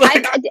trash.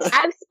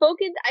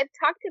 I've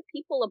talked to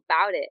people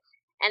about it,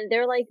 and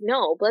they're like,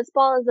 "No,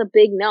 Blitzball is a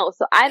big no."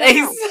 So I don't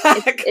know.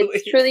 Exactly.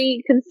 It's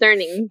truly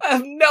concerning. I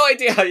have no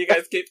idea how you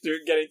guys getting through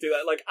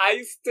that. Like,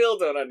 I still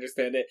don't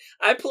understand it.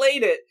 I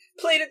played it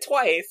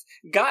twice,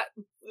 got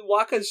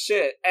Waka's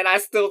shit, and I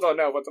still don't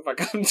know what the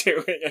fuck I'm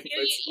doing.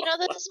 You know,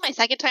 this is my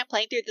second time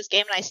playing through this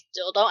game, and I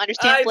still don't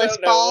understand I Blitzball.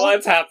 don't know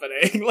what's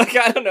happening. Like,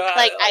 I don't know how,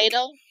 I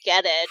don't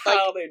get it. Like,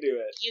 how they do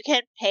it. you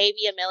can pay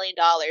me $1 million,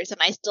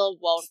 and I still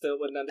won't. Still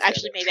wouldn't understand.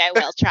 Actually, it. maybe I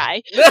will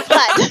try. But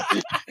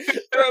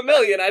For $1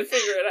 million, I'd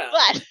figure it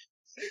out.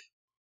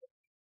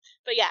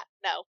 But yeah,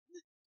 no.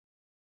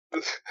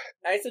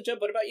 Alright, so Joe,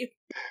 what about you?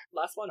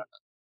 Last one.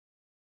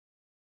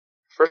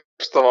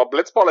 First of all,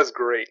 Blitzball is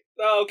great.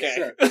 Oh, okay.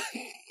 Sure.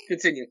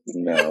 Continue.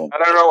 No. I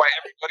don't know why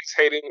everybody's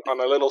hating on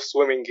a little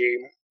swimming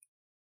game.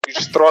 You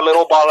just throw a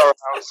little ball around,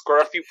 score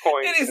a few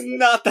points. It is and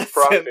not that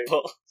profit.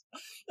 simple.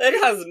 It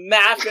has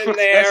math in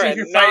there Especially if and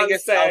you're fighting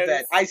against the Albed.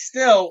 nonsense. I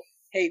still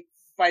hate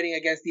fighting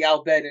against the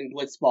Albed and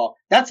Blitzball.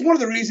 That's one of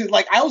the reasons,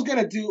 like, I was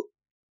gonna do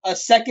a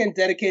second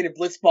dedicated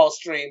Blitzball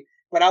stream,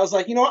 but I was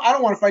like, you know what, I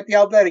don't want to fight the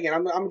Albed again.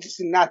 I'm just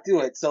gonna not do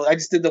it. So I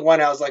just did the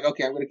one. I was like,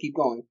 okay, I'm gonna keep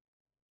going.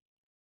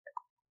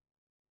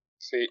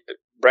 See,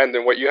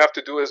 Brandon, what you have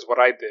to do is what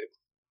I did.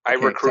 I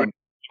Okay, recruit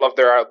all of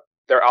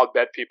their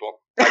Albed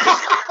people.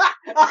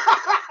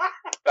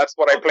 That's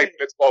what I played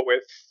Blitzball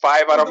with.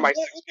 5 out of my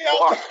 6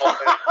 people are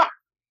Albed.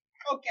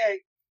 Okay,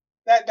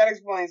 that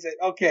explains it.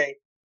 Okay,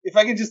 if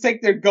I can just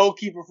take their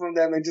goalkeeper from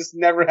them and just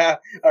never have.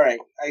 All right,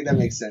 that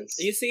makes sense.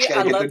 You see,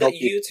 Gotta I get love the that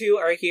goalkeeper. you two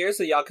are here,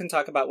 so y'all can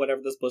talk about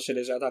whatever this bullshit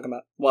is y'all talking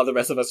about, while the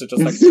rest of us are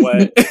just like,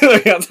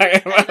 what? Y'all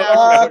talking about?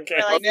 I know. Okay.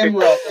 We're like, Nimrok.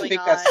 what's I going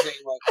think that's on? the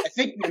name. I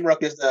think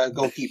Nimrok is the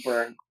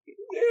goalkeeper.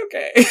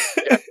 Okay.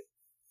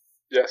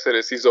 Yes, it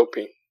is. He's OP.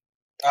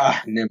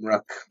 Ah,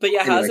 Nimrok. But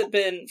yeah, how's Anyway. it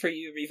been for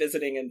you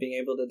revisiting and being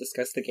able to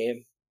discuss the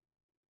game?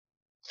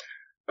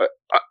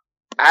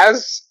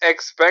 As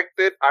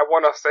expected, I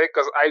want to say,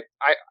 because I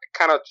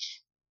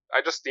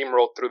just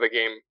steamrolled through the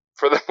game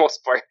for the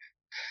most part.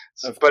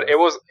 Of But course. it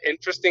was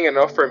interesting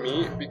enough for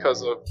me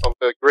because of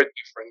the grid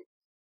difference.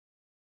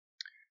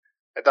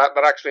 And that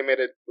actually made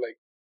it like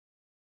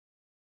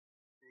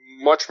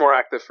much more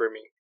active for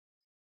me.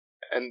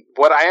 And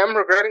what I am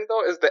regretting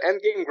though is the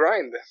end game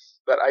grind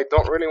that I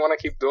don't really want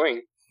to keep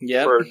doing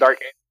Yep. for Dark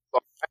Age. So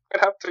I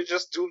might have to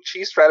just do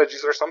cheese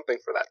strategies or something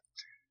for that.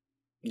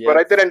 Yep. But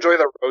I did enjoy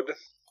the road.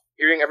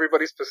 Hearing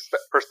everybody's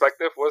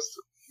perspective was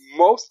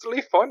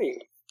mostly funny.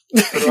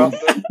 Throughout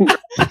the-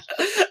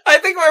 I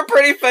think we're a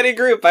pretty funny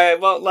group, I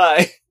won't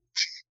lie.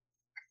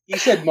 He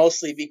said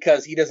mostly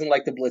because he doesn't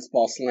like the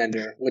Blitzball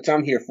slander, which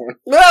I'm here for.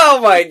 Oh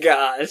my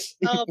gosh.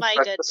 Oh my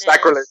That's goodness.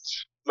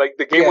 sacrilege. Like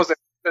the game Yeah. was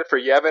intended for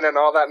Yevon and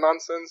all that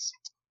nonsense.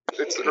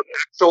 It's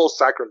actual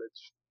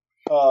sacrilege.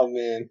 Oh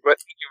man. But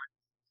anyway,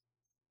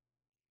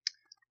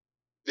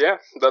 yeah,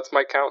 that's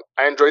my count.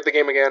 I enjoyed the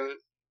game again.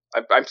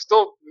 I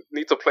still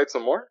need to play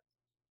some more,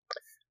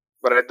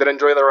 but I did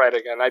enjoy the ride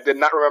again. I did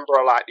not remember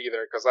a lot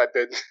either because I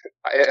did.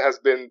 It has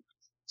been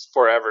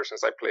forever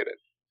since I played it.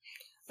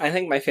 I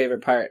think my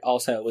favorite part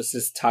also was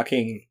just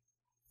talking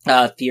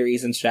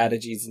theories and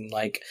strategies and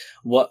like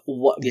what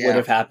Yeah. would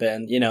have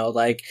happened, you know,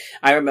 like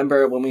I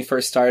remember when we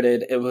first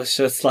started, it was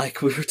just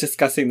like we were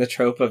discussing the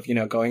trope of, you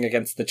know, going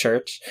against the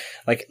church,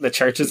 like the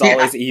church is Yeah.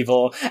 always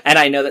evil. And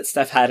I know that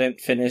Steph hadn't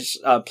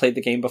played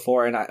the game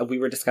before, and we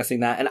were discussing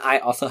that, and I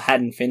also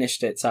hadn't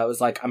finished it, so I was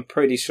like, I'm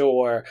pretty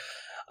sure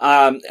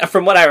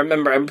from what I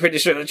remember, I'm pretty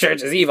sure the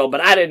church is evil,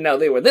 but I didn't know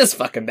they were this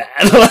fucking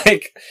bad.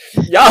 Like,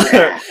 y'all,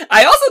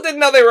 I also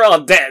didn't know they were all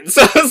dead.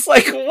 So it's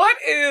like, what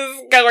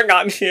is going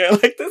on here?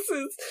 Like, this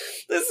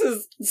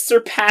is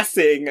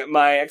surpassing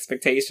my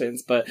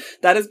expectations, but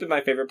that has been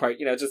my favorite part,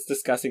 you know, just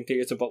discussing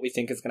theories of what we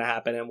think is going to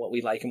happen and what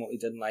we like and what we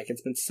didn't like.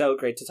 It's been so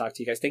great to talk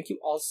to you guys. Thank you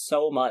all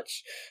so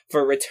much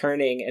for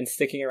returning and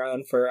sticking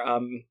around for,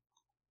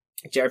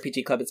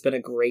 JRPG Club. It's been a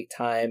great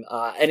time.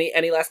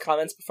 Any last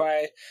comments before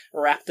I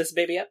wrap this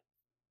baby up?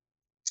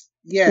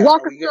 Yeah.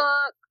 Walker are we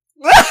good?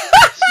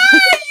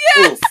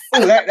 Yes!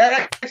 Ooh, that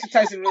actually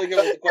ties in really good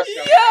with the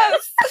question.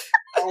 Yes!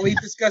 Are we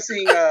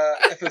discussing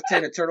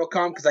FF10 Eternal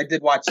Calm? Because I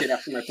did watch it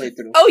after my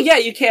playthrough. Oh yeah,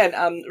 you can.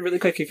 Really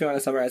quick if you want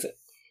to summarize it.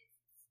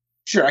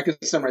 Sure, I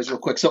can summarize real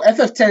quick. So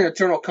FF10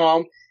 Eternal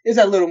Calm is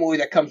that little movie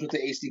that comes with the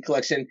HD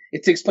collection.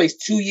 It takes place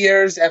 2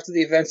 years after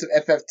the events of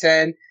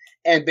FF10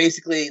 and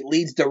basically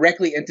leads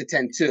directly into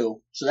 10-2.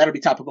 So that'll be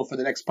topical for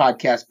the next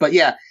podcast. But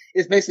yeah,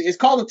 it's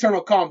called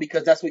Eternal Calm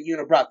because that's what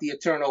Yuna brought, the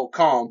Eternal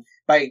Calm,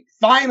 by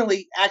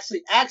finally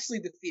actually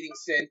defeating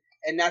Sin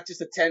and not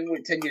just a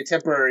 10-year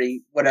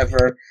temporary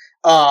whatever.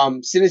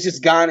 Sin is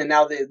just gone and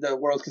now the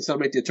world can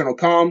celebrate the Eternal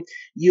Calm.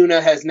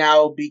 Yuna has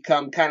now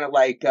become kind of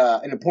like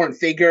an important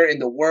figure in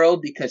the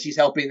world because she's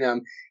helping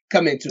them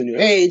come into a new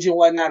age and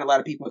whatnot. A lot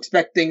of people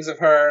expect things of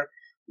her.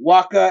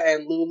 Waka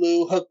and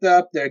Lulu hooked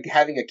up. They're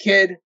having a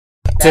kid.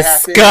 That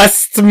happened.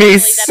 Disgusts me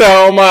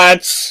so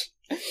much.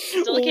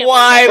 Still can't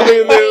Why,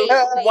 believe that. Lulu?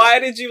 Wait. Why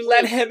did you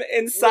let him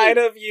inside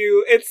of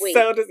you? It's Wait.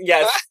 so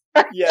yes,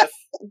 yes.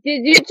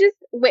 Did you just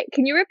wait?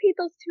 Can you repeat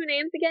those two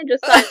names again,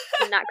 just so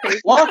I'm not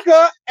crazy?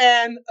 Waka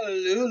and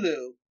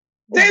Lulu.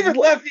 David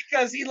left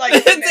because he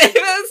liked the name.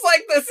 David's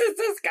like, this is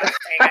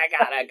disgusting. I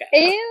gotta go.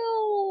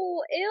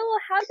 Ew!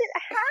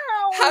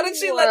 How did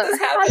she let this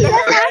How happen did to her?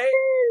 that Right? happen?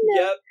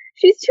 Yep.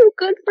 She's too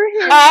good for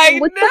him. I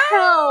what know. the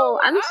hell?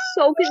 I'm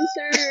so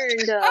concerned.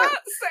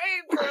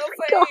 Same, girl,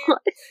 God. same.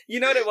 You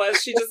know what it was?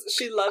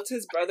 She loved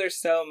his brother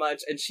so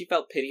much, and she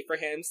felt pity for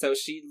him, so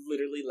she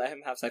literally let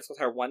him have sex with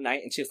her one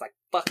night, and she was like,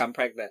 fuck, I'm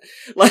pregnant.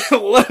 Like,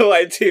 what do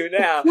I do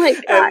now? Oh my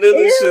God. And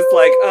Lulu's just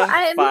like, ugh,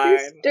 I'm fine.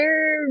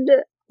 disturbed.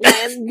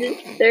 I'm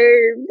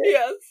disturbed.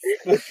 Yes.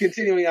 But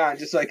continuing on,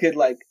 just so I could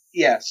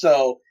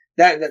so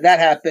that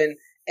happened.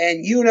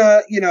 And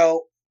Yuna,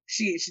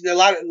 she a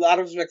lot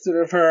of expected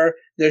of her.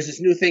 There's this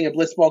new thing in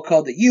Blitzball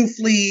called the Youth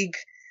League,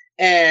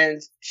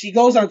 and she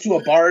goes onto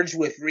a barge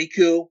with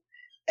Riku,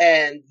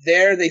 and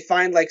there they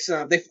find like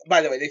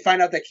by the way, they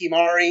find out that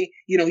Kimari,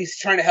 he's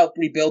trying to help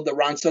rebuild the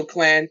Ronso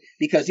clan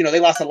because they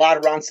lost a lot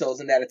of Ronsos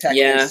in that attack.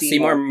 Yeah,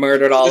 Seymour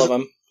murdered all of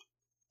them.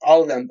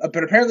 All of them,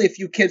 but apparently a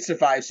few kids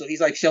survived. So he's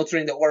like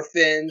sheltering the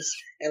orphans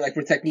and like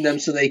protecting them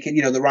so they can,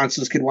 the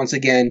Ronsos could once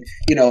again,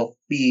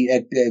 be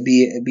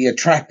a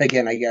tribe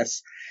again, I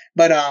guess.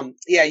 But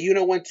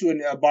Yuna went to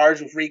a barge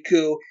with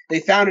Riku. They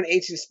found an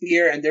ancient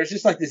spear, and there's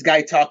just like this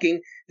guy talking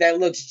that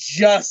looks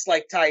just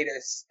like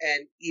Titus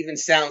and even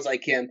sounds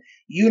like him.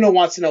 Yuna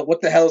wants to know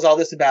what the hell is all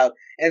this about,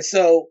 and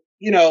so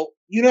Yuna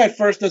at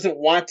first doesn't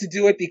want to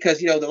do it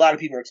because a lot of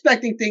people are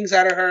expecting things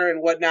out of her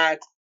and whatnot.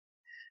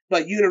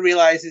 But Yuna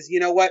realizes,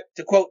 you know what?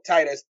 To quote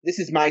Titus, this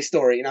is my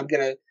story, and I'm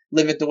going to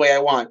live it the way I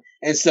want.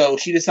 And so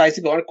she decides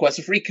to go on a quest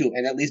with Riku,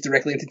 and that leads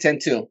directly into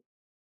 10-2.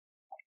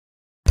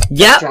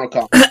 Yep.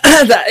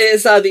 That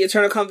is the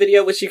EternalCon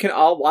video, which you can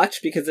all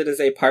watch because it is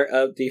a part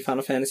of the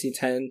Final Fantasy X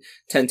 10-2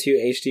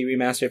 HD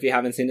remaster. If you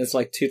haven't seen it, it's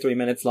like 2-3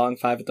 minutes long,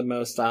 5 at the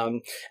most.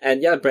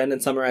 And yeah,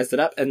 Brandon summarized it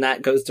up, and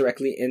that goes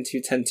directly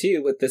into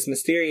 10-2 with this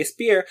mysterious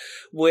spear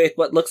with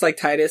what looks like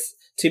Titus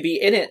to be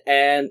in it.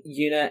 And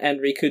Yuna and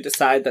Riku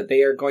decide that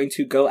they are going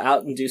to go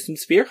out and do some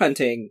spear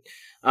hunting.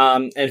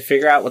 And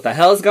figure out what the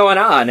hell is going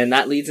on. And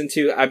that leads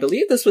into, I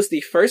believe this was the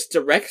first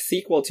direct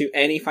sequel to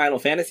any Final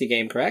Fantasy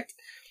game, correct?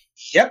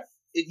 Yep.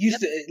 It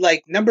used to,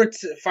 like,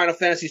 Final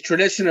Fantasies,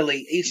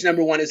 traditionally, each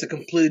number one is a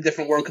completely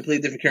different world,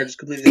 completely different characters,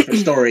 completely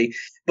different story.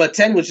 But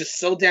 10 was just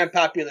so damn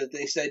popular that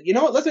they said, you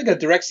know what, let's make a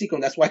direct sequel,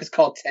 and that's why it's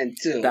called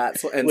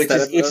 10-2. Which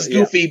is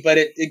goofy, but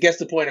it gets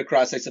the point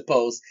across, I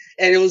suppose.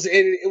 And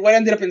what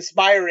ended up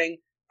inspiring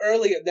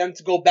them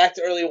to go back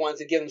to earlier ones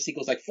and give them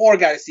sequels. Like 4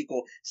 got a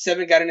sequel,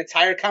 7 got an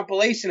entire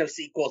compilation of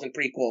sequels and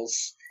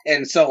prequels,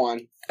 and so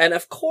on. And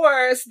of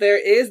course, there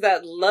is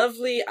that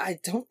lovely, I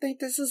don't think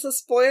this is a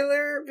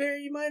spoiler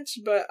very much,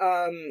 but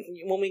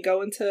when we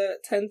go into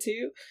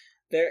 10-2,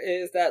 there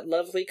is that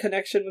lovely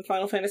connection with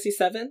Final Fantasy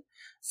VII.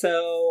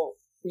 So,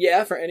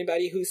 yeah, for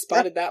anybody who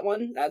spotted that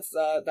one,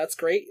 that's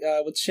great,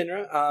 with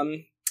Shinra.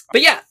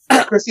 But yeah.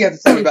 Chrissy had to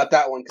tell me about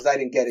that one, because I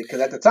didn't get it,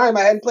 because at the time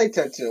I hadn't played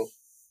 10-2.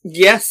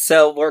 Yes,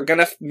 so we're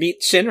gonna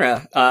meet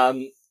Shinra.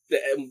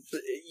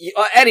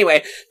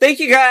 Anyway, thank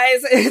you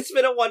guys. It's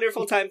been a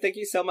wonderful time. Thank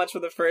you so much for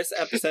the first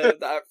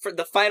episode, for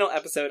the final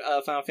episode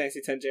of Final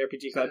Fantasy X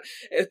JRPG Club.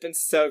 It's been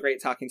so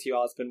great talking to you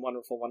all. It's been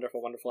wonderful,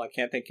 wonderful, wonderful. I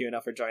can't thank you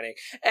enough for joining.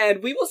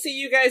 And we will see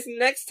you guys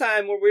next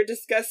time where we're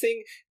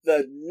discussing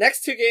the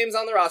next 2 games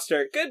on the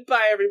roster.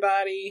 Goodbye,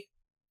 everybody.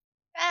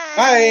 Bye.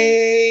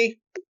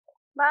 Bye.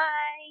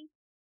 Bye.